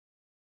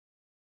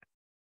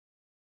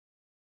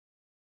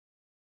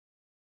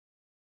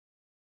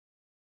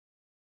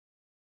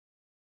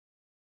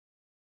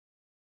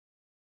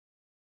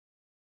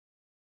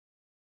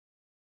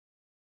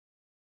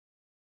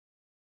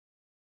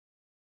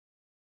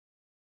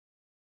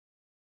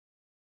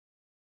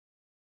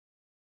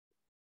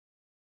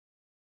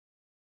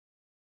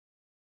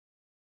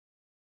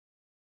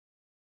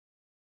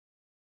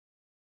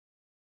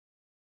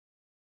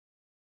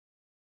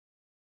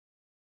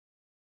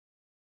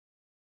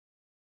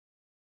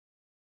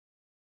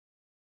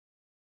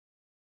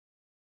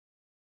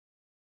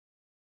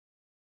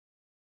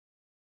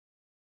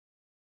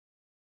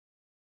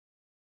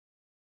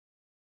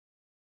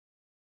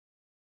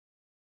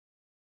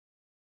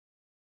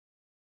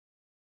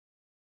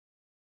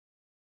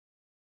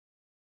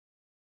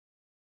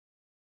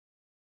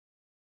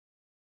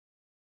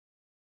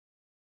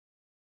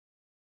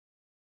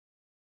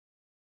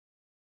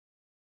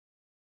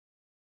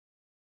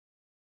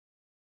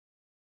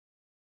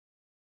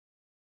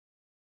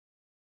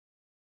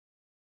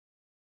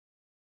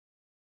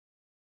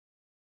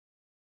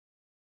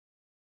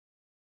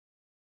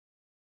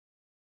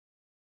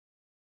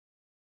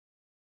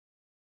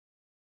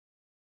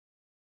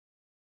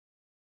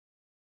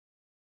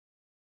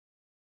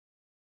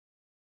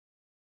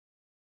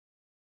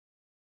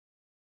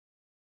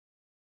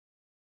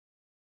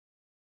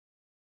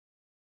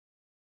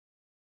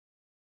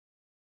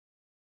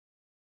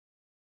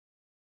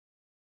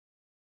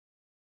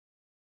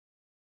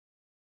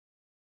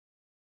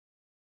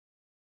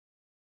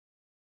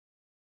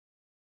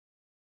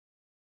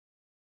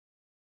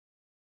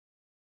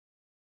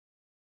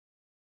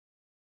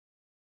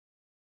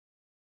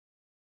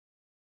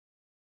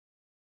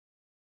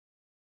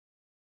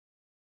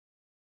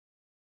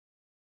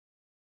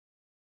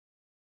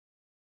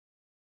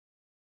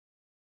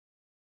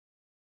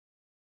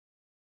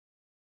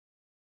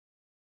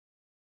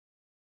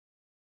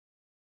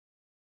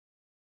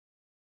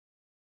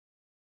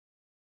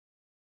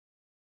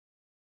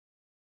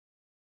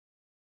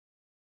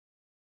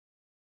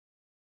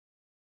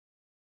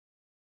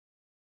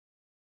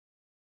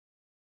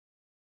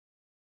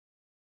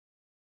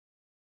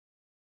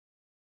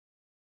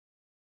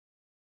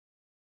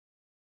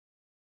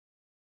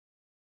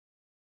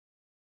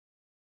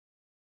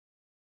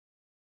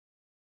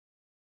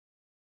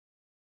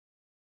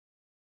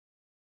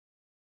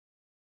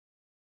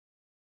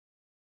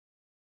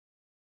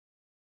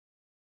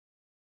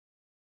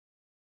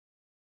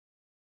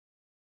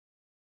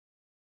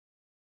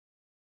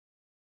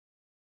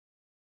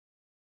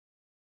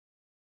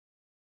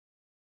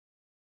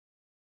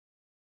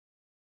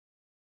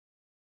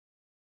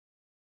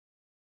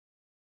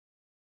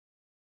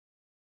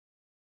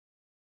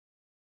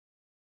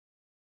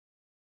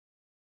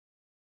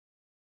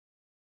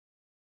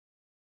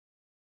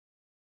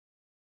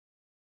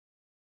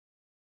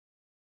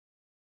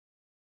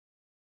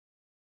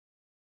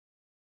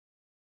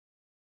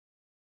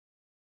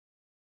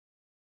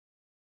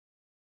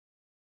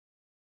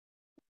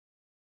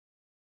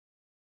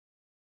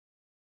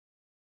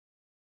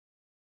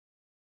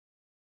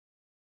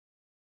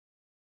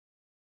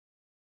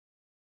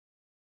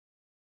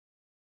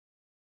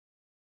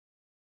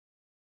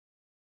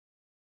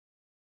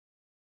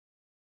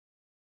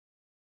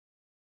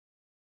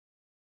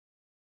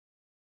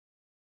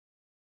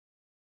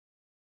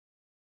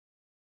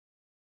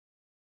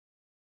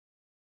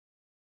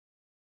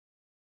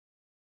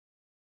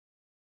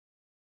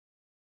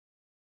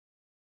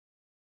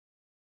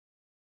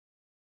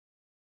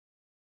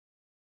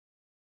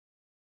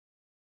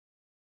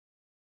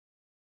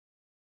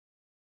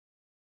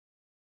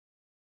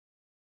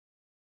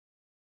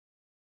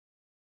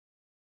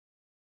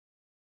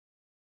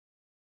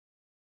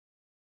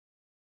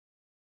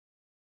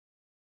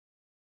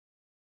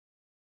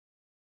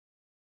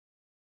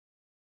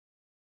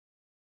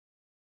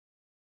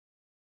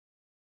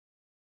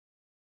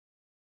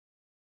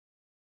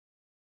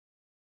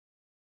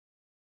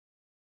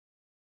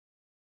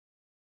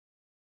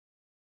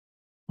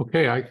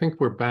 Okay, I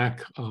think we're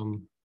back.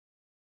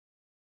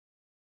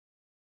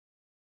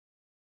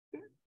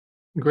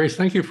 Grace,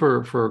 thank you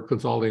for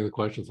consolidating the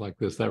questions like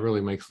this. That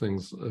really makes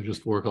things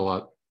just work a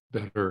lot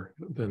better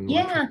than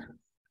Yeah,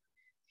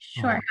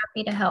 sure.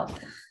 Happy to help.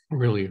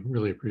 Really,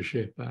 really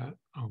appreciate that.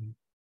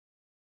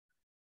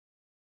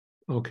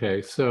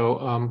 Okay,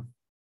 so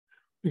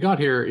we got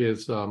here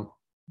is go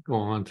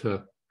on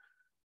to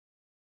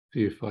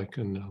see if I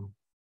can.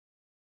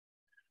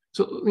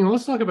 So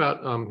let's talk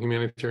about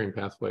humanitarian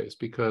pathways,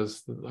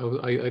 because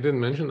I didn't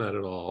mention that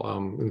at all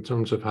in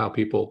terms of how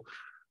people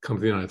come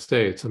to the United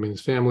States. I mean,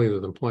 there's family,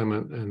 there's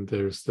employment, and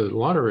there's the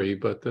lottery,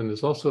 but then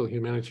there's also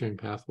humanitarian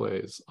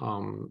pathways,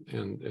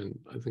 and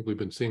I think we've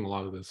been seeing a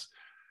lot of this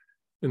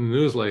in the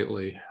news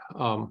lately.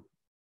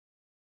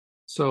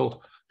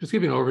 So just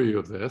give you an overview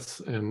of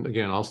this, and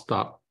again, I'll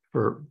stop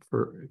for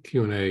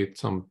Q&A at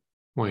some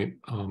point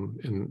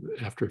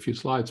after a few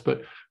slides.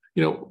 But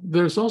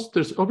there's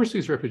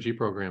overseas refugee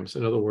programs.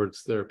 In other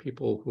words, there are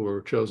people who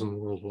are chosen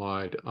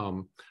worldwide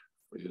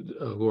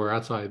who are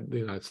outside the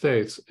United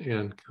States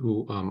and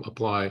who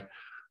apply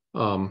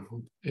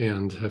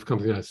and have come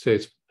to the United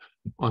States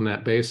on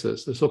that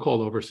basis. They're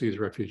so-called overseas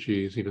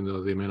refugees, even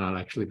though they may not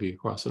actually be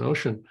across an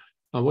ocean.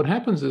 What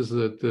happens is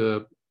that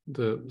the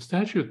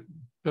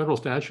federal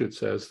statute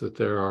says that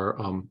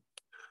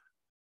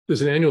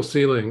there's an annual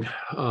ceiling,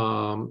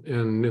 and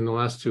in the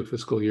last 2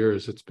 fiscal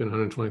years, it's been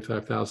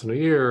 125,000 a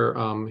year.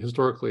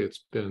 Historically,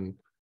 it's been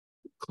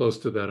close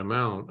to that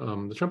amount.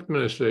 The Trump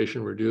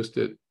administration reduced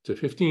it to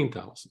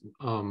 15,000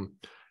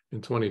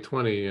 in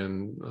 2020,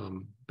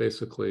 and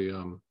basically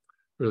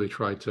really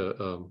tried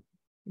to,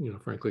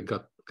 frankly,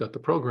 got the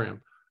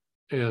program.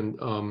 And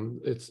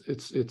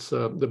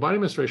the Biden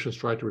administration has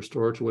tried to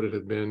restore it to what it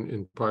had been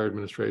in prior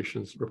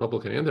administrations,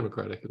 Republican and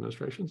Democratic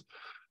administrations.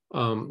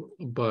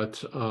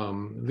 But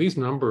these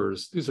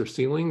numbers, these are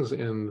ceilings,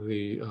 and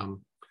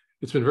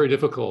it's been very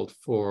difficult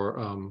for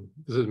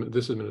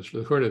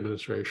the current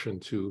administration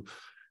to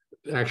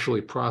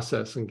actually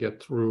process and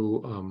get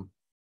through,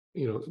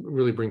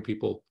 really bring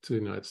people to the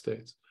United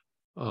States.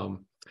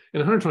 And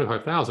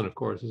 125,000, of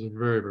course, is a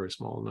very, very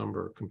small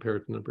number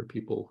compared to the number of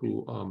people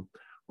who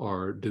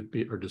are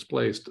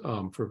displaced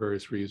for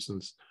various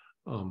reasons,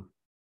 no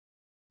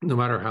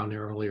matter how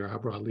narrowly or how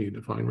broadly you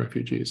define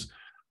refugees.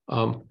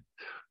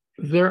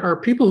 There are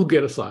people who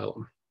get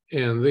asylum,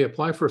 and they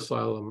apply for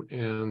asylum,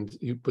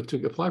 but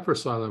to apply for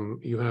asylum,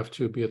 you have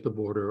to be at the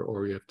border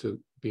or you have to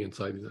be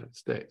inside the United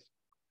States.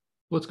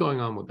 What's going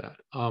on with that?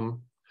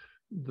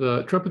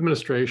 The Trump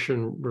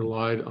administration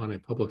relied on a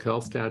public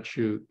health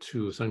statute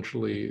to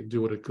essentially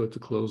do what it could to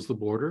close the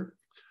border.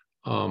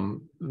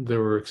 There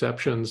were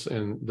exceptions,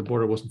 and the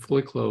border wasn't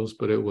fully closed,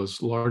 but it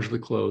was largely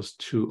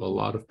closed to a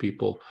lot of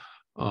people.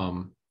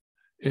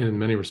 In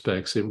many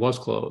respects, it was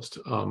closed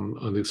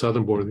on the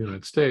southern border of the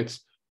United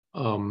States,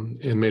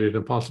 and made it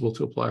impossible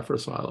to apply for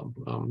asylum.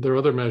 There are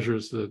other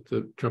measures that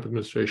the Trump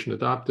administration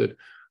adopted,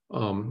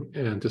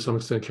 and to some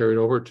extent carried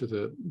over to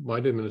the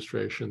Biden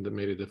administration, that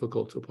made it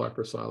difficult to apply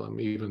for asylum,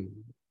 even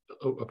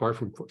apart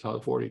from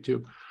Title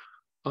 42.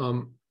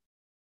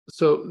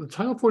 So the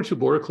Title 42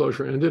 border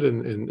closure ended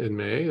in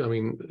May. I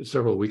mean,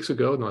 several weeks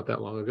ago, not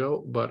that long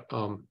ago, but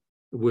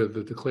with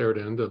the declared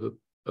end of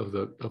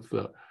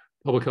the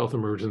public health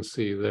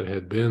emergency that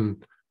had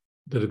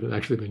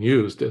actually been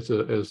used as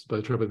by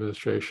the Trump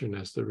administration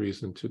as the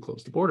reason to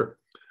close the border.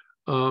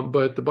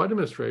 But the Biden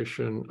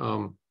administration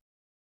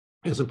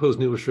has imposed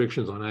new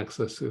restrictions on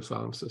access to the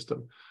asylum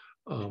system,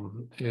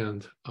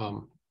 and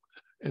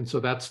so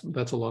that's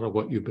a lot of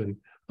what you've been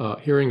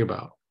hearing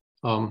about.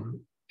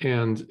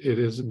 And it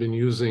has been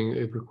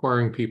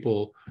requiring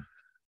people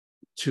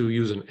to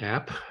use an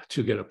app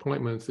to get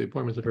appointments. The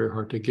appointments are very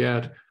hard to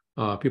get.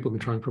 People have been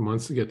trying for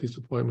months to get these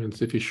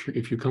appointments. If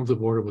you come to the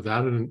border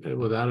without an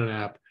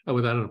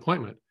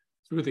appointment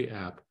through the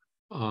app,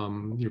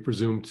 you're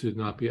presumed to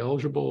not be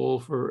eligible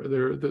for. I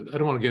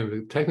don't want to get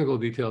into the technical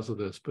details of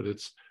this, but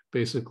it's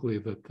basically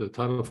that the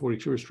Title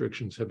 42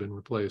 restrictions have been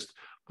replaced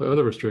by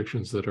other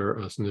restrictions that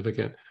are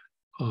significant,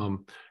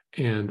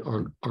 and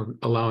are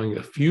allowing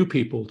a few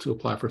people to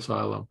apply for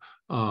asylum,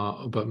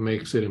 but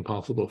makes it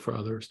impossible for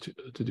others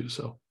to do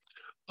so.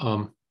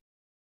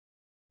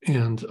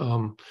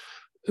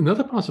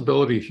 Another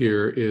possibility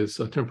here is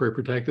a temporary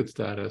protected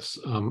status.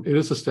 It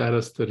is a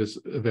status that is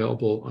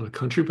available on a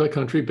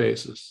country-by-country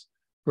basis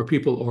for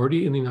people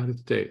already in the United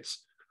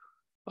States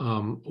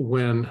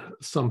when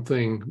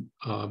something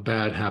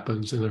bad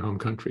happens in their home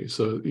country.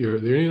 So they're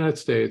in the United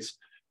States,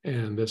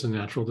 and there's a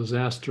natural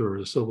disaster or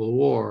a civil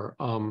war,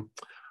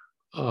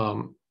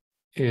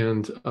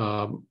 and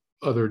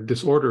other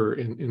disorder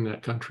in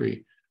that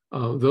country.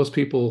 Those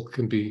people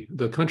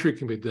the country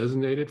can be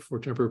designated for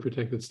temporary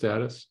protected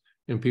status,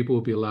 and people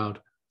will be allowed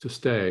to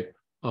stay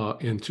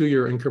in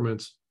 2-year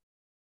increments,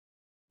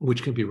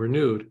 which can be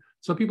renewed.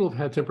 Some people have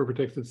had temporary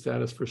protected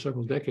status for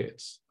several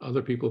decades.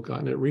 Other people have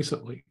gotten it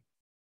recently.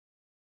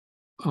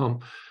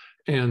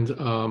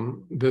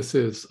 This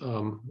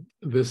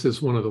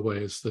is one of the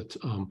ways that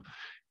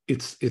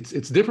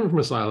it's different from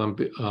asylum.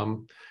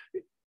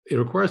 it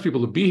requires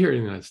people to be here in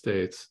the United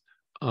States,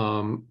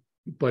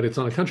 but it's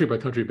on a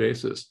country-by-country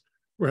basis,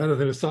 rather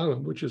than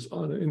asylum, which is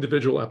on an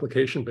individual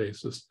application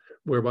basis,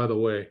 where, by the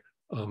way,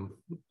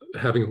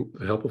 having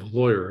the help of a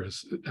lawyer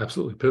is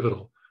absolutely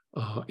pivotal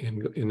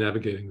in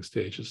navigating the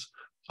stages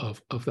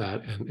of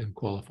that and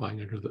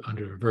qualifying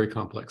under a very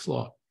complex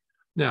law.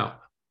 Now,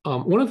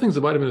 one of the things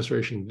the Biden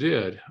administration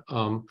did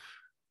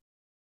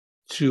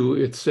to,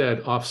 it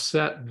said,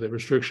 offset the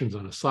restrictions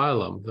on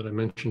asylum that I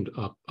mentioned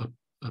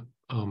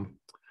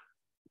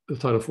the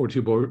Title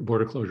 42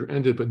 border closure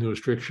ended, but new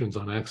restrictions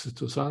on access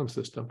to the asylum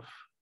system.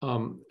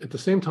 At the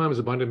same time as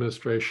the Biden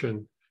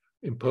administration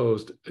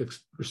imposed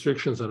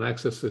restrictions on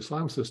access to the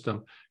asylum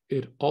system,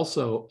 it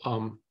also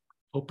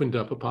opened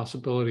up a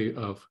possibility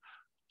of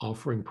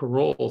offering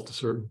parole to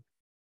certain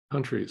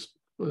countries.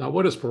 Now,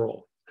 what is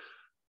parole?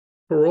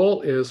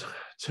 Parole is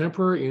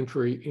temporary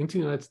entry into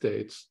the United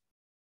States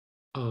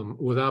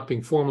without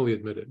being formally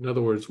admitted. In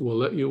other words, we'll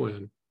let you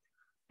in,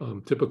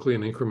 typically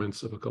in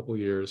increments of a couple of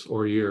years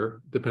or a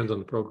year, depends on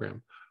the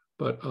program.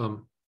 But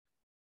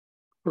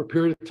for a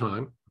period of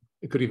time,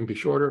 it could even be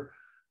shorter.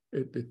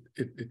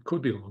 It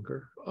could be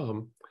longer.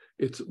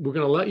 We're going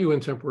to let you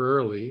in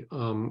temporarily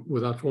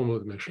without formal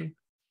admission.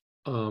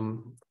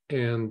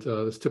 And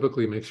this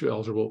typically makes you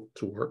eligible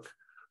to work.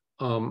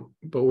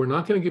 But we're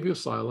not going to give you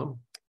asylum.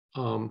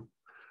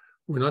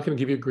 We're not going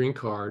to give you a green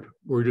card.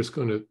 We're just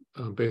going to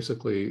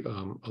basically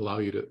allow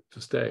you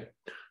to stay.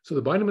 So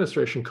the Biden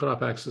administration cut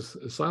off access to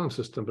the asylum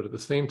system, but at the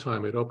same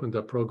time, it opened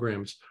up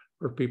programs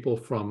for people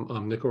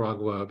from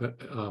Nicaragua,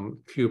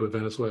 Cuba,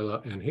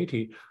 Venezuela, and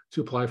Haiti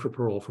to apply for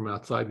parole from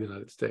outside the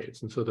United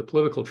States. And so the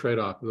political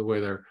trade-off, the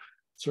way they're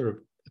sort of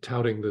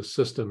touting this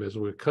system, is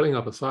we're cutting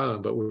off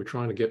asylum, but we're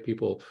trying to get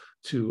people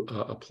to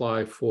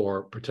apply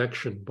for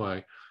protection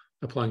by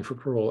applying for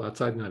parole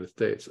outside the United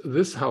States.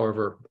 This,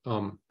 however,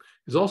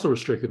 is also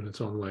restricted in its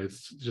own way.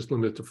 It's just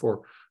limited to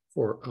four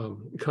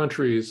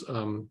countries,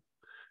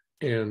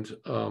 and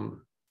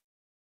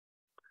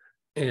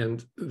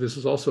this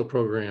is also a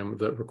program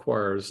that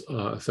requires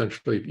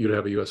essentially you to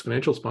have a U.S.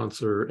 financial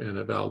sponsor and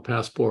a valid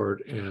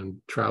passport and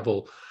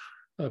travel,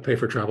 pay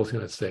for travel to the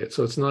United States.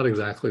 So it's not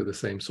exactly the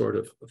same sort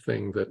of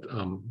thing that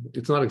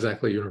it's not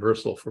exactly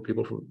universal for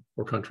people from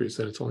 4 countries,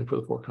 and it's only for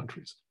the 4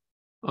 countries.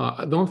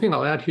 The only thing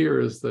I'll add here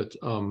is that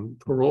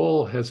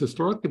parole has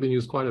historically been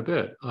used quite a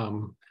bit.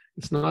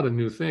 It's not a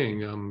new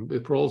thing.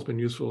 Parole has been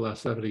used for the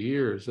last 70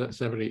 years,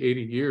 70,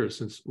 80 years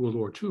since World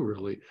War II,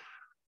 really,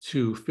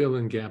 to fill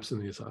in gaps in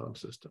the asylum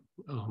system.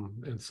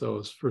 And so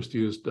it's first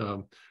used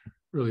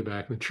really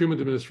back in the Truman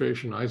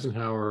administration.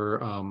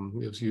 Eisenhower,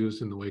 it was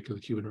used in the wake of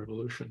the Cuban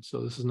Revolution. So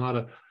this is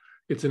not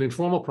it's an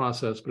informal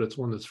process, but it's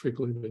one that's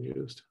frequently been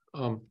used.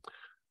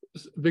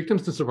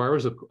 Victims and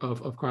survivors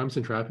of crimes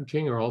and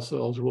trafficking are also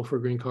eligible for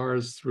green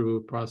cards through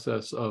a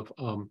process of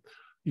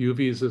U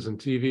visas and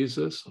T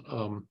visas.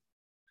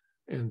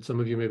 And some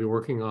of you may be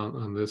working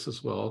on this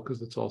as well,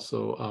 because it's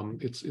also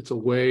it's a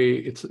way,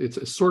 it's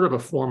a sort of a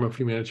form of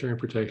humanitarian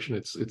protection.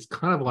 It's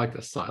kind of like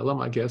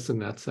asylum, I guess, in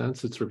that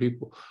sense. It's for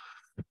people.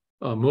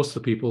 Most of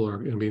the people are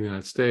going to be in the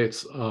United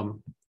States,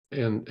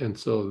 and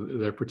so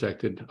they're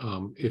protected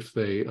if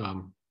they.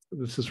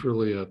 This is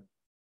really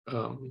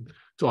to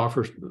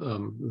offer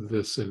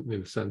this in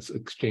a sense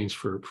exchange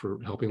for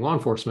helping law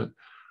enforcement.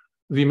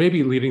 They may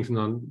be leading to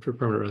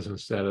non-permanent resident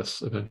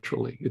status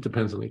eventually. It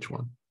depends on each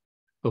one.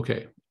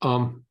 Okay.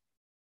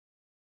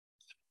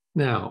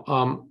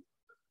 Now,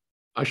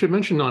 I should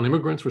mention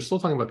non-immigrants. We're still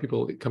talking about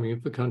people coming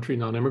into the country,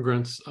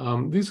 non-immigrants.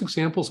 These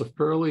examples are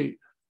fairly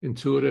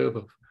intuitive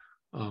of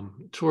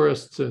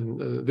tourists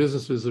and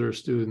business visitors,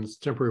 students,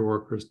 temporary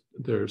workers.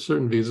 There are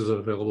certain visas that are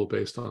available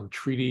based on a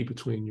treaty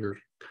between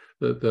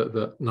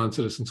the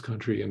non-citizen's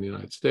country and the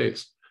United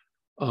States.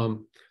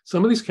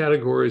 Some of these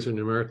categories are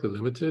numerically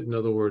limited. In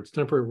other words,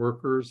 temporary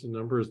workers, the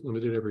number is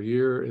limited every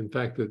year. In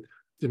fact, the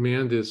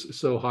demand is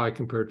so high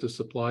compared to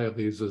supply of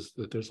visas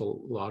that there's a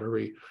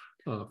lottery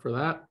for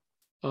that.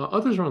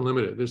 Others are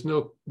unlimited. There's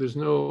no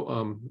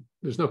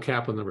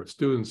cap on the number of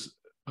students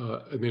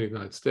admitting the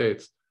United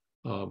States.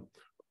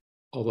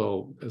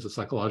 Although, as a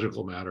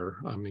psychological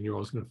matter, I mean, you're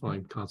always going to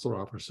find consular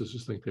officers who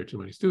think there are too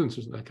many students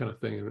and that kind of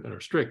thing and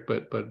are strict.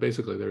 But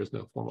basically, there is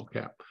no formal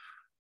cap.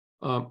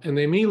 And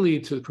they may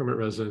lead to permanent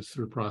residence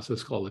through a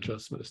process called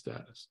adjustment of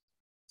status.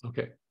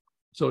 Okay,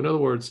 so in other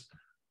words,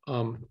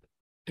 a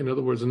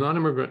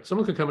non-immigrant,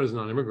 someone could come in as a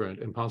non-immigrant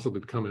and possibly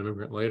become an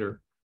immigrant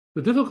later.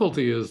 The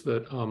difficulty is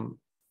that a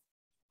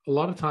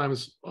lot of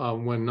times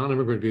when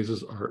non-immigrant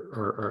visas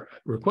are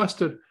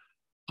requested,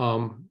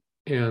 if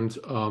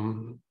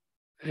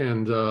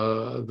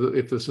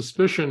the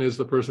suspicion is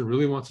the person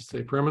really wants to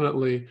stay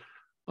permanently,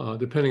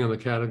 depending on the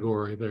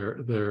category,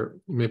 there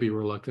may be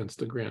reluctance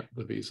to grant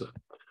the visa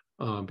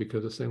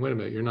because they're saying, wait a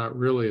minute, you're not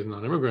really a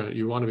non-immigrant.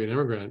 You want to be an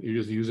immigrant. You're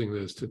just using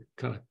this to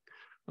kind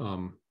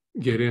of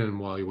get in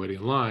while you're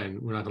waiting in line.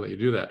 We're not going to let you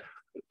do that.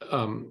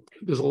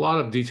 There's a lot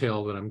of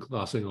detail that I'm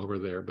glossing over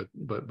there, but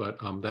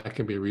that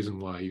can be a reason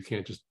why you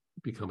can't just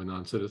become a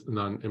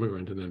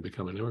non-immigrant and then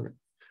become an immigrant.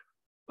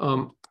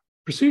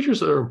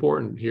 procedures are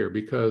important here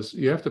because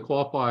you have to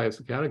qualify as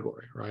a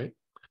category, right?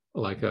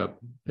 Like a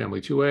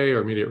family 2A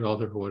or immediate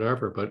relative or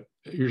whatever, but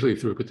usually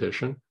through a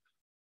petition.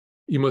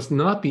 You must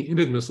not be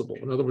inadmissible.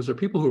 In other words, there are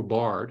people who are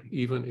barred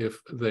even if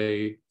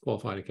they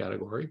qualify in a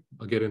category.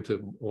 I'll get into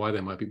why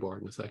they might be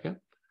barred in a second.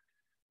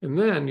 And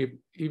then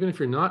even if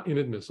you're not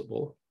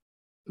inadmissible,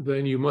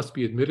 then you must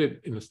be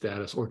admitted in a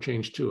status or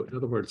changed to it. In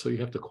other words, so you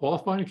have to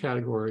qualify in a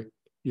category,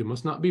 you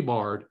must not be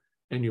barred,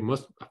 and you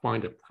must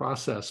find a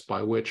process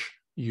by which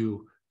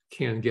you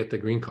can get the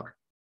green card.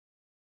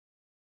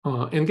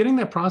 And getting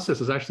that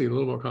process is actually a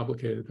little more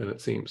complicated than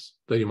it seems,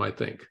 than you might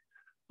think.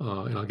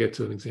 And I'll get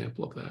to an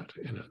example of that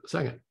in a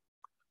second.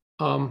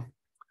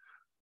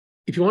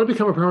 If you want to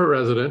become a permanent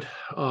resident,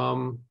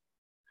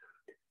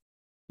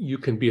 you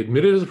can be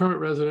admitted as a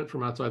permanent resident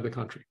from outside the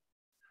country.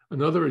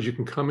 In other words, you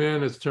can come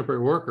in as a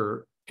temporary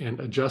worker and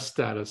adjust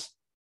status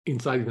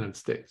inside the United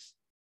States.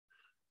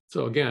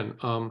 So again,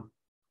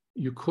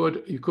 you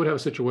could have a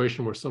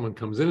situation where someone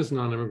comes in as a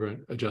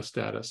non-immigrant, adjusts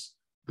status,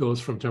 goes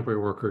from temporary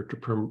worker to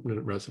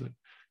permanent resident.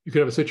 You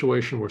could have a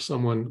situation where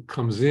someone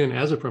comes in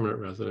as a permanent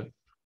resident.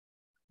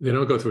 They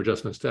don't go through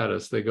adjustment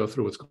status. They go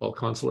through what's called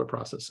consular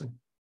processing.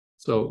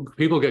 So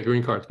people get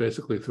green cards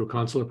basically through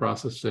consular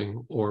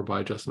processing or by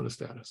adjustment of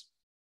status.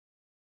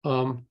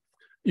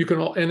 You can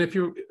all, and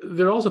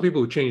there are also people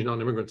who change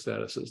non-immigrant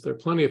statuses. There are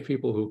plenty of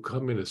people who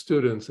come in as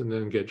students and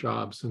then get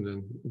jobs and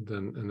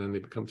then they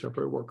become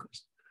temporary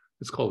workers.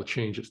 It's called a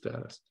change of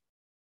status.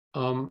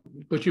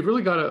 But you've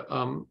really got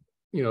to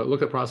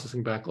look at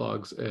processing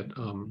backlogs at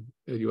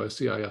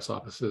USCIS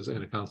offices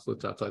and at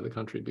consulates outside the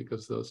country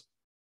because those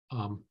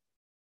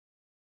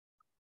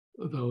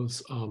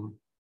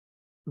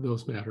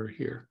matter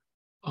here.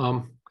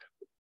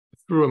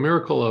 Through a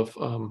miracle of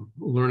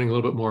learning a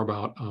little bit more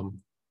about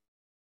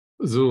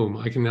Zoom,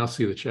 I can now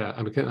see the chat.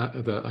 I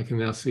can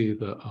now see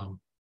the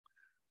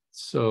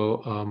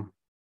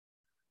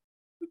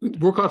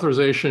work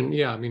authorization.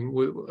 Yeah, I mean,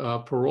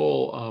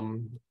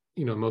 parole.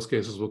 In most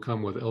cases, will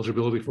come with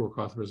eligibility for work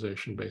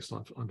authorization based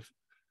on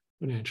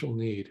financial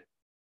need.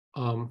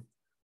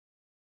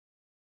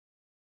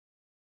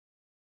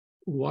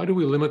 Why do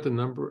we limit the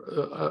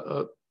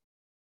number?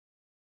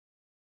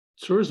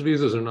 Tourist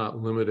visas are not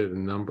limited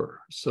in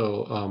number,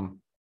 so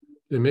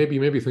you may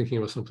be thinking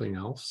about something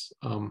else.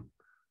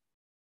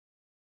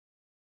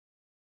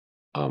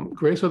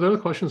 Grace, are there other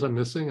questions I'm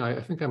missing?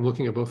 I think I'm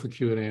looking at both the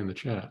Q&A and the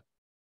chat.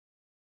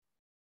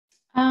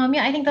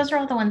 Yeah, I think those are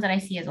all the ones that I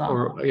see as well.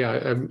 Or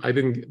yeah, I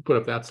didn't put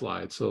up that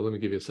slide, so let me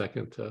give you a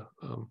second to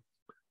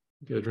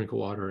get a drink of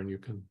water, and you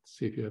can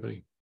see if you have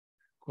any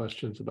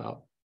questions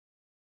about.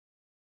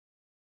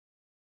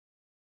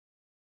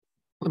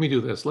 Let me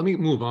do this. Let me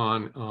move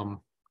on,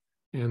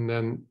 and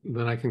then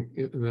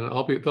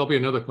there'll be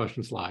another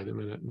question slide in a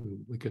minute,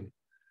 and we can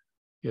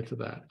get to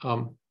that.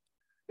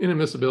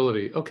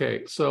 Inadmissibility.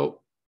 Okay,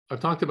 so I've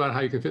talked about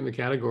how you can fit in the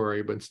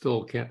category, but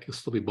you'll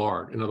still be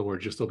barred. In other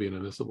words, you'll still be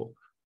inadmissible.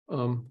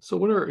 So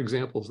what are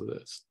examples of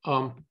this?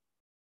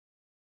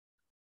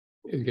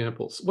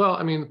 Examples. Well,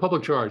 I mean,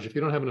 public charge. If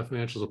you don't have enough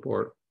financial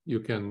support, you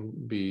can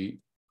be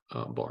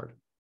barred.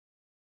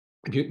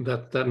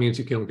 That means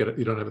you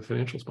don't have a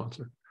financial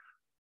sponsor.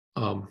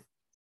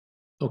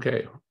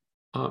 Okay.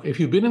 If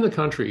you've been in the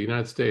country,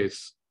 United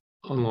States,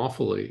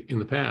 unlawfully in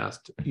the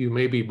past, you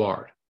may be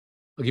barred.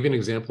 I'll give you an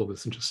example of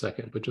this in just a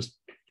second, but just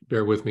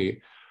bear with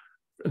me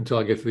until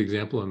I get to the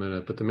example in a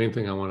minute. But the main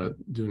thing I want to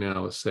do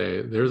now is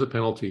say there's a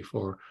penalty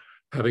for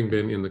having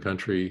been in the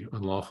country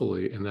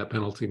unlawfully, and that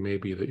penalty may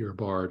be that you're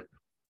barred.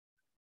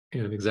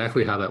 And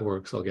exactly how that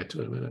works, I'll get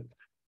to in a minute.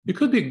 You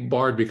could be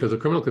barred because of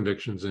criminal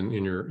convictions in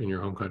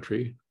your home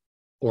country,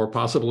 or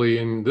possibly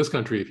in this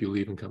country if you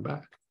leave and come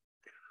back.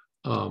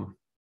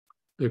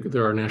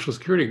 There are national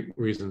security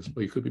reasons,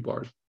 but you could be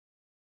barred.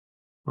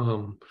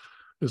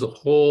 There's a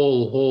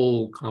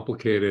whole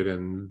complicated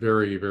and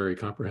very, very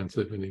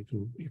comprehensive and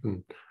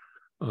even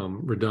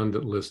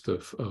redundant list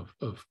of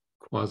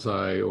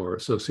quasi or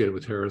associated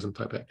with terrorism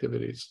type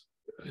activities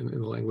in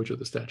the language of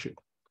the statute.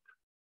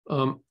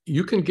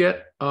 You can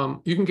get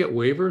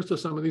waivers to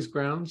some of these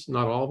grounds,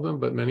 not all of them,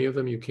 but many of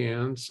them you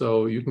can.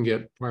 So you can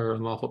get prior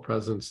unlawful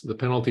presence. The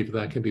penalty for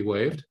that can be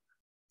waived,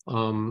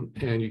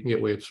 and you can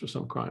get waived for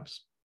some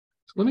crimes.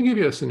 So let me give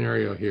you a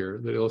scenario here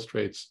that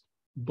illustrates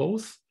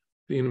both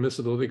the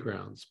inadmissibility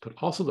grounds, but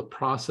also the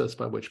process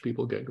by which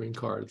people get green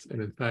cards,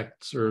 and in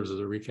fact serves as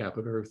a recap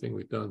of everything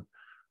we've done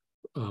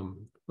the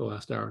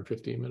last hour and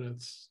 15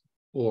 minutes,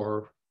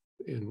 or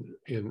in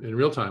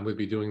real time, we'd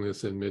be doing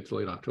this in mid to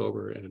late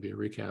October, and it'd be a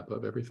recap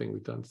of everything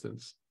we've done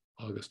since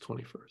August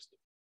 21st.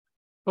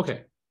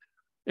 Okay,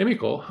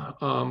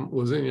 Emiko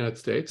was in the United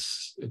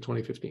States in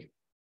 2015.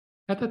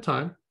 At that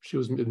time, she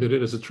was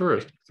admitted as a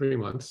tourist for 3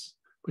 months,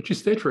 but she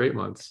stayed for 8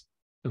 months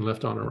and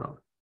left on her own.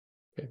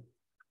 Okay,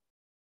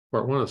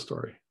 part one of the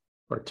story.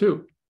 Part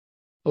two,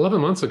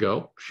 11 months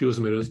ago, she was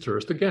admitted as a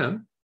tourist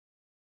again.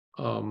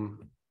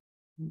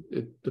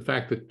 The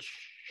fact that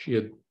she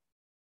had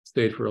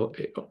stayed for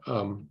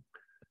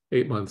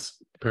 8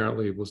 months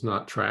apparently was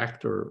not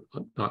tracked or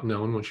not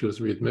known when she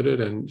was readmitted,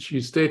 and she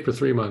stayed for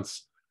 3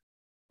 months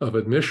of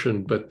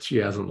admission, but she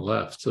hasn't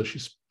left. So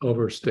she's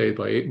overstayed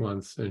by 8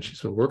 months, and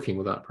she's been working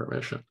without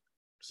permission.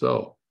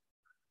 So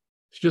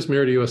she just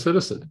married a U.S.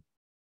 citizen,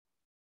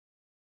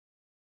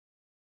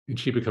 and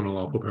she became a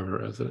lawful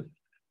permanent resident.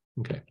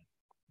 Okay,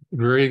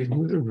 very,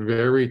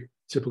 very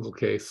typical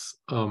case.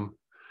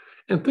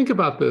 And think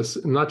about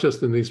this, not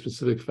just in these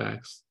specific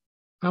facts.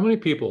 How many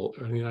people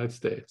are in the United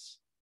States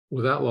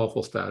without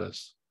lawful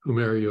status who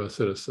marry a U.S.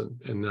 citizen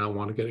and now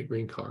want to get a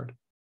green card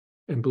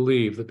and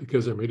believe that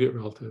because they're immediate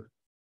relative,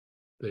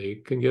 they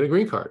can get a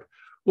green card?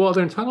 Well,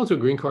 they're entitled to a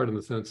green card in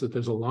the sense that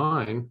there's a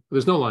line.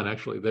 There's no line,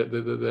 actually.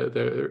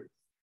 There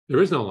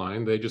is no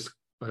line. They just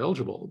are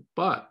eligible.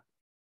 But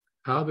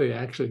how they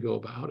actually go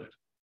about it.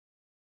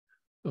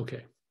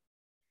 Okay,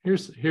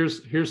 here's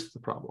the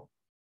problem.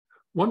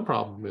 One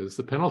problem is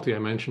the penalty I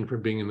mentioned for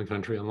being in the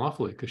country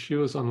unlawfully, because she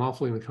was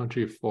unlawfully in the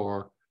country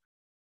for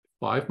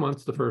 5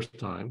 months the first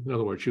time. In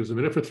other words, she was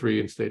admitted for 3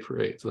 and stayed for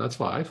 8, so that's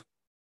 5.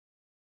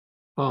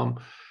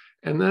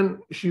 And then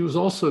she was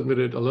also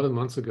admitted 11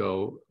 months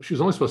ago. She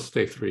was only supposed to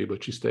stay 3,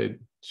 but she's been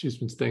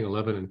staying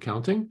 11 and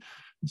counting.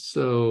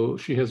 So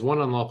she has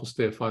 1 unlawful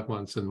stay of 5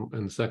 months and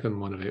the second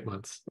one of 8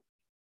 months.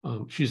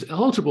 She's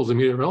eligible as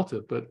immediate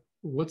relative, but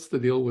what's the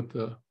deal with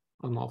the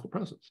unlawful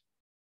presence?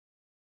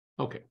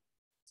 Okay,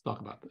 let's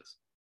talk about this.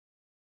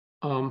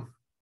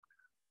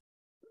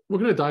 We're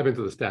going to dive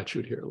into the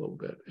statute here a little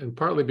bit, and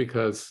partly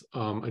because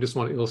I just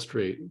want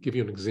to give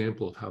you an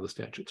example of how the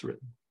statute's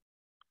written.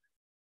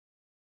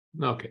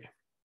 Okay,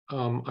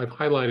 I've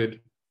highlighted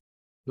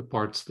the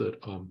parts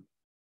that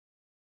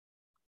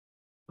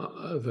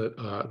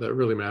that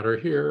really matter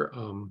here.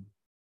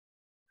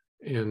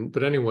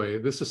 But anyway,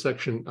 this is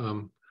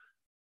section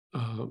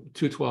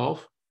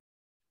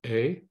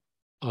 212A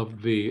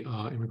of the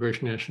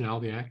Immigration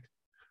Nationality Act,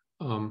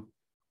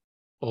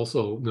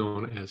 also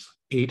known as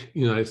 8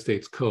 United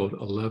States Code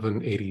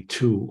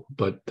 1182,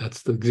 but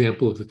that's the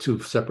example of the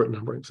 2 separate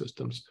numbering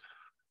systems.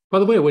 By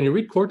the way, when you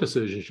read court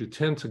decisions, you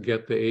tend to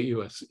get the 8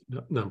 US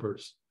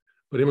numbers,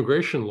 but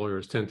immigration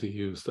lawyers tend to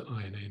use the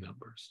INA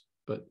numbers.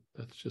 But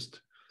that's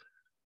just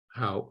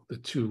how the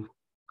 2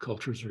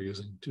 cultures are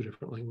using 2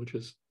 different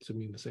languages to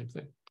mean the same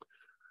thing.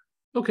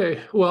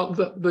 Okay, well,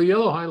 the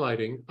yellow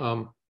highlighting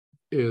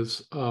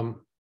is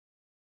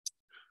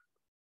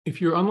if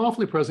you're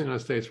unlawfully present in the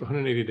United States for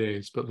 180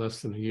 days, but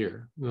less than a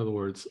year, in other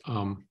words,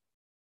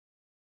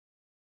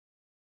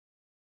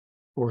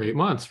 for 8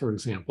 months, for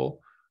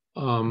example,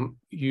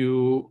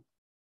 you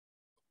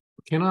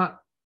cannot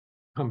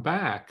come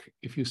back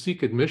if you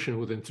seek admission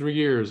within 3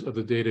 years of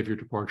the date of your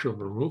departure or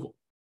removal,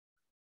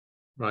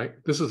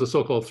 right? This is the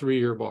so-called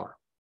 3-year bar.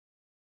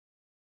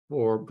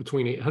 For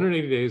between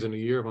 180 days and a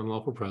year of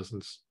unlawful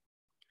presence,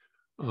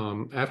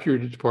 after your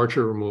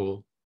departure or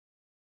removal,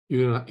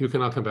 you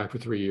cannot come back for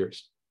 3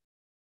 years.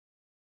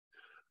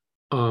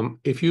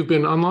 If you've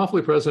been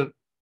unlawfully present in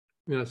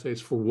the United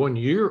States for 1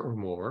 year or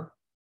more,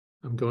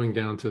 I'm going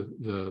down to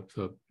the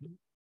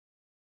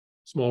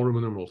small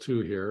Roman numeral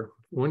 2 here,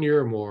 1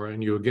 year or more,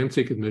 and you again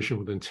seek admission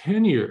within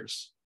 10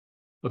 years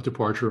of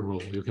departure or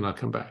removal, you cannot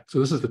come back. So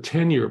this is the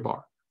 10-year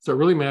bar. So it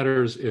really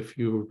matters if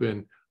you've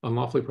been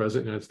unlawfully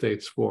present in the United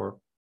States for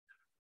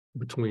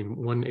between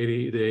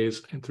 180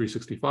 days and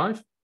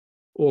 365,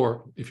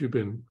 or if you've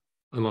been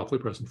unlawfully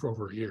present for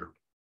over a year.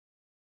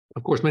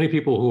 Of course, many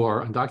people who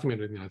are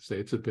undocumented in the United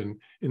States have been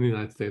in the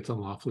United States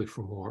unlawfully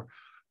for more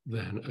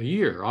than a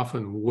year,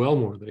 often well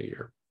more than a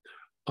year.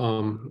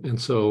 And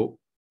so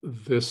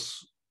they're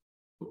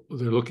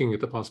looking at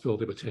the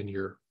possibility of a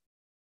 10-year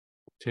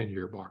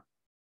bar.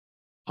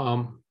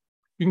 You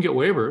can get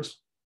waivers.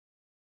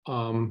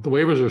 The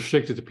waivers are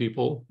restricted to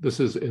people. This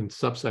is in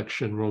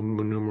subsection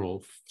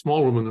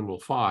small Roman numeral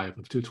 5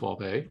 of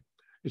 212A.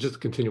 It's just a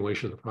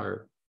continuation of the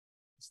prior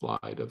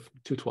slide of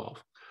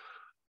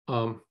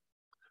 212.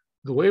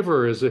 The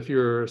waiver is if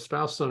you're a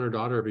spouse, son, or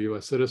daughter of a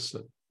U.S.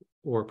 citizen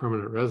or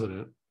permanent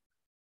resident,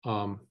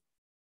 and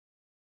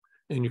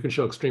you can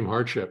show extreme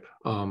hardship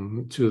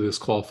to this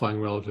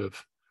qualifying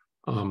relative,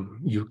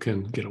 you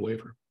can get a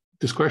waiver.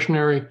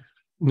 Discretionary,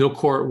 no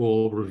court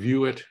will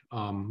review it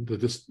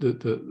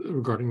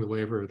regarding the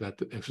waiver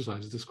that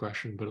exercises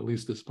discretion, but at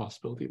least there's a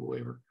possibility of a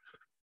waiver.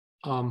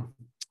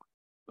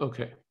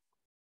 Okay.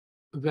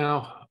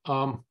 Now,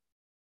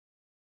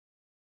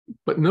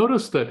 but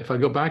notice that if I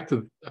go back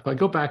to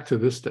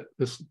this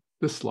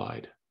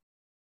slide,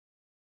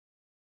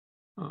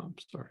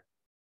 sorry.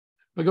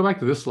 If I go back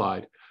to this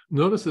slide,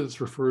 notice that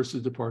this refers to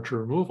departure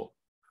removal.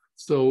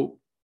 So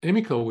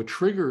EMICO would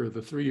trigger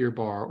the 3-year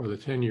bar or the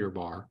 10-year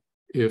bar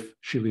if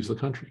she leaves the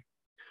country.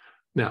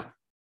 Now,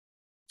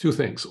 2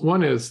 things.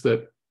 One is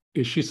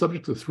she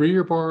subject to the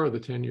 3-year bar or the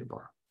 10-year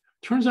bar?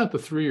 Turns out the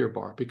 3-year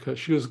bar, because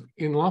she was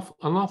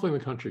unlawfully in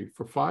the country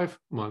for 5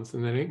 months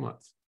and then 8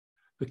 months.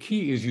 The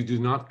key is you do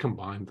not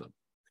combine them.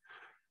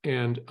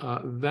 And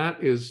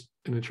that is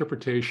an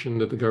interpretation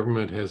that the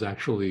government has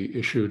actually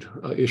issued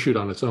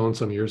on its own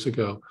some years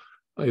ago.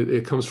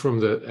 It comes from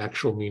the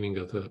actual meaning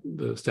of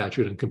the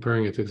statute and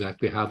comparing it to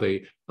exactly how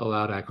they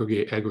allowed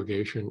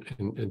aggregation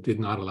and did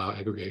not allow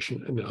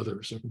aggregation in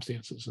other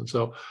circumstances. And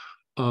so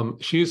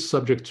she's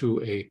subject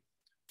to a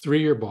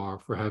 3-year bar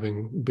for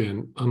having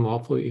been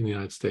unlawfully in the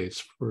United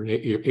States for an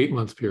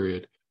 8-month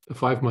period. The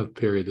 5-month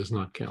period does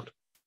not count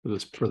for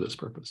this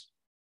purpose.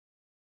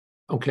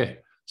 Okay,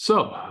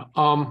 so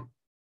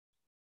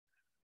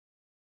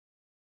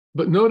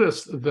but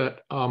notice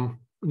that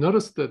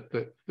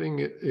the thing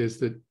is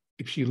that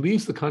if she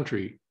leaves the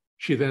country,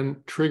 she then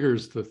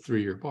triggers the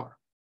 3-year bar.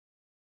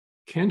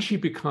 Can she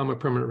become a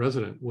permanent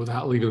resident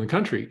without leaving the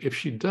country? If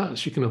she does,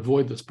 she can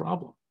avoid this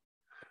problem.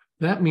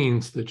 That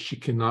means that she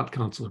cannot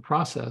consular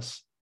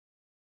process,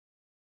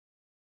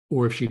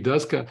 or if she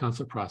does get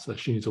consular process,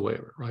 she needs a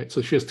waiver, right?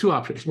 So she has 2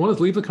 options. One is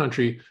leave the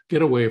country,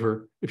 get a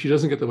waiver. If she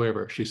doesn't get the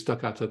waiver, she's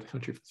stuck outside the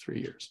country for 3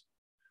 years.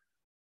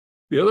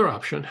 The other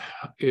option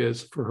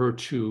is for her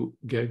to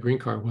get a green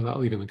card without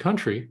leaving the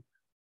country,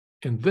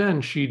 and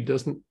then she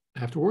doesn't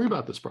have to worry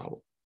about this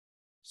problem.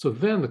 So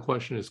then the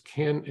question is,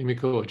 can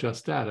Emiko adjust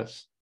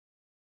status?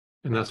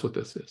 And that's what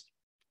this is,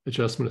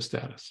 adjustment of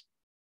status.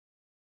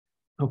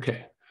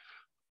 Okay.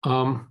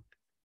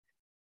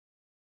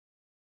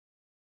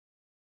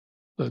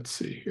 Let's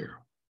see here,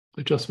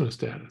 adjustment of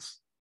status.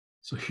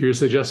 So here's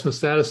the adjustment of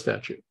status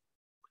statute.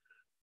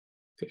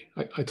 Okay,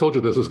 I told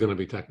you this was going to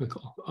be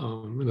technical.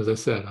 And as I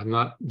said, I'm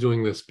not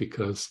doing this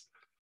because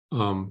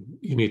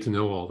you need to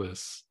know all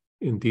this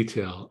in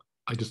detail.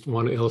 I just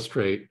want to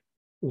illustrate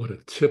what a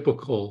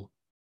typical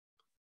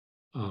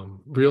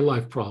real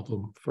life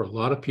problem for a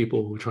lot of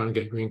people who are trying to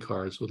get green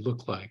cards would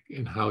look like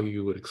and how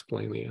you would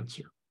explain the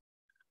answer.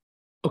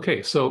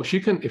 Okay, so if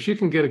she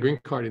can get a green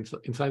card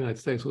inside the United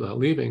States without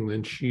leaving,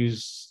 then she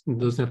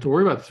doesn't have to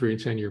worry about the 3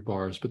 and 10-year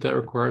bars, but that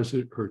requires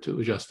her to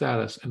adjust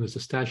status. And there's a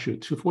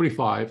statute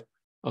 245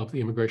 of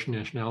the Immigration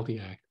Nationality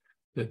Act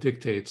that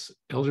dictates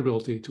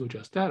eligibility to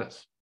adjust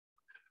status.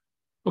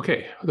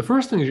 Okay, the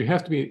first thing is you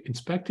have to be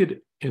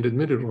inspected and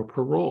admitted or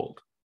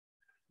paroled.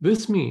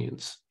 This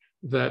means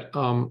that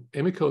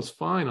Emiko is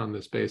fine on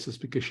this basis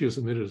because she was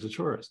admitted as a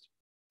tourist.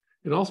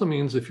 It also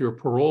means if you're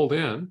paroled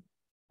in,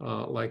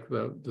 like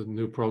the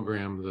new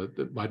program that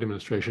the Biden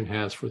administration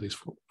has for these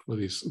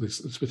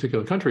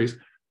particular countries,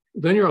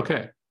 then you're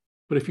okay.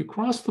 But if you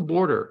cross the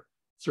border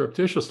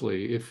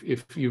surreptitiously,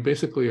 if you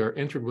basically are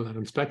entered without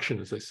inspection,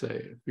 as they say,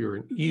 if you're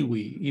an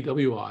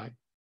EWI,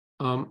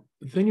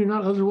 then you're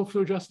not eligible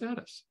for adjust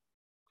status.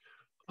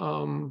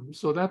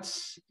 So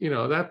that's,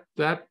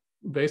 that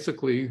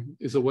basically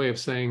is a way of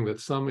saying that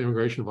some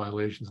immigration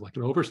violations, like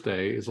an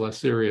overstay, is less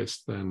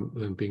serious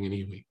than being an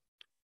EWI.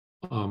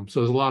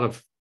 So there's a lot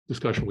of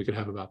discussion we could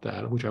have about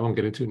that, which I won't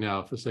get into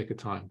now for the sake of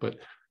time, but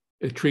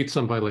it treats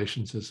some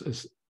violations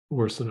as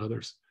worse than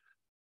others.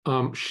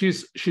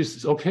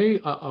 She's okay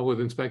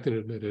with inspected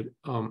and admitted.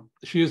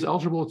 She is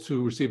eligible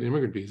to receive an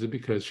immigrant visa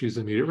because she's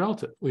an immediate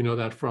relative. We know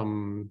that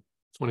from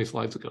 20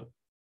 slides ago.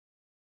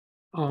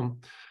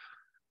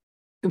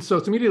 And so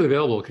it's immediately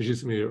available because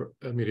she's an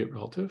immediate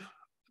relative.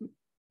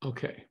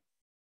 Okay.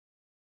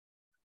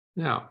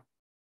 Now,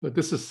 but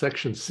this is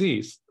section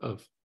C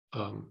of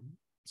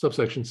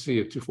subsection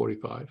C of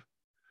 245.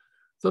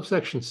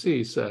 Subsection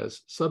C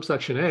says,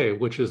 subsection A,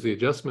 which is the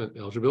adjustment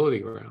eligibility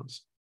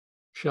grounds,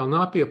 shall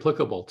not be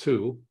applicable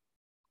to,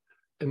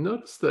 and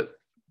notice that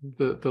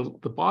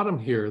the bottom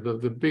here,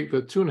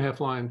 the 2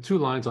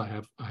 lines I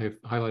have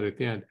highlighted at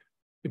the end,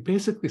 it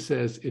basically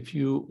says if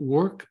you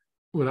work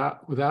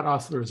without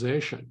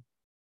authorization,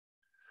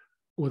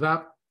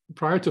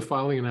 prior to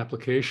filing an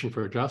application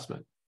for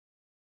adjustment,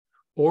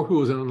 or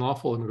who is in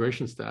unlawful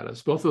immigration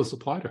status, both of those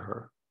apply to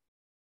her.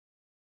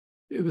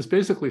 This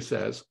basically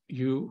says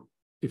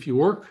if you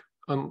work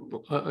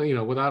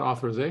without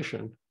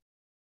authorization,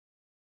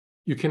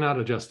 you cannot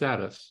adjust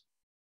status,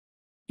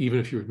 even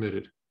if you're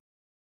admitted.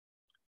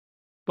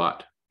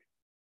 But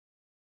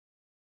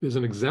there's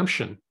an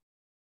exemption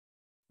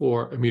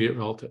for immediate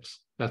relatives.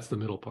 That's the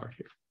middle part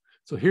here.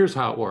 So here's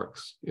how it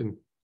works in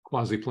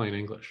quasi-plain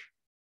English.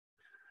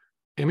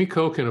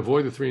 Emiko can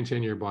avoid the 3 and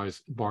 10-year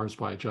bars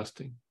by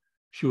adjusting.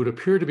 She would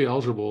appear to be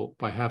eligible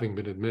by having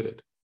been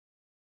admitted.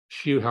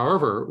 She,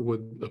 however,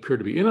 would appear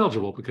to be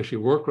ineligible because she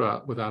worked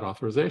without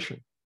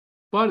authorization.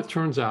 But it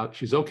turns out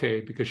she's okay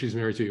because she's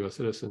married to a U.S.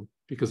 citizen,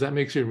 because that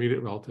makes her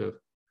immediate relative.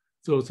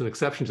 So it's an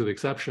exception to the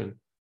exception.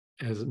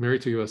 As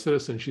married to a U.S.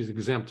 citizen, she's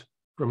exempt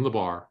from the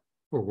bar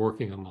for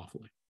working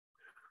unlawfully.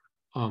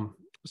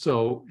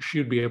 So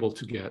she'd be able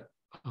to get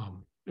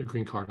a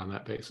green card on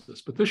that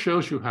basis. But this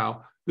shows you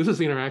how this is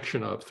the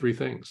interaction of 3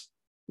 things: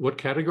 what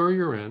category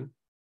you're in,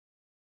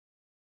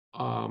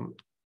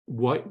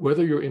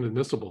 whether you're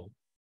inadmissible,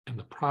 and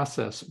the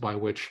process by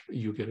which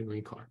you get a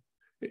green card.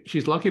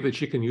 She's lucky that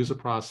she can use a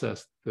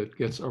process that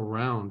gets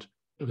around,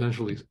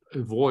 eventually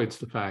avoids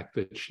the fact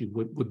that she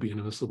would be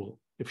inadmissible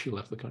if she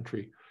left the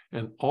country.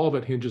 And all of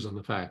it hinges on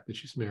the fact that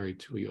she's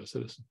married to a U.S.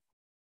 citizen.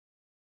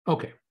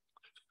 Okay.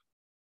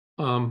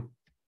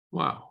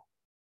 Wow.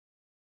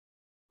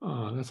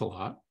 That's a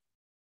lot.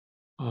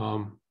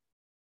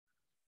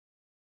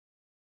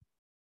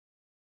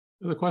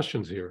 Other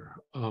questions here?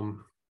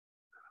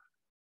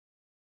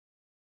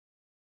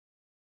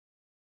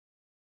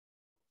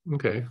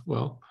 Okay,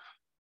 well,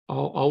 I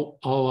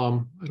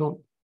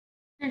don't.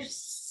 There's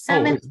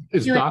some. Oh,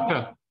 is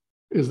DACA?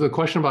 Is the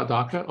question about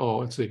DACA? Oh,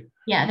 let's see.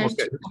 Yeah, there's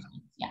okay. two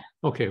questions. Yeah.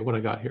 Okay, what I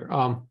got here.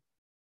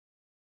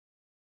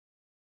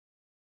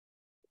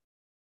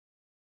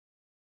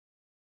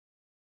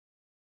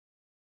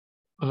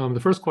 The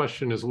first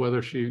question is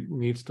whether she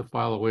needs to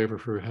file a waiver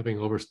for having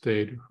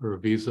overstayed her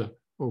visa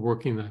or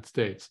working in the United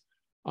States.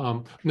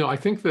 No, I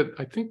think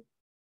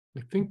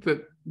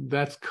that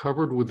that's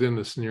covered within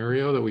the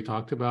scenario that we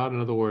talked about.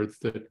 In other words,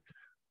 that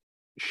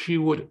she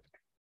would,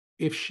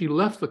 if she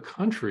left the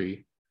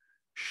country,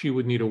 she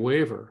would need a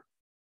waiver,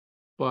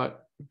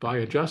 but by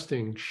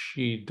adjusting,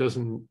 she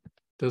doesn't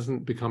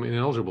become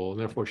ineligible, and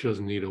therefore she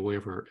doesn't need a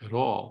waiver at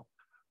all.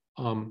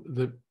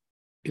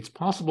 It's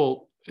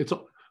possible. It's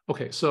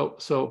okay.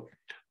 So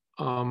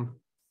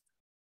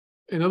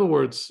in other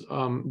words,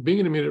 being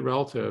an immediate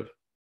relative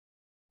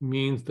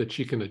means that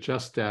she can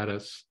adjust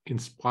status in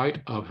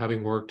spite of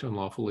having worked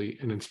unlawfully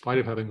and in spite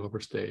of having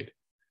overstayed.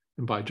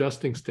 And by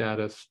adjusting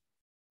status,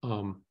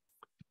 none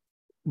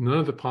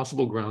of the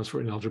possible grounds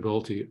for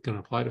ineligibility can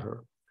apply to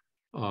her.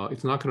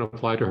 It's not going to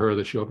apply to her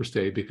that she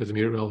overstayed because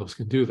immediate relatives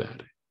can do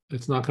that.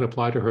 It's not going to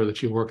apply to her that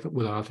she worked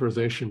without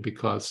authorization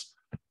because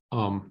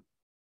immediate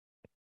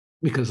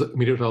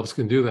relatives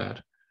can do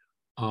that.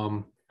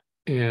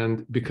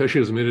 And because she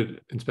was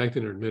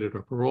inspected or admitted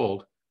or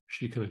paroled,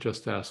 she can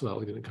adjust status without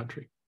leaving the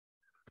country.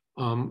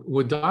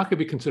 Would DACA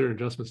be considered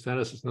adjustment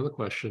status? Is another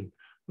question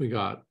we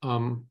got.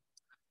 No,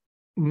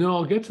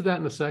 I'll get to that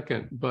in a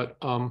second, but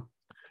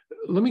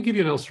let me give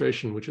you an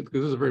illustration, because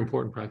this is a very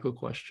important practical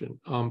question.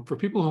 For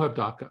people who have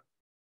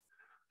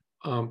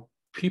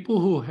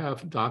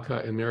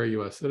DACA, and marry a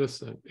U.S.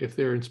 citizen, if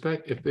they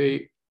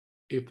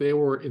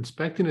were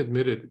inspected and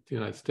admitted to the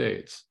United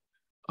States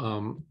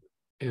and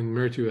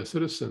married to a U.S.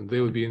 citizen,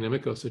 they would be in an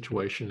immigrant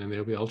situation and they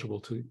would be eligible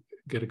to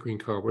get a green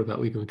card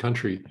without leaving the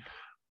country.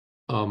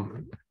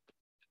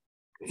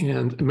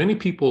 And many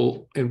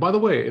people, and by the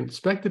way,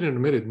 inspected and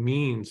admitted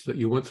means that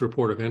you went through a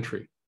port of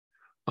entry.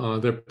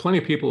 There are plenty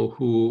of people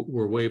who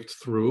were waved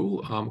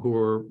through,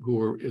 who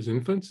were as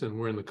infants and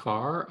were in the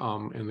car,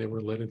 and they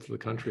were let into the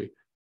country.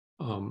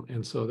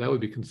 And so that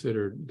would be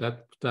considered,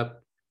 that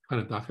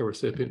kind of DACA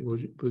recipient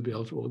would be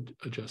eligible to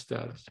adjust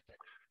status.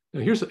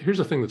 Now, here's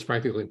a thing that's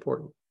practically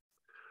important.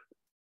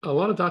 A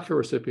lot of DACA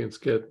recipients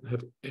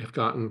have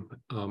gotten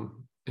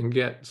and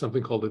get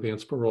something called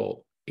advanced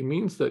parole. It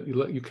means that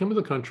you come to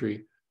the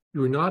country,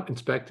 you are not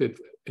inspected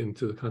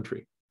into the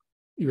country.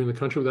 You're in the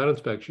country without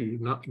inspection. You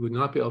would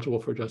not be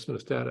eligible for adjustment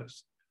of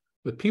status.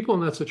 But people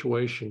in that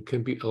situation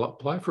can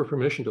apply for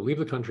permission to leave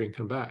the country and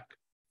come back.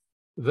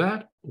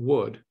 That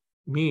would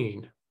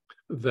mean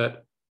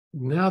that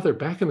now they're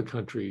back in the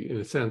country, in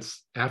a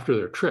sense, after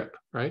their trip,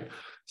 right?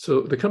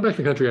 So they come back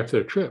to the country after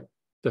their trip.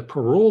 They're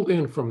paroled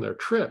in from their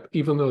trip,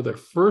 even though their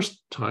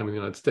first time in the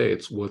United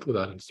States was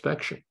without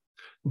inspection.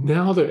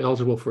 Now they're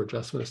eligible for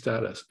adjustment of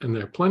status. And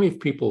there are plenty of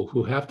people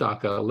who have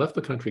DACA, left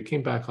the country,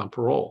 came back on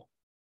parole,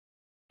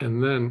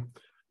 and then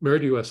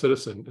married a U.S.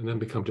 citizen, and then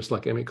become just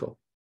like Emiko.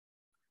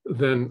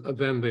 Then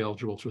they're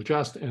eligible to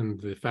adjust,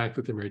 and the fact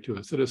that they're married to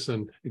a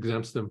citizen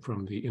exempts them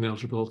from the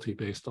ineligibility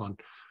based on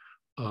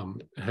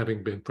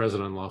having been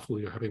present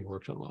unlawfully or having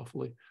worked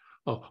unlawfully.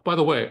 Oh, by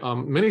the way,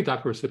 many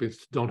DACA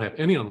recipients don't have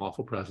any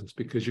unlawful presence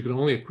because you can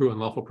only accrue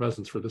unlawful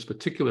presence for this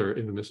particular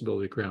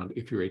inadmissibility ground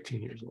if you're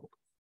 18 years old.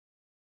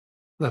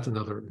 That's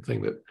another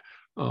thing that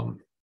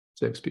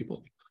saves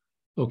people.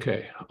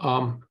 Okay.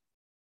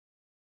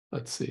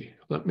 Let's see.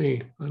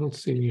 I don't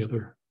see any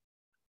other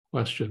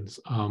questions.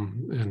 Oh,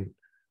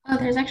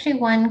 there's actually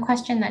one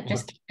question that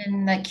just came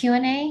in the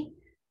Q&A.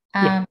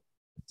 Yeah.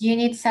 Do you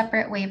need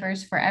separate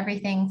waivers for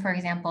everything? For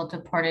example,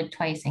 deported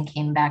twice and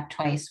came back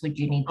twice, would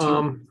you need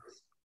two?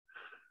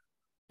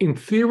 In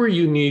theory,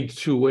 you need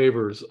two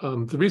waivers.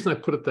 The reason I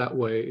put it that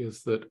way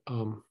is that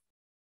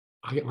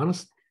I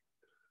honestly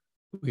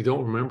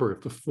don't remember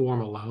if the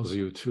form allows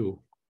you to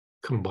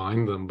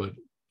combine them, but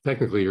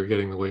technically you're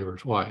getting the waiver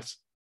twice.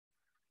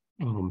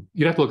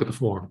 You'd have to look at the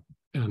form,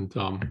 and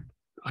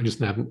I just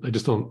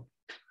don't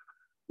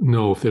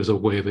know if there's a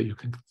way that you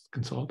can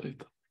consolidate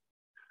them.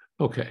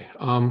 Okay,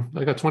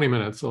 I got 20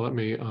 minutes, so let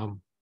me. I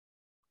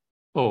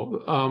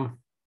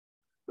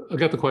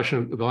got the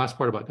question, the last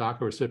part about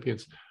DACA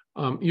recipients.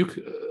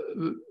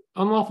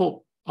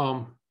 Unlawful.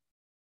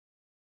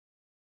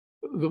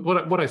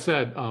 What I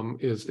said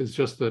is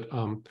just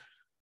that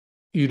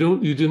you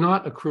do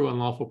not accrue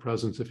unlawful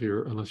presence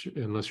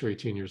unless you're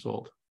 18 years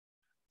old.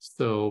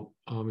 So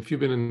if you've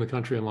been in the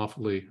country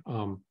unlawfully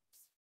and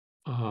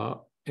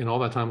all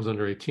that time was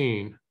under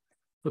 18,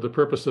 for the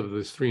purpose of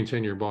this 3 and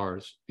 10-year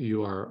bars,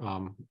 you are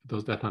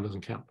that time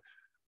doesn't count.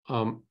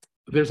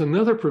 There's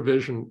another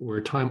provision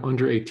where time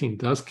under 18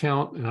 does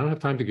count, and I don't have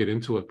time to get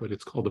into it, but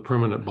it's called the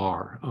permanent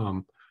bar.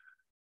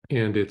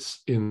 And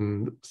it's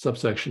in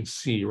subsection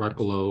C, right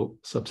below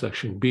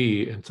subsection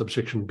B, and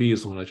subsection B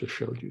is the one I just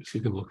showed you, so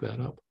you can look that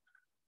up.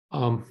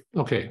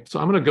 Okay, so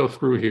I'm going to go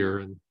through here,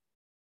 and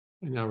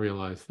I now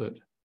realize that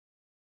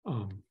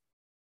I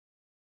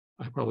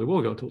probably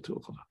will go till 2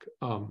 o'clock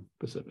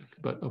Pacific,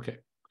 but okay.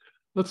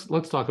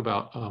 Let's talk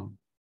about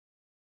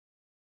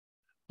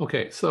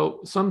okay,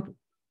 so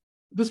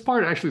this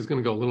part actually is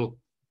going to go a little,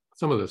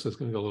 some of this is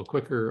going to go a little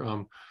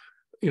quicker.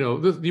 You know,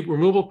 the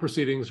removal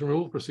proceedings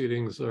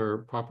are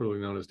popularly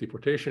known as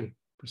deportation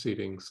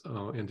proceedings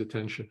and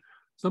detention.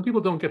 Some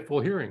people don't get full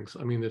hearings.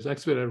 I mean, there's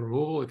expedited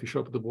removal if you show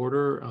up at the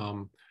border.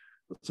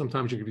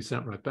 Sometimes you can be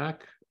sent right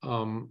back.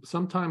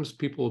 Sometimes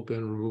people have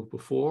been removed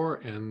before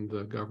and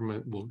the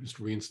government will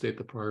just reinstate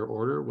the prior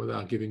order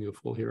without giving you a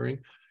full hearing.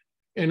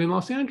 And in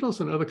Los Angeles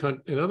and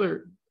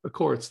other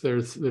courts,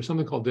 there's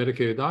something called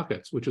dedicated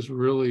dockets, which is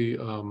really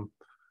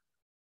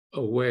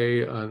a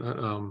way.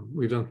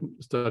 We've done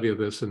a study of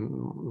this in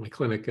my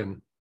clinic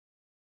and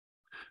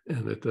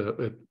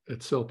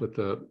at SILP at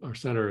our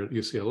center at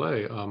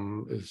UCLA.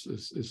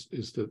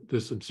 Is that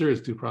there's some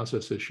serious due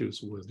process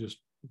issues with just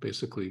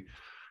basically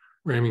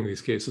ramming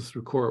these cases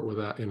through court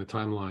without in a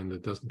timeline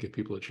that doesn't give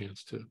people a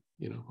chance to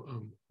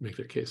make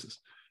their cases.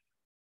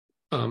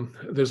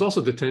 There's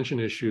also detention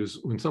issues.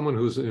 When someone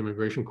who's in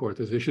immigration court,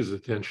 there's issues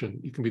of detention.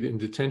 You can be in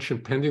detention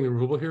pending the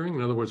removal hearing.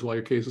 In other words, while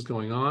your case is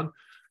going on.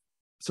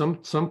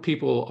 Some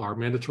people are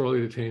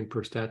mandatorily detained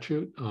per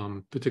statute,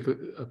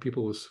 particularly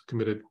people with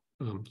committed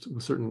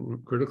with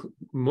certain critical,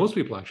 most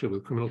people actually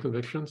with criminal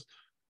convictions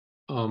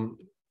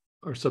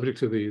are subject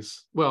to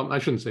these. Well, I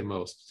shouldn't say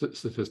most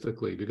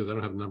statistically because I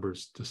don't have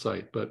numbers to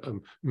cite, but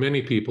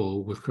many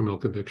people with criminal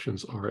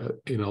convictions are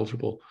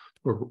ineligible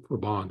for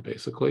bond,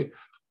 basically.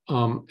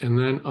 And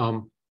then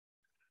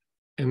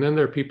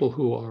there are people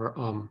who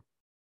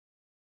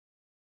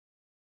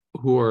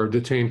are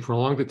detained for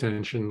long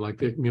detention, like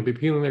they may be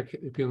appealing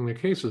their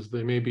cases.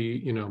 They may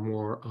be,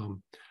 more.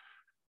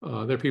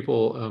 There are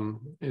people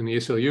in the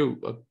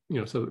ACLU,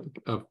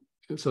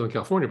 in Southern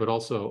California, but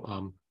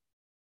also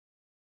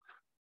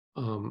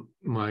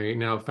my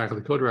now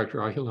faculty co-director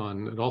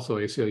Ahilan, and also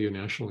ACLU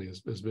nationally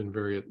has been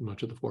very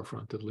much at the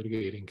forefront of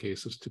litigating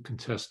cases to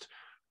contest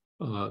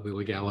the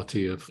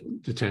legality of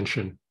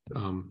detention,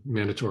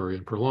 mandatory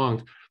and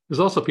prolonged. There's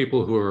also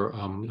people who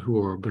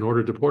are been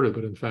ordered deported,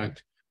 but in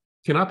fact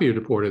cannot be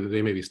deported.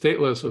 They may be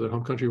stateless or their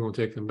home country won't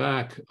take them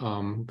back,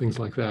 things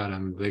like that,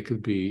 and they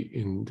could be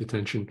in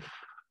detention,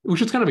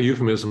 which is kind of a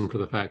euphemism for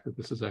the fact that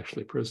this is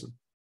actually prison.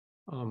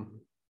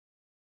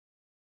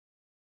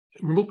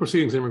 Removal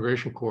proceedings in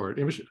immigration court.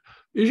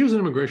 Issues in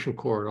immigration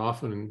court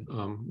often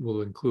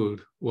will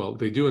include, well,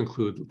 they do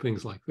include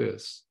things like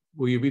this.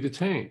 Will you be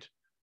detained?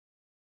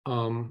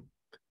 Are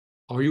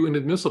you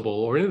inadmissible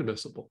or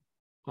inadmissible?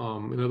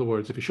 In other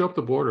words, if you show up at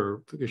the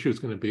border, the issue is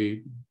going to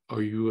be,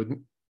 are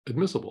you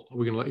admissible? Are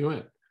we going to let you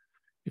in?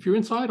 If you're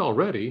inside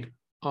already,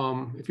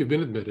 if you've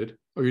been admitted,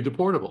 are you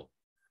deportable?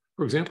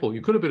 For example,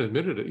 you could have been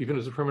admitted even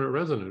as a permanent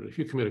resident. If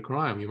you commit a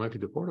crime, you might be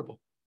deportable.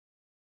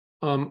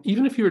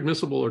 Even if you're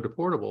admissible or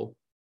deportable,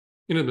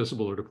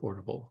 inadmissible or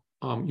deportable,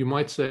 you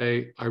might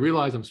say, I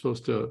realize I'm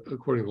supposed to,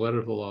 according to the letter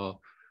of the law,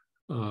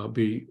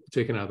 be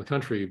taken out of the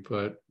country,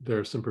 but there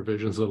are some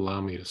provisions that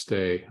allow me to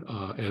stay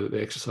and they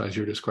exercise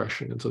your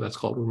discretion. And so that's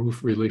called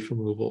relief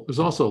removal. There's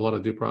also a lot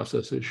of due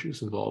process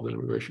issues involved in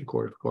immigration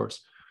court, of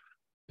course.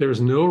 There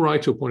is no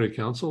right to appointed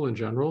counsel in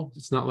general.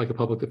 It's not like a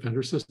public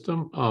defender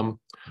system.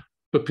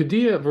 But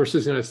Padilla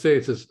versus the United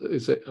States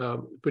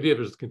Padilla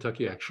versus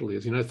Kentucky actually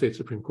is a United States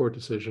Supreme Court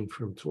decision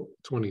from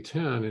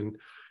 2010. And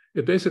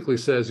it basically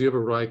says you have a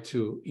right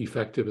to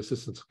effective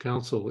assistance of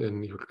counsel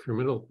in your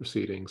criminal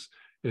proceedings.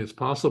 And it's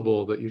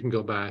possible that you can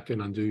go back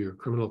and undo your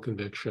criminal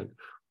conviction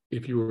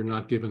if you were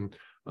not given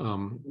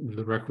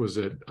the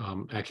requisite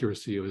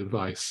accuracy of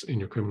advice in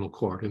your criminal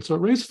court. And so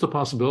it raises the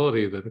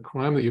possibility that the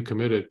crime that you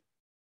committed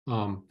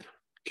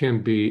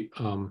can be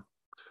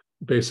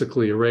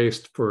basically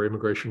erased for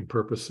immigration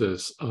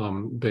purposes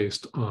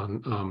based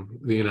on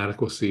the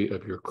inadequacy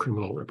of your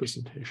criminal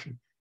representation.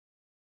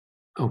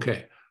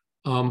 Okay.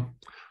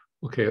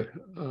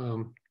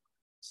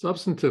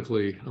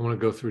 Substantively, I want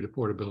to go through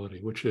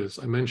deportability, which is,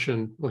 I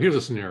mentioned, well, here's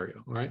a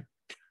scenario, all right?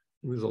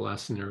 This is the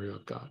last scenario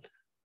I've got.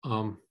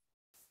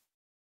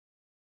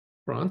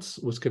 Franz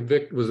was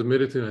admitted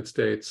to the United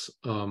States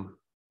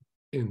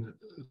in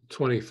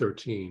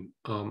 2013.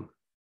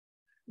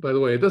 By the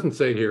way, it doesn't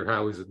say here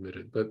how he's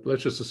admitted, but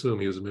let's just assume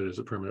he was admitted as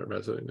a permanent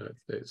resident of the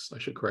United States. I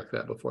should correct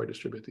that before I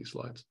distribute these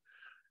slides.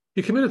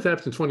 He committed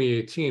theft in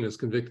 2018, is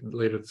convicted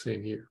later the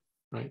same year,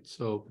 right?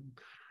 So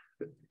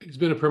he's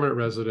been a permanent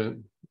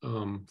resident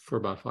for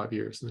about 5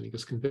 years, and then he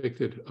was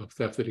convicted of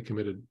theft that he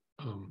committed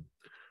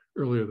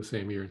earlier the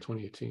same year in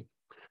 2018.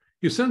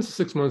 He was sentenced to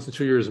 6 months and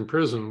 2 years in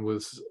prison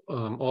with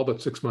all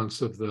but 6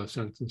 months of the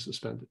sentence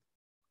suspended.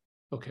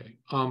 Okay.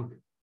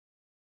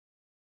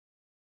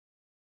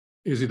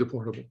 Is he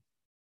deportable?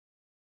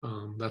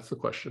 That's the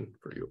question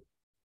for you.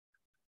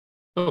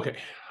 Okay.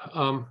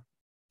 How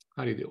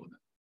do you deal with it?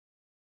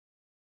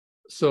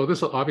 So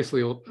this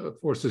obviously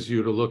forces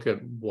you to look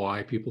at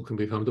why people can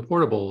become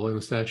deportable, and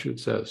the statute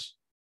says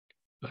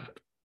that.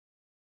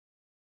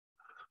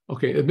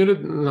 Okay,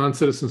 admitted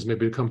non-citizens may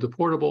become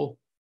deportable.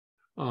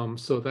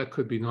 So that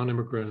could be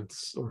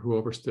non-immigrants or who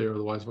overstay or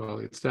otherwise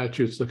violate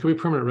statutes. There could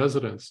be permanent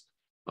residents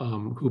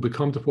who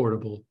become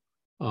deportable,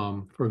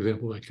 for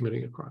example, by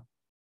committing a crime.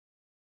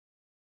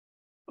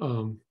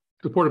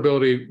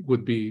 Deportability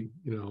would be,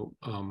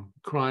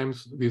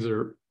 crimes. These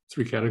are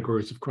 3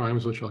 categories of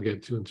crimes, which I'll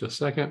get to in just a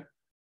second.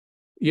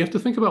 You have to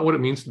think about what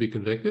it means to be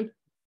convicted.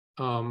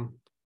 How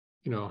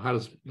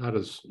does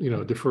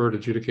deferred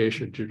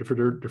adjudication,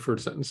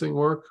 deferred sentencing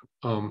work?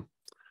 And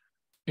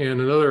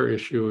another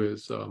issue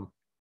is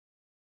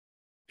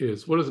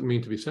what does it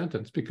mean to be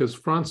sentenced? Because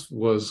Franz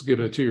was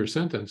given a 2-year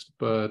sentence,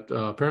 but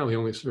apparently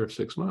only served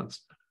 6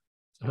 months.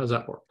 So how does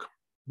that work?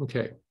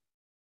 Okay.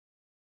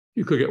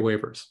 You could get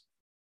waivers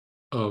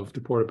of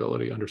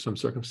deportability under some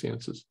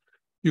circumstances.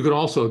 You could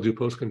also do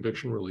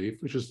post-conviction relief,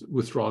 which is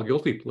withdraw a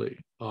guilty plea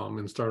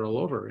and start all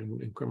over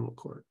in criminal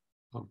court.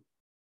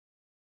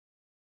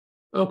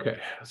 Okay,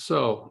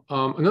 so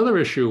another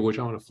issue which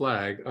I want to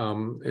flag,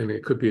 and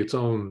it could be its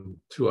own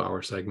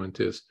 2-hour segment,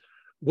 is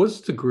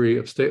what's the degree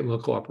of state and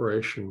local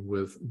cooperation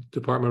with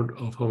Department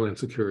of Homeland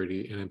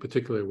Security, and in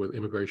particular with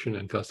Immigration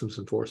and Customs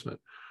Enforcement?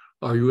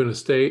 Are you in a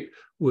state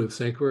with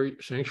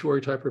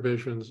sanctuary type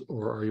provisions,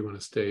 or are you in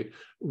a state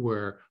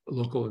where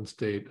local and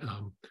state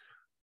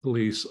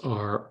police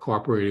are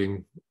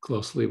cooperating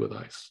closely with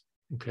ICE?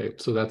 Okay,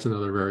 so that's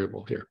another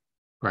variable here,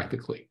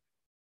 practically.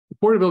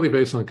 Deportability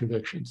based on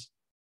convictions.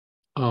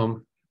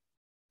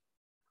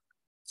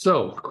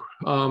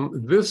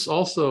 This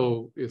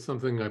also is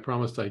something I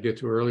promised I'd get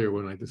to earlier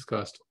when I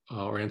discussed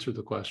or answered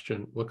the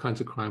question, what kinds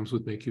of crimes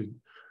would make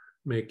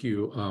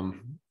you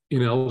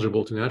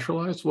ineligible to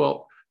naturalize?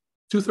 Well,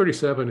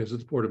 237 is a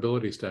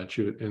deportability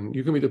statute, and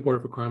you can be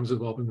deported for crimes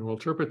involving moral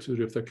turpitude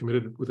if they're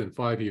committed within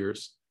 5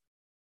 years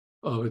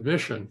of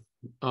admission,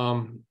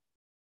 and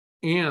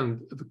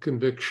the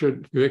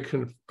conviction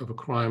of a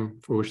crime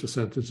for which the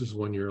sentence is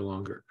 1 year or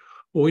longer.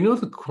 Well, we know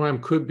the crime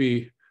could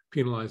be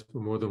penalized for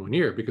more than 1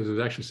 year because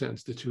it's actually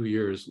sentenced to 2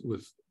 years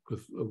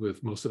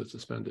with most of it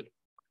suspended.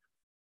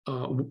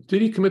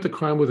 Did he commit the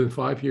crime within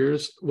 5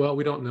 years? Well,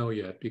 we don't know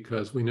yet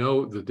because we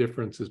know the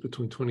differences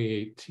between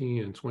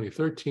 2018 and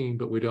 2013,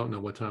 but we don't know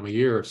what time of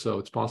year. So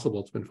it's possible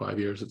it's been 5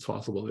 years. It's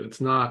possible that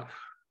it's not.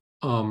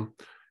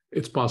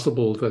 It's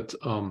possible that,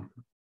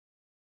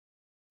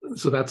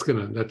 so that's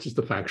just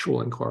a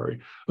factual inquiry.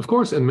 Of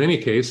course, in many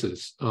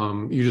cases,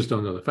 you just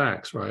don't know the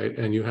facts, right?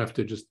 And you have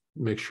to just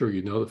make sure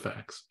you know the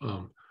facts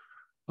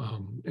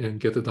and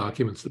get the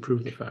documents to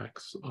prove the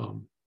facts.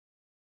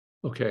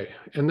 Okay,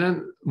 and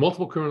then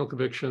multiple criminal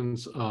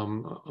convictions,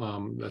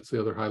 that's the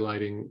other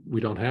highlighting. We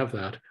don't have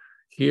that.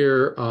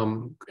 Here,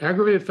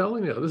 aggravated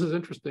felony, now, this is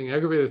interesting.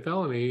 Aggravated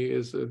felony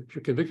is if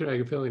you're convicted of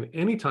aggravated felony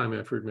any time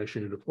after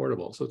admission, you're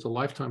deportable. So it's a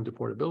lifetime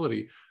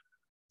deportability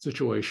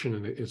situation,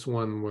 and it's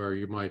one where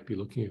you might be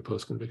looking at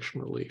post-conviction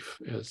relief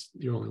as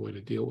the only way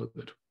to deal with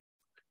it.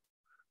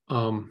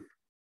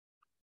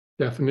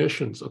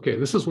 Definitions. Okay,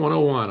 this is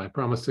 101. I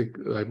promised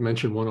I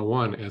mentioned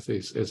 101 as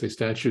a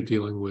statute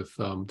dealing with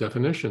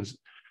definitions.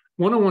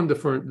 101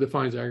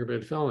 defines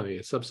aggravated felony.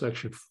 It's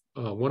subsection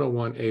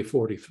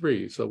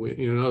 101A43. So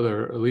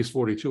there are at least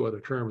 42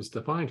 other terms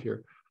defined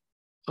here.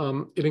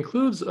 It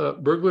includes a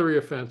burglary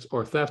offense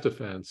or theft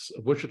offense,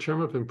 of which a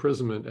term of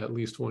imprisonment at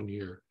least 1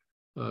 year.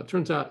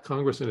 Turns out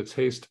Congress, in its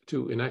haste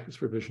to enact this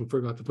provision,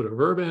 forgot to put a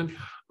verb in,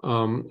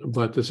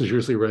 but this is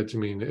usually read to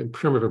mean a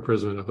term of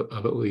imprisonment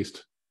of at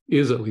least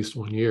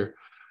 1 year.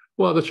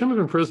 Well, the term of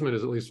imprisonment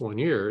is at least 1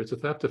 year. It's a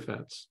theft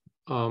offense.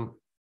 And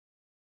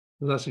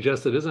that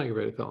suggests it is an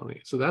aggravated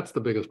felony. So that's the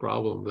biggest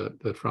problem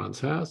that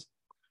Franz has,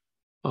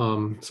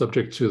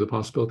 subject to the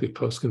possibility of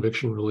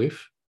post-conviction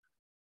relief.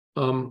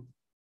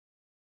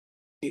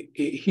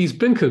 He's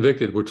been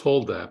convicted, we're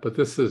told that, but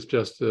this is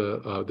just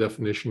a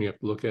definition you have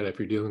to look at if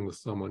you're dealing with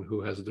someone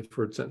who has a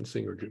deferred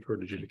sentencing or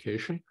deferred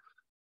adjudication.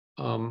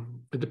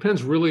 It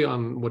depends really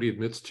on what he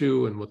admits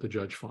to and what the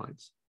judge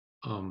finds.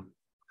 But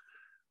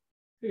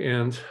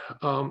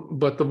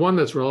the one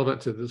that's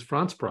relevant to this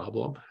Franz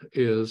problem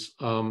is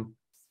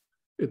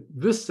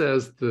this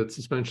says that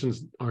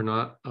suspensions are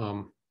not,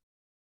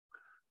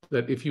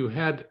 that if you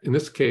had, in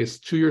this case,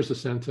 2 years of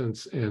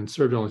sentence and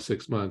served only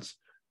 6 months,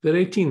 that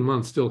 18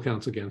 months still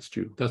counts against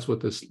you. That's what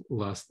this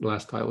last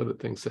highlighted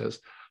thing says.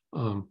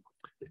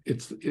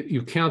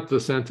 You count the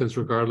sentence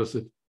regardless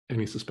of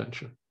any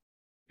suspension.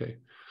 Okay.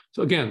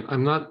 So again,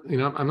 I'm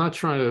not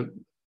trying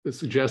to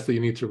suggest that you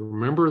need to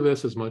remember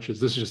this as much as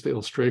this is just the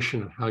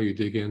illustration of how you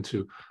dig in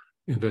to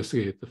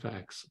investigate the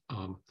facts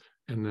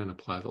and then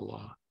apply the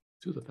law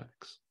to the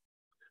facts.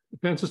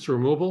 Offenses to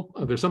removal.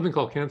 There's something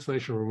called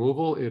cancellation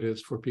removal. It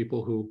is for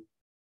people who,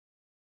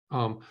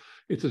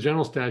 it's a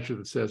general statute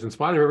that says, in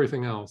spite of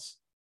everything else,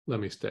 let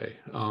me stay.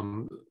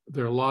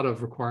 There are a lot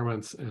of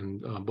requirements,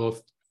 and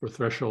both for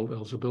threshold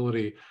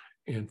eligibility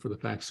and for the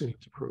facts you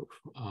need to prove.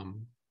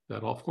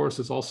 That, of course,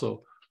 is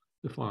also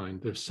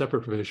defined. There's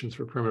separate provisions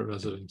for permanent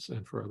residents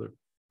and for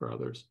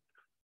others.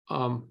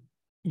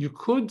 You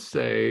could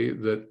say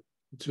that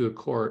to the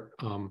court,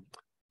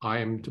 I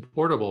am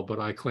deportable, but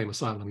I claim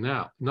asylum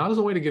now. Not as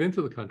a way to get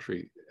into the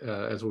country,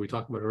 as we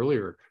talked about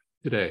earlier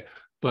today,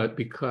 but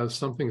because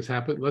something has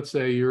happened. Let's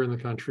say you're in the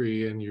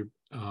country and you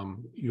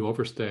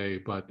overstay,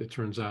 but it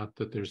turns out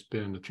that there's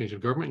been a change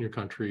of government in your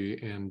country,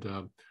 and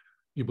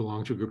you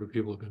belong to a group of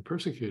people who have been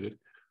persecuted,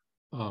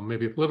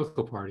 maybe a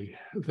political party.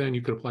 Then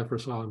you could apply for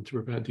asylum to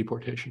prevent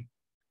deportation.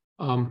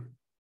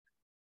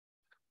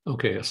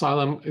 Okay,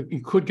 asylum,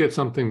 you could get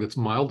something that's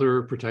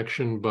milder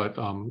protection, but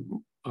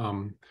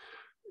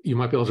you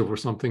might be eligible for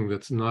something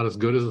that's not as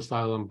good as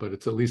asylum, but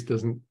it at least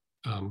doesn't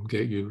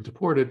get you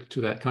deported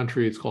to that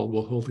country. It's called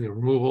withholding of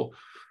removal.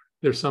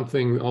 There's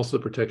something also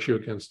that protects you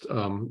against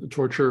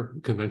torture,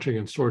 Convention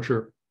Against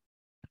Torture.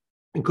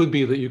 It could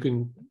be that you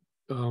can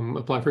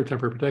apply for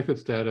temporary protected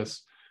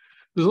status.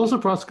 There's also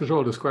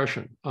prosecutorial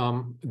discretion.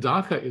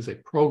 DACA is a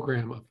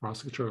program of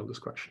prosecutorial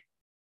discretion.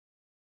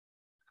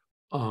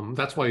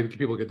 That's why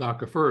people get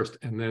DACA first,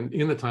 and then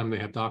in the time they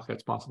have DACA,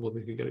 it's possible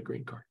they could get a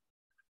green card.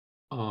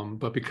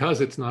 But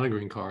because it's not a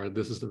green card,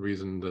 this is the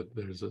reason that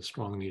there's a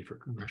strong need for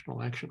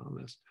congressional action on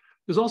this.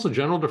 There's also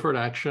general deferred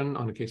action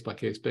on a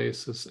case-by-case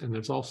basis, and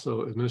there's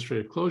also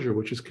administrative closure,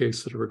 which is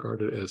cases that are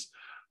regarded as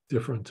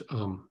different.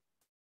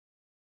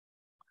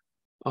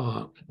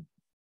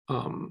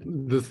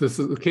 This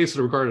is the cases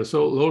are regarded as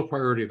so low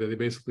priority that they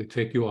basically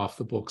take you off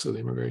the books of the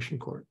immigration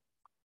court.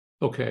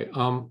 Okay,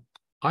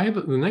 I have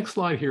the next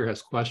slide here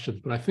has questions,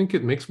 but I think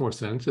it makes more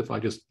sense if I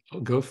just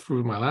go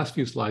through my last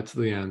few slides to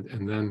the end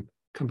and then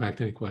come back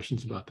to any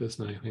questions about this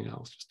and anything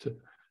else. Just to,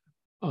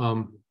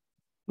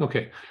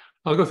 okay,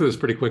 I'll go through this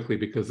pretty quickly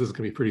because this is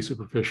going to be pretty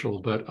superficial,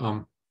 but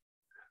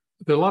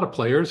there are a lot of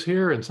players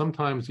here, and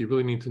sometimes you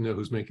really need to know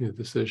who's making the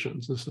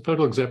decisions. This is the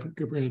federal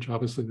executive branch.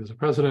 Obviously, there's a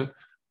president.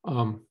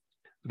 I'll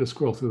just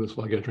scroll through this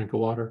while I get a drink of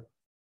water.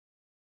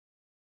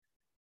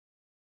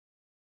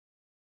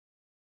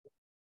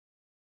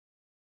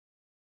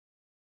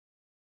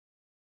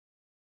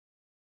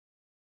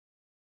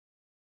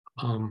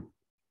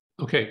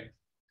 Okay,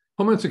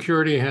 Homeland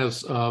Security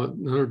has a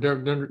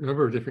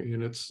number of different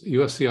units.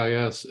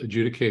 USCIS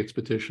adjudicates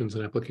petitions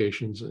and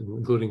applications,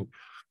 including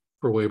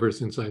for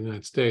waivers inside the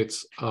United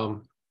States.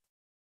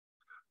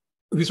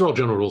 These are all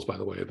general rules, by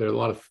the way. There are a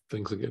lot of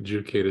things that get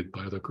adjudicated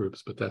by other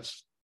groups, but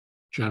that's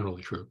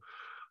generally true.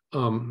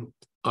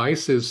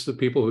 ICE is the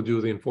people who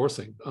do the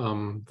enforcing.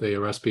 They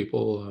arrest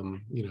people,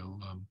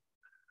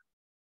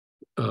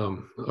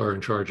 are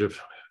in charge of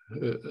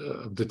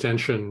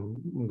detention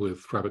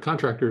with private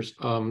contractors.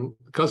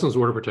 Customs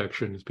Border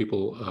Protection is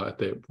people at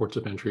the ports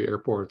of entry,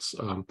 airports,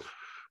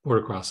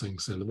 border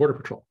crossings, and the Border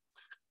Patrol.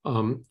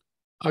 The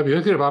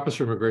Executive Office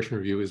for Immigration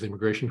Review is the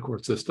immigration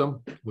court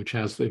system, which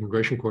has the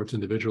immigration courts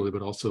individually,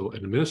 but also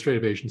an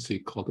administrative agency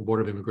called the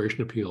Board of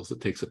Immigration Appeals that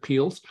takes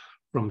appeals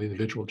from the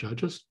individual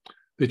judges.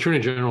 The Attorney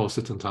General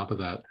sits on top of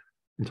that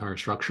entire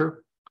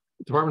structure.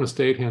 The Department of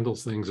State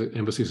handles things at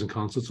embassies and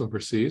consulates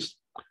overseas.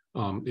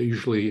 They're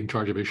usually in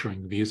charge of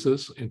issuing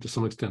visas and to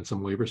some extent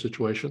some waiver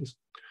situations.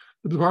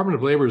 The Department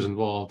of Labor is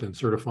involved in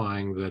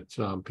certifying that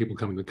people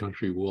coming to the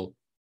country will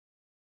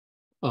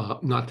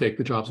not take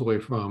the jobs away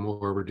from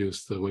or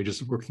reduce the wages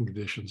and working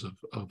conditions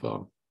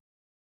of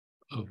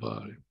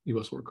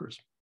U.S. workers.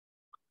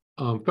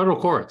 Federal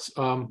courts,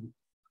 a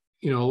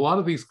lot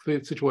of these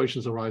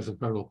situations arise in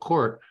federal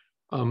court.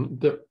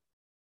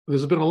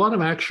 There's been a lot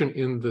of action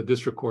in the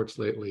district courts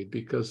lately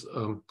because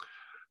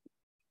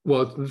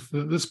well,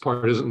 this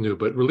part isn't new,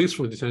 but release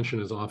from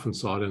detention is often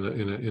sought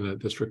in a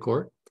district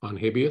court on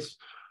habeas.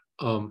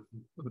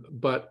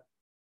 But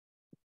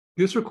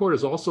district court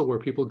is also where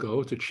people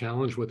go to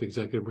challenge what the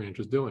executive branch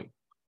is doing.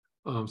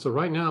 So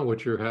right now,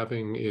 what you're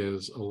having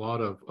is a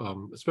lot of,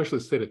 especially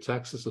the state of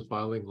Texas is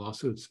filing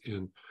lawsuits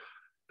in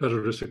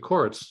federal district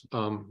courts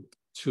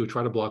to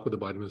try to block what the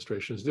Biden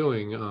administration is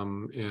doing.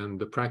 And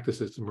the practice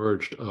has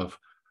emerged of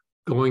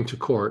going to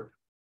court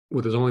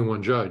where there's only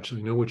one judge. So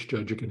you know which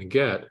judge you're going to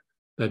get.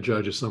 That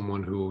judge is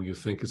someone who you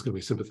think is going to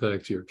be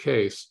sympathetic to your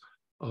case.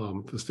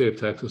 For the state of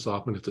Texas,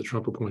 often it's a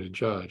Trump-appointed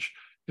judge.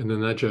 And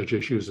then that judge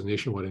issues a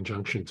nationwide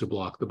injunction to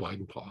block the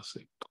Biden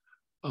policy.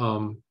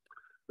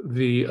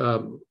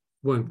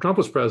 When Trump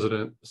was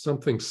president,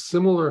 something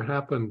similar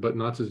happened, but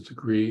not to the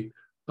degree,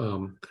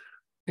 and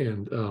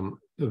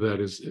that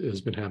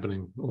has been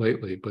happening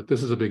lately. But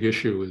this is a big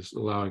issue: is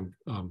allowing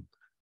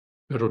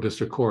federal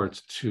district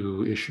courts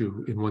to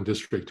issue in one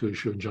district to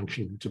issue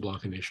injunction to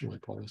block a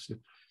nationwide policy.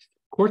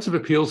 Courts of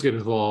appeals get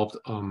involved.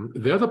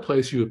 They're the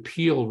place you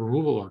appeal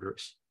removal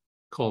orders,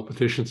 called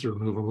petitions to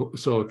remove.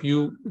 So if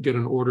you get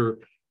an order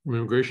from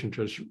an immigration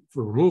judge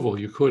for removal,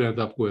 you could end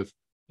up with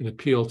an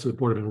appeal to the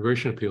Board of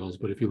Immigration Appeals.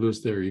 But if you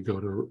lose there, you go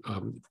to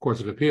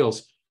courts of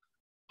appeals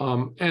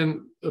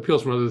and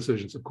appeals from other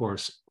decisions, of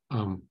course,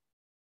 in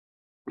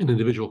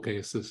individual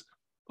cases,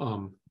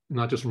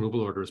 not just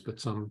removal orders, but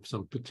some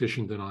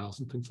petition denials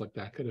and things like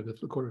that. Kind of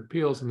the Court of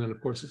Appeals, and then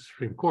of course the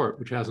Supreme Court,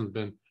 which hasn't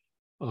been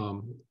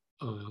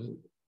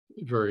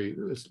very,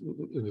 in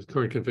its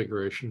current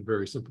configuration,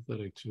 very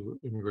sympathetic to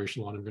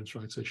immigration law and immigrants'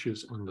 rights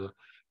issues on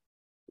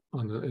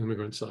the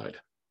immigrant side.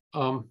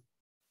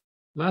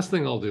 Last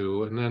thing I'll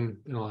do, and then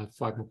I'll have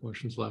 5 more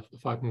questions left,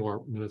 5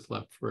 more minutes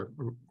left for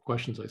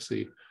questions I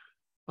see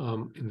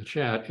in the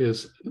chat,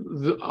 is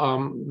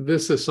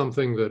this is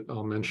something that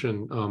I'll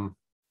mention,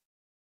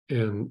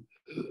 and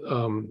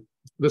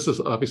this is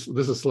obviously,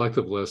 this is a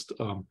selective list.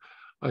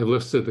 I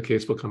listed the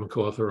casebook I'm a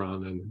co-author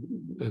on,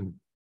 and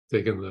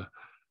taken the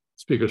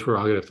speaker's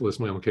prerogative to list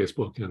my own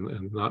casebook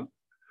and not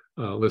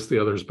list the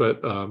others,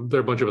 but there are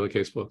a bunch of other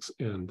casebooks,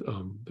 and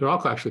they're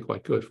all actually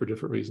quite good for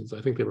different reasons.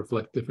 I think they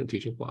reflect different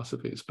teaching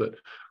philosophies, but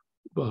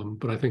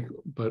I think,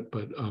 but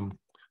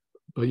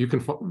you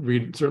can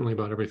read certainly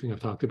about everything I've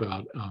talked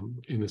about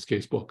in this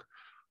casebook.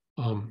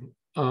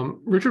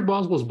 Richard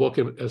Boswell's book,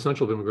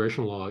 Essential to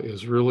Immigration Law,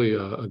 is really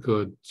a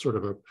good sort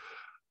of a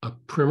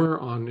primer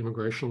on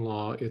immigration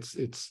law. It's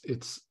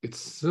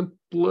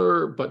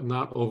simpler, but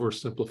not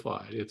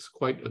oversimplified. It's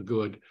quite a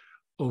good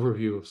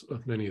overview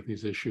of many of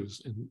these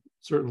issues, and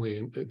certainly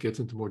it gets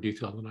into more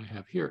detail than I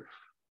have here.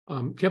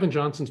 Kevin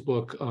Johnson's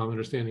book,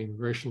 Understanding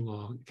Immigration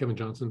Law, Kevin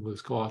Johnson with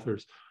his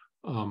co-authors,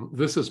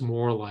 this is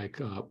more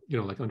like,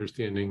 like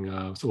understanding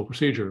civil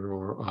procedure,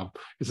 or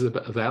it's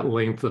that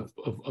length of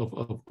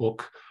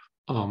book.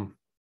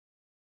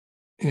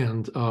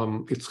 And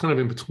it's kind of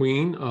in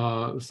between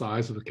the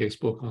size of the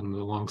casebook on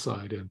the long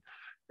side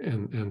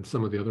and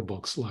some of the other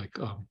books, like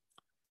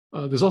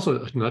there's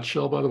also a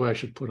nutshell, by the way, I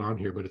should put on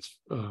here, but it's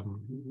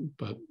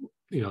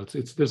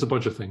there's a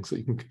bunch of things that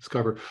you can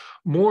discover.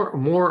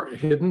 More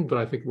hidden, but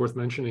I think worth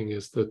mentioning,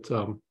 is that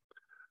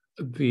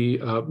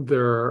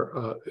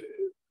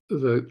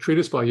the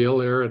treatise by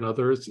Yale Ayer and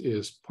others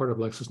is part of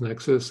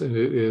LexisNexis, and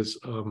it is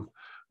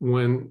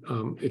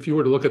if you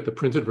were to look at the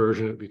printed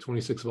version, it'd be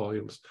 26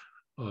 volumes.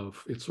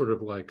 It's sort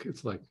of like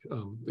it's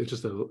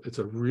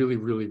a really,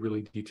 really,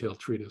 really detailed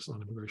treatise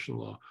on immigration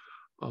law.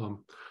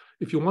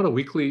 If you want a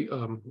weekly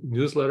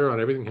newsletter on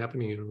everything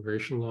happening in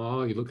immigration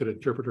law, you look at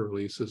Interpreter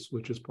Releases,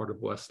 which is part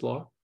of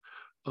Westlaw.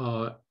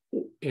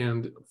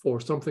 And for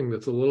something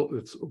that's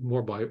it's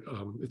more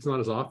it's not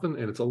as often,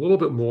 and it's a little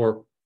bit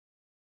more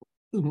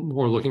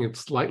looking at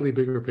slightly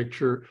bigger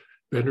picture,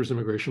 Bender's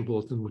Immigration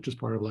Bulletin, which is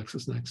part of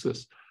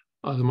LexisNexis.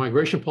 The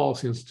Migration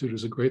Policy Institute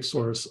is a great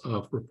source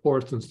of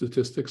reports and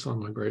statistics on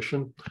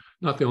migration.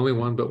 Not the only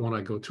one, but one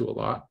I go to a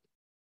lot.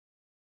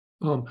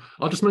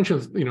 I'll just mention,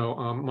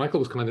 Michael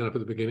was kind enough at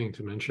the beginning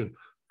to mention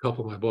a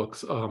couple of my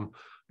books.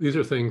 These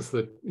are things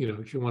that,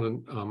 if you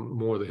want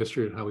more of the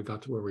history of how we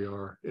got to where we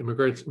are.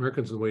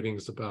 Americans in Waiting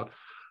is about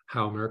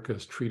how America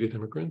has treated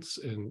immigrants,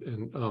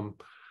 and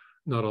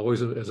not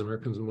always as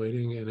Americans in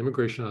Waiting. And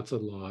Immigration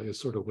Outside Law is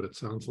sort of what it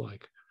sounds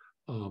like.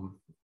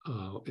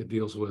 It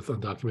deals with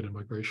undocumented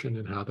migration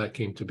and how that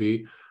came to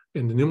be.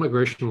 And the New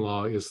Migration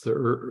Law is the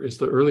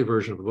early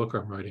version of the book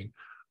I'm writing.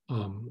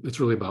 It's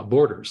really about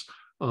borders.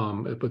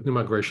 But New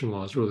Migration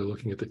Law is really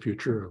looking at the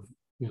future of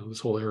this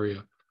whole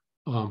area,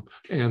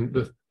 and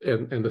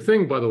the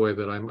thing, by the way,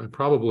 that I'm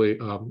probably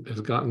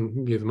has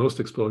gotten me the most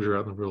exposure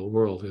out in the real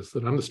world is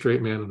that I'm the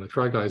straight man in a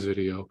Try Guys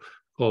video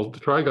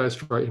called "Try Guys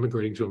Try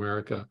Immigrating to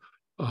America,"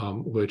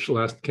 which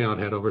last count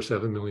had over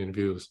 7 million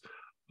views,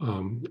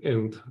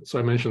 and so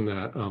I mentioned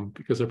that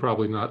because there are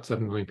probably not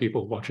 7 million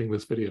people watching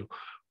this video,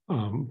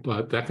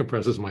 but that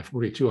compresses my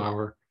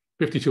 52-hour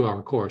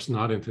course,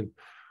 not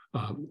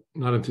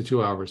into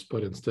 2 hours,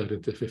 but instead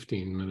into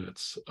 15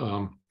 minutes.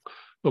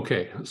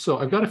 Okay, so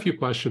I've got a few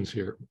questions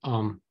here,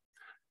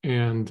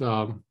 and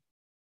I'm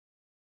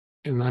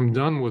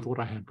done with what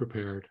I had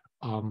prepared.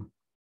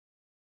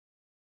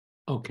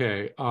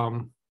 Okay,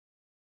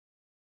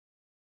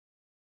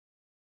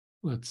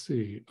 let's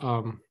see.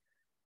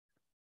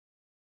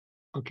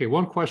 Okay,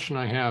 one question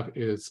I have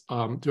is,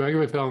 do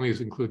aggravated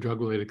felonies include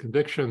drug-related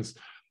convictions?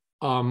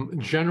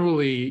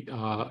 Generally,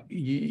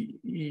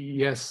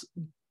 yes.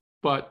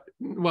 But,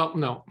 well,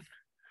 no.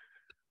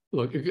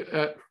 Look,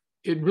 it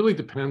really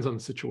depends on the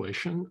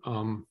situation.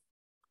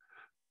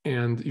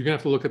 And you're gonna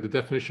have to look at the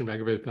definition of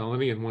aggravated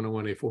felony in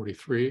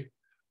 101A43.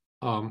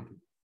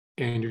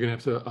 And you're gonna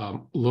have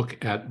to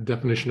look at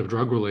definition of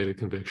drug-related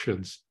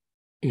convictions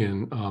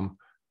in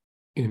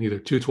either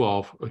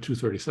 212 or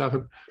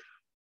 237.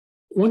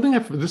 One thing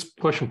this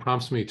question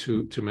prompts me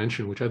to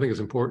mention, which I think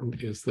is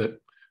important, is that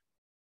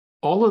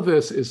all of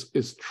this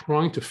is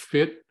trying to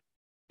fit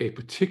a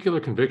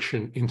particular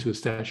conviction into a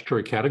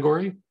statutory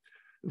category.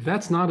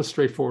 That's not as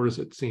straightforward as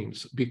it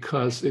seems,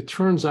 because it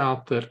turns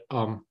out that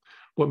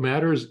what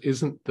matters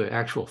isn't the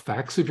actual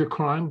facts of your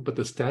crime, but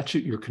the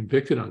statute you're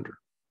convicted under.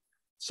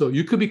 So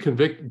you could be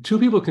convicted, two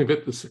people do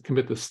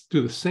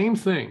the same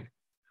thing,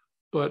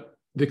 but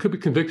they could be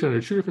convicted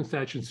under 2 different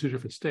statutes in 2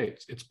 different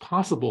states. It's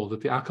possible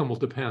that the outcome will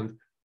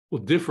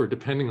differ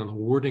depending on the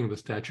wording of the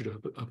statute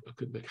of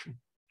conviction.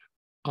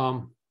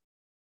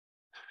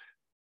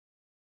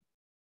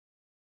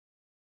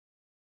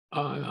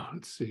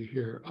 Let's see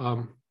here.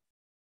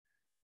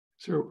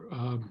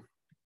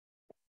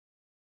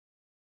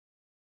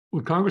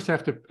 Would Congress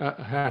have to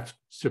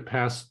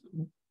pass?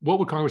 What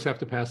would Congress have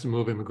to pass to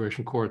move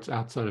immigration courts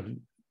outside of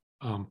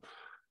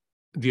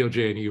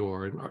DOJ and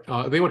EOR,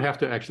 and they would have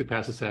to actually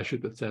pass a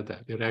statute that said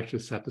that. They'd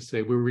actually have to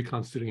say we're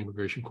reconstituting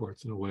immigration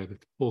courts in a way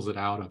that pulls it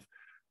out of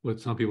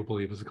what some people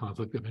believe is a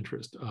conflict of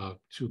interest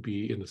to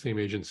be in the same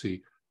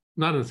agency,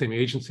 not in the same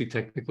agency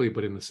technically,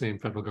 but in the same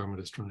federal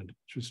government is trying to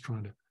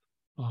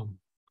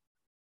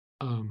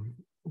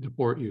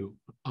deport you.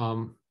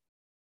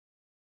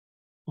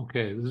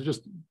 Okay, this is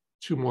just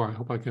two more. I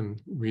hope I can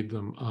read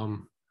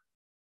them.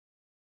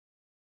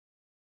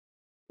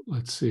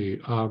 Let's see.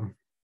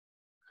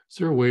 Is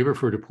there a waiver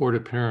for a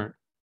deported parent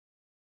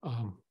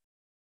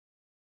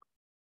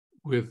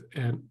with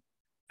an,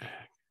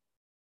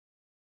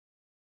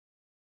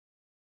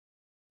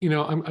 you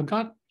know, I've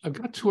got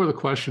two other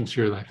questions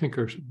here that I think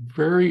are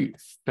very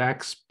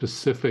fact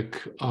specific,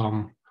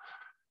 and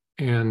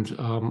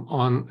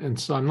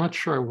so I'm not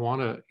sure I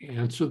want to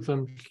answer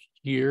them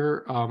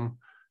here. I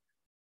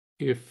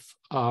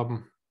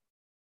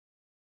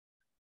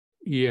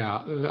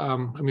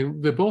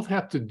mean, they both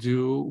have to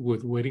do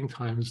with waiting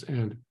times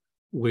and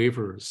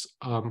waivers.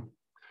 I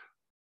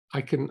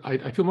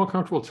feel more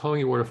comfortable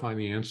telling you where to find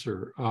the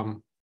answer.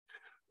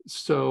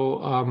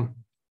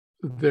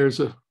 There's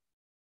a,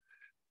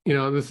 you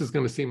know, this is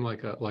going to seem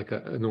like a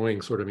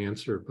annoying sort of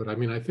answer, but I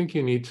mean, I think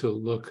you need to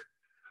look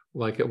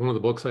like at one of the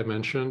books I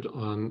mentioned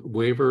on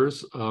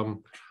waivers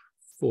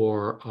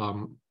for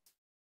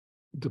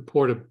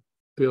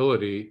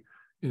deportability,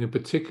 and in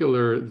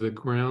particular, the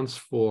grounds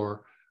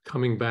for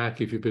coming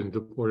back if you've been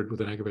deported with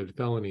an aggravated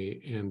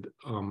felony. And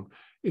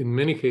in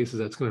many cases,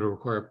 that's going to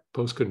require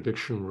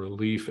post-conviction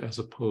relief as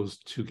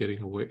opposed to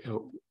getting a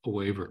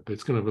waiver, but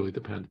it's going to really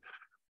depend.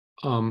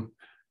 And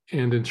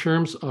in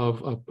terms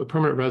of a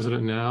permanent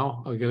resident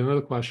now, I'll get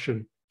another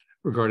question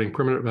regarding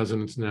permanent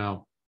residence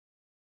now.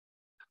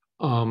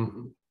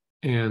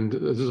 And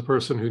this is a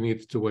person who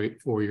needs to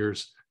wait 4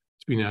 years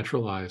to be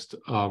naturalized.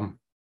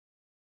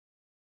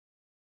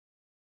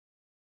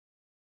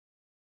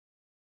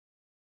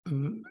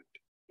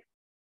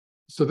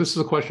 So this is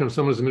a question of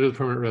someone who's admitted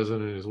permanent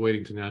resident and is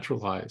waiting to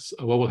naturalize.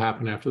 What will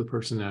happen after the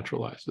person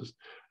naturalizes?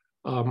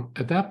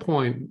 At that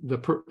point,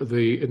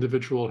 the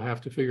individual would have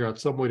to figure out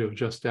some way to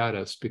adjust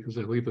status because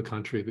they leave the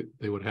country,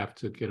 they would have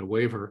to get a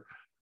waiver.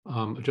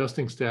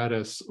 Adjusting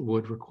status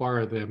would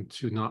require them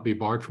to not be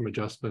barred from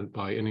adjustment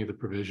by any of the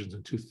provisions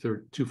in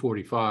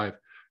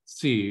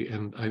 245C,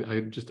 and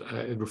I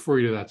refer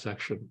you to that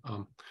section.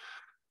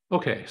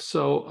 Okay,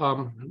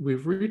 so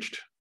we've reached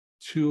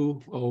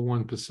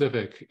 2:01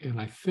 Pacific,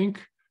 and I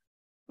think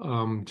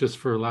just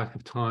for lack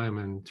of time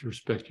and to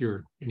respect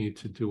your need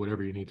to do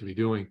whatever you need to be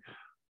doing,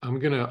 I'm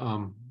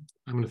gonna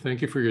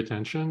thank you for your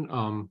attention.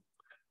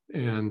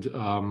 And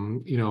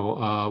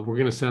we're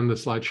gonna send the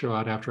slideshow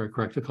out after I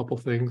correct a couple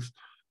things.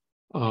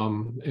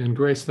 And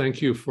Grace,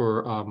 thank you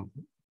for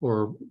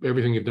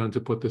everything you've done to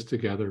put this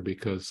together,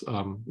 because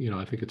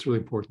I think it's really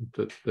important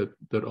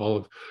that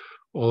all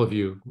of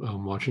you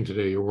watching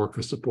today, your work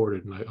is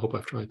supported, and I hope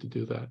I've tried to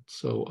do that.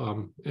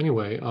 So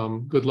anyway,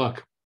 good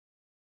luck.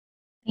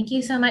 Thank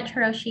you so much,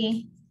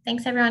 Hiroshi.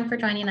 Thanks everyone for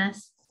joining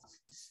us.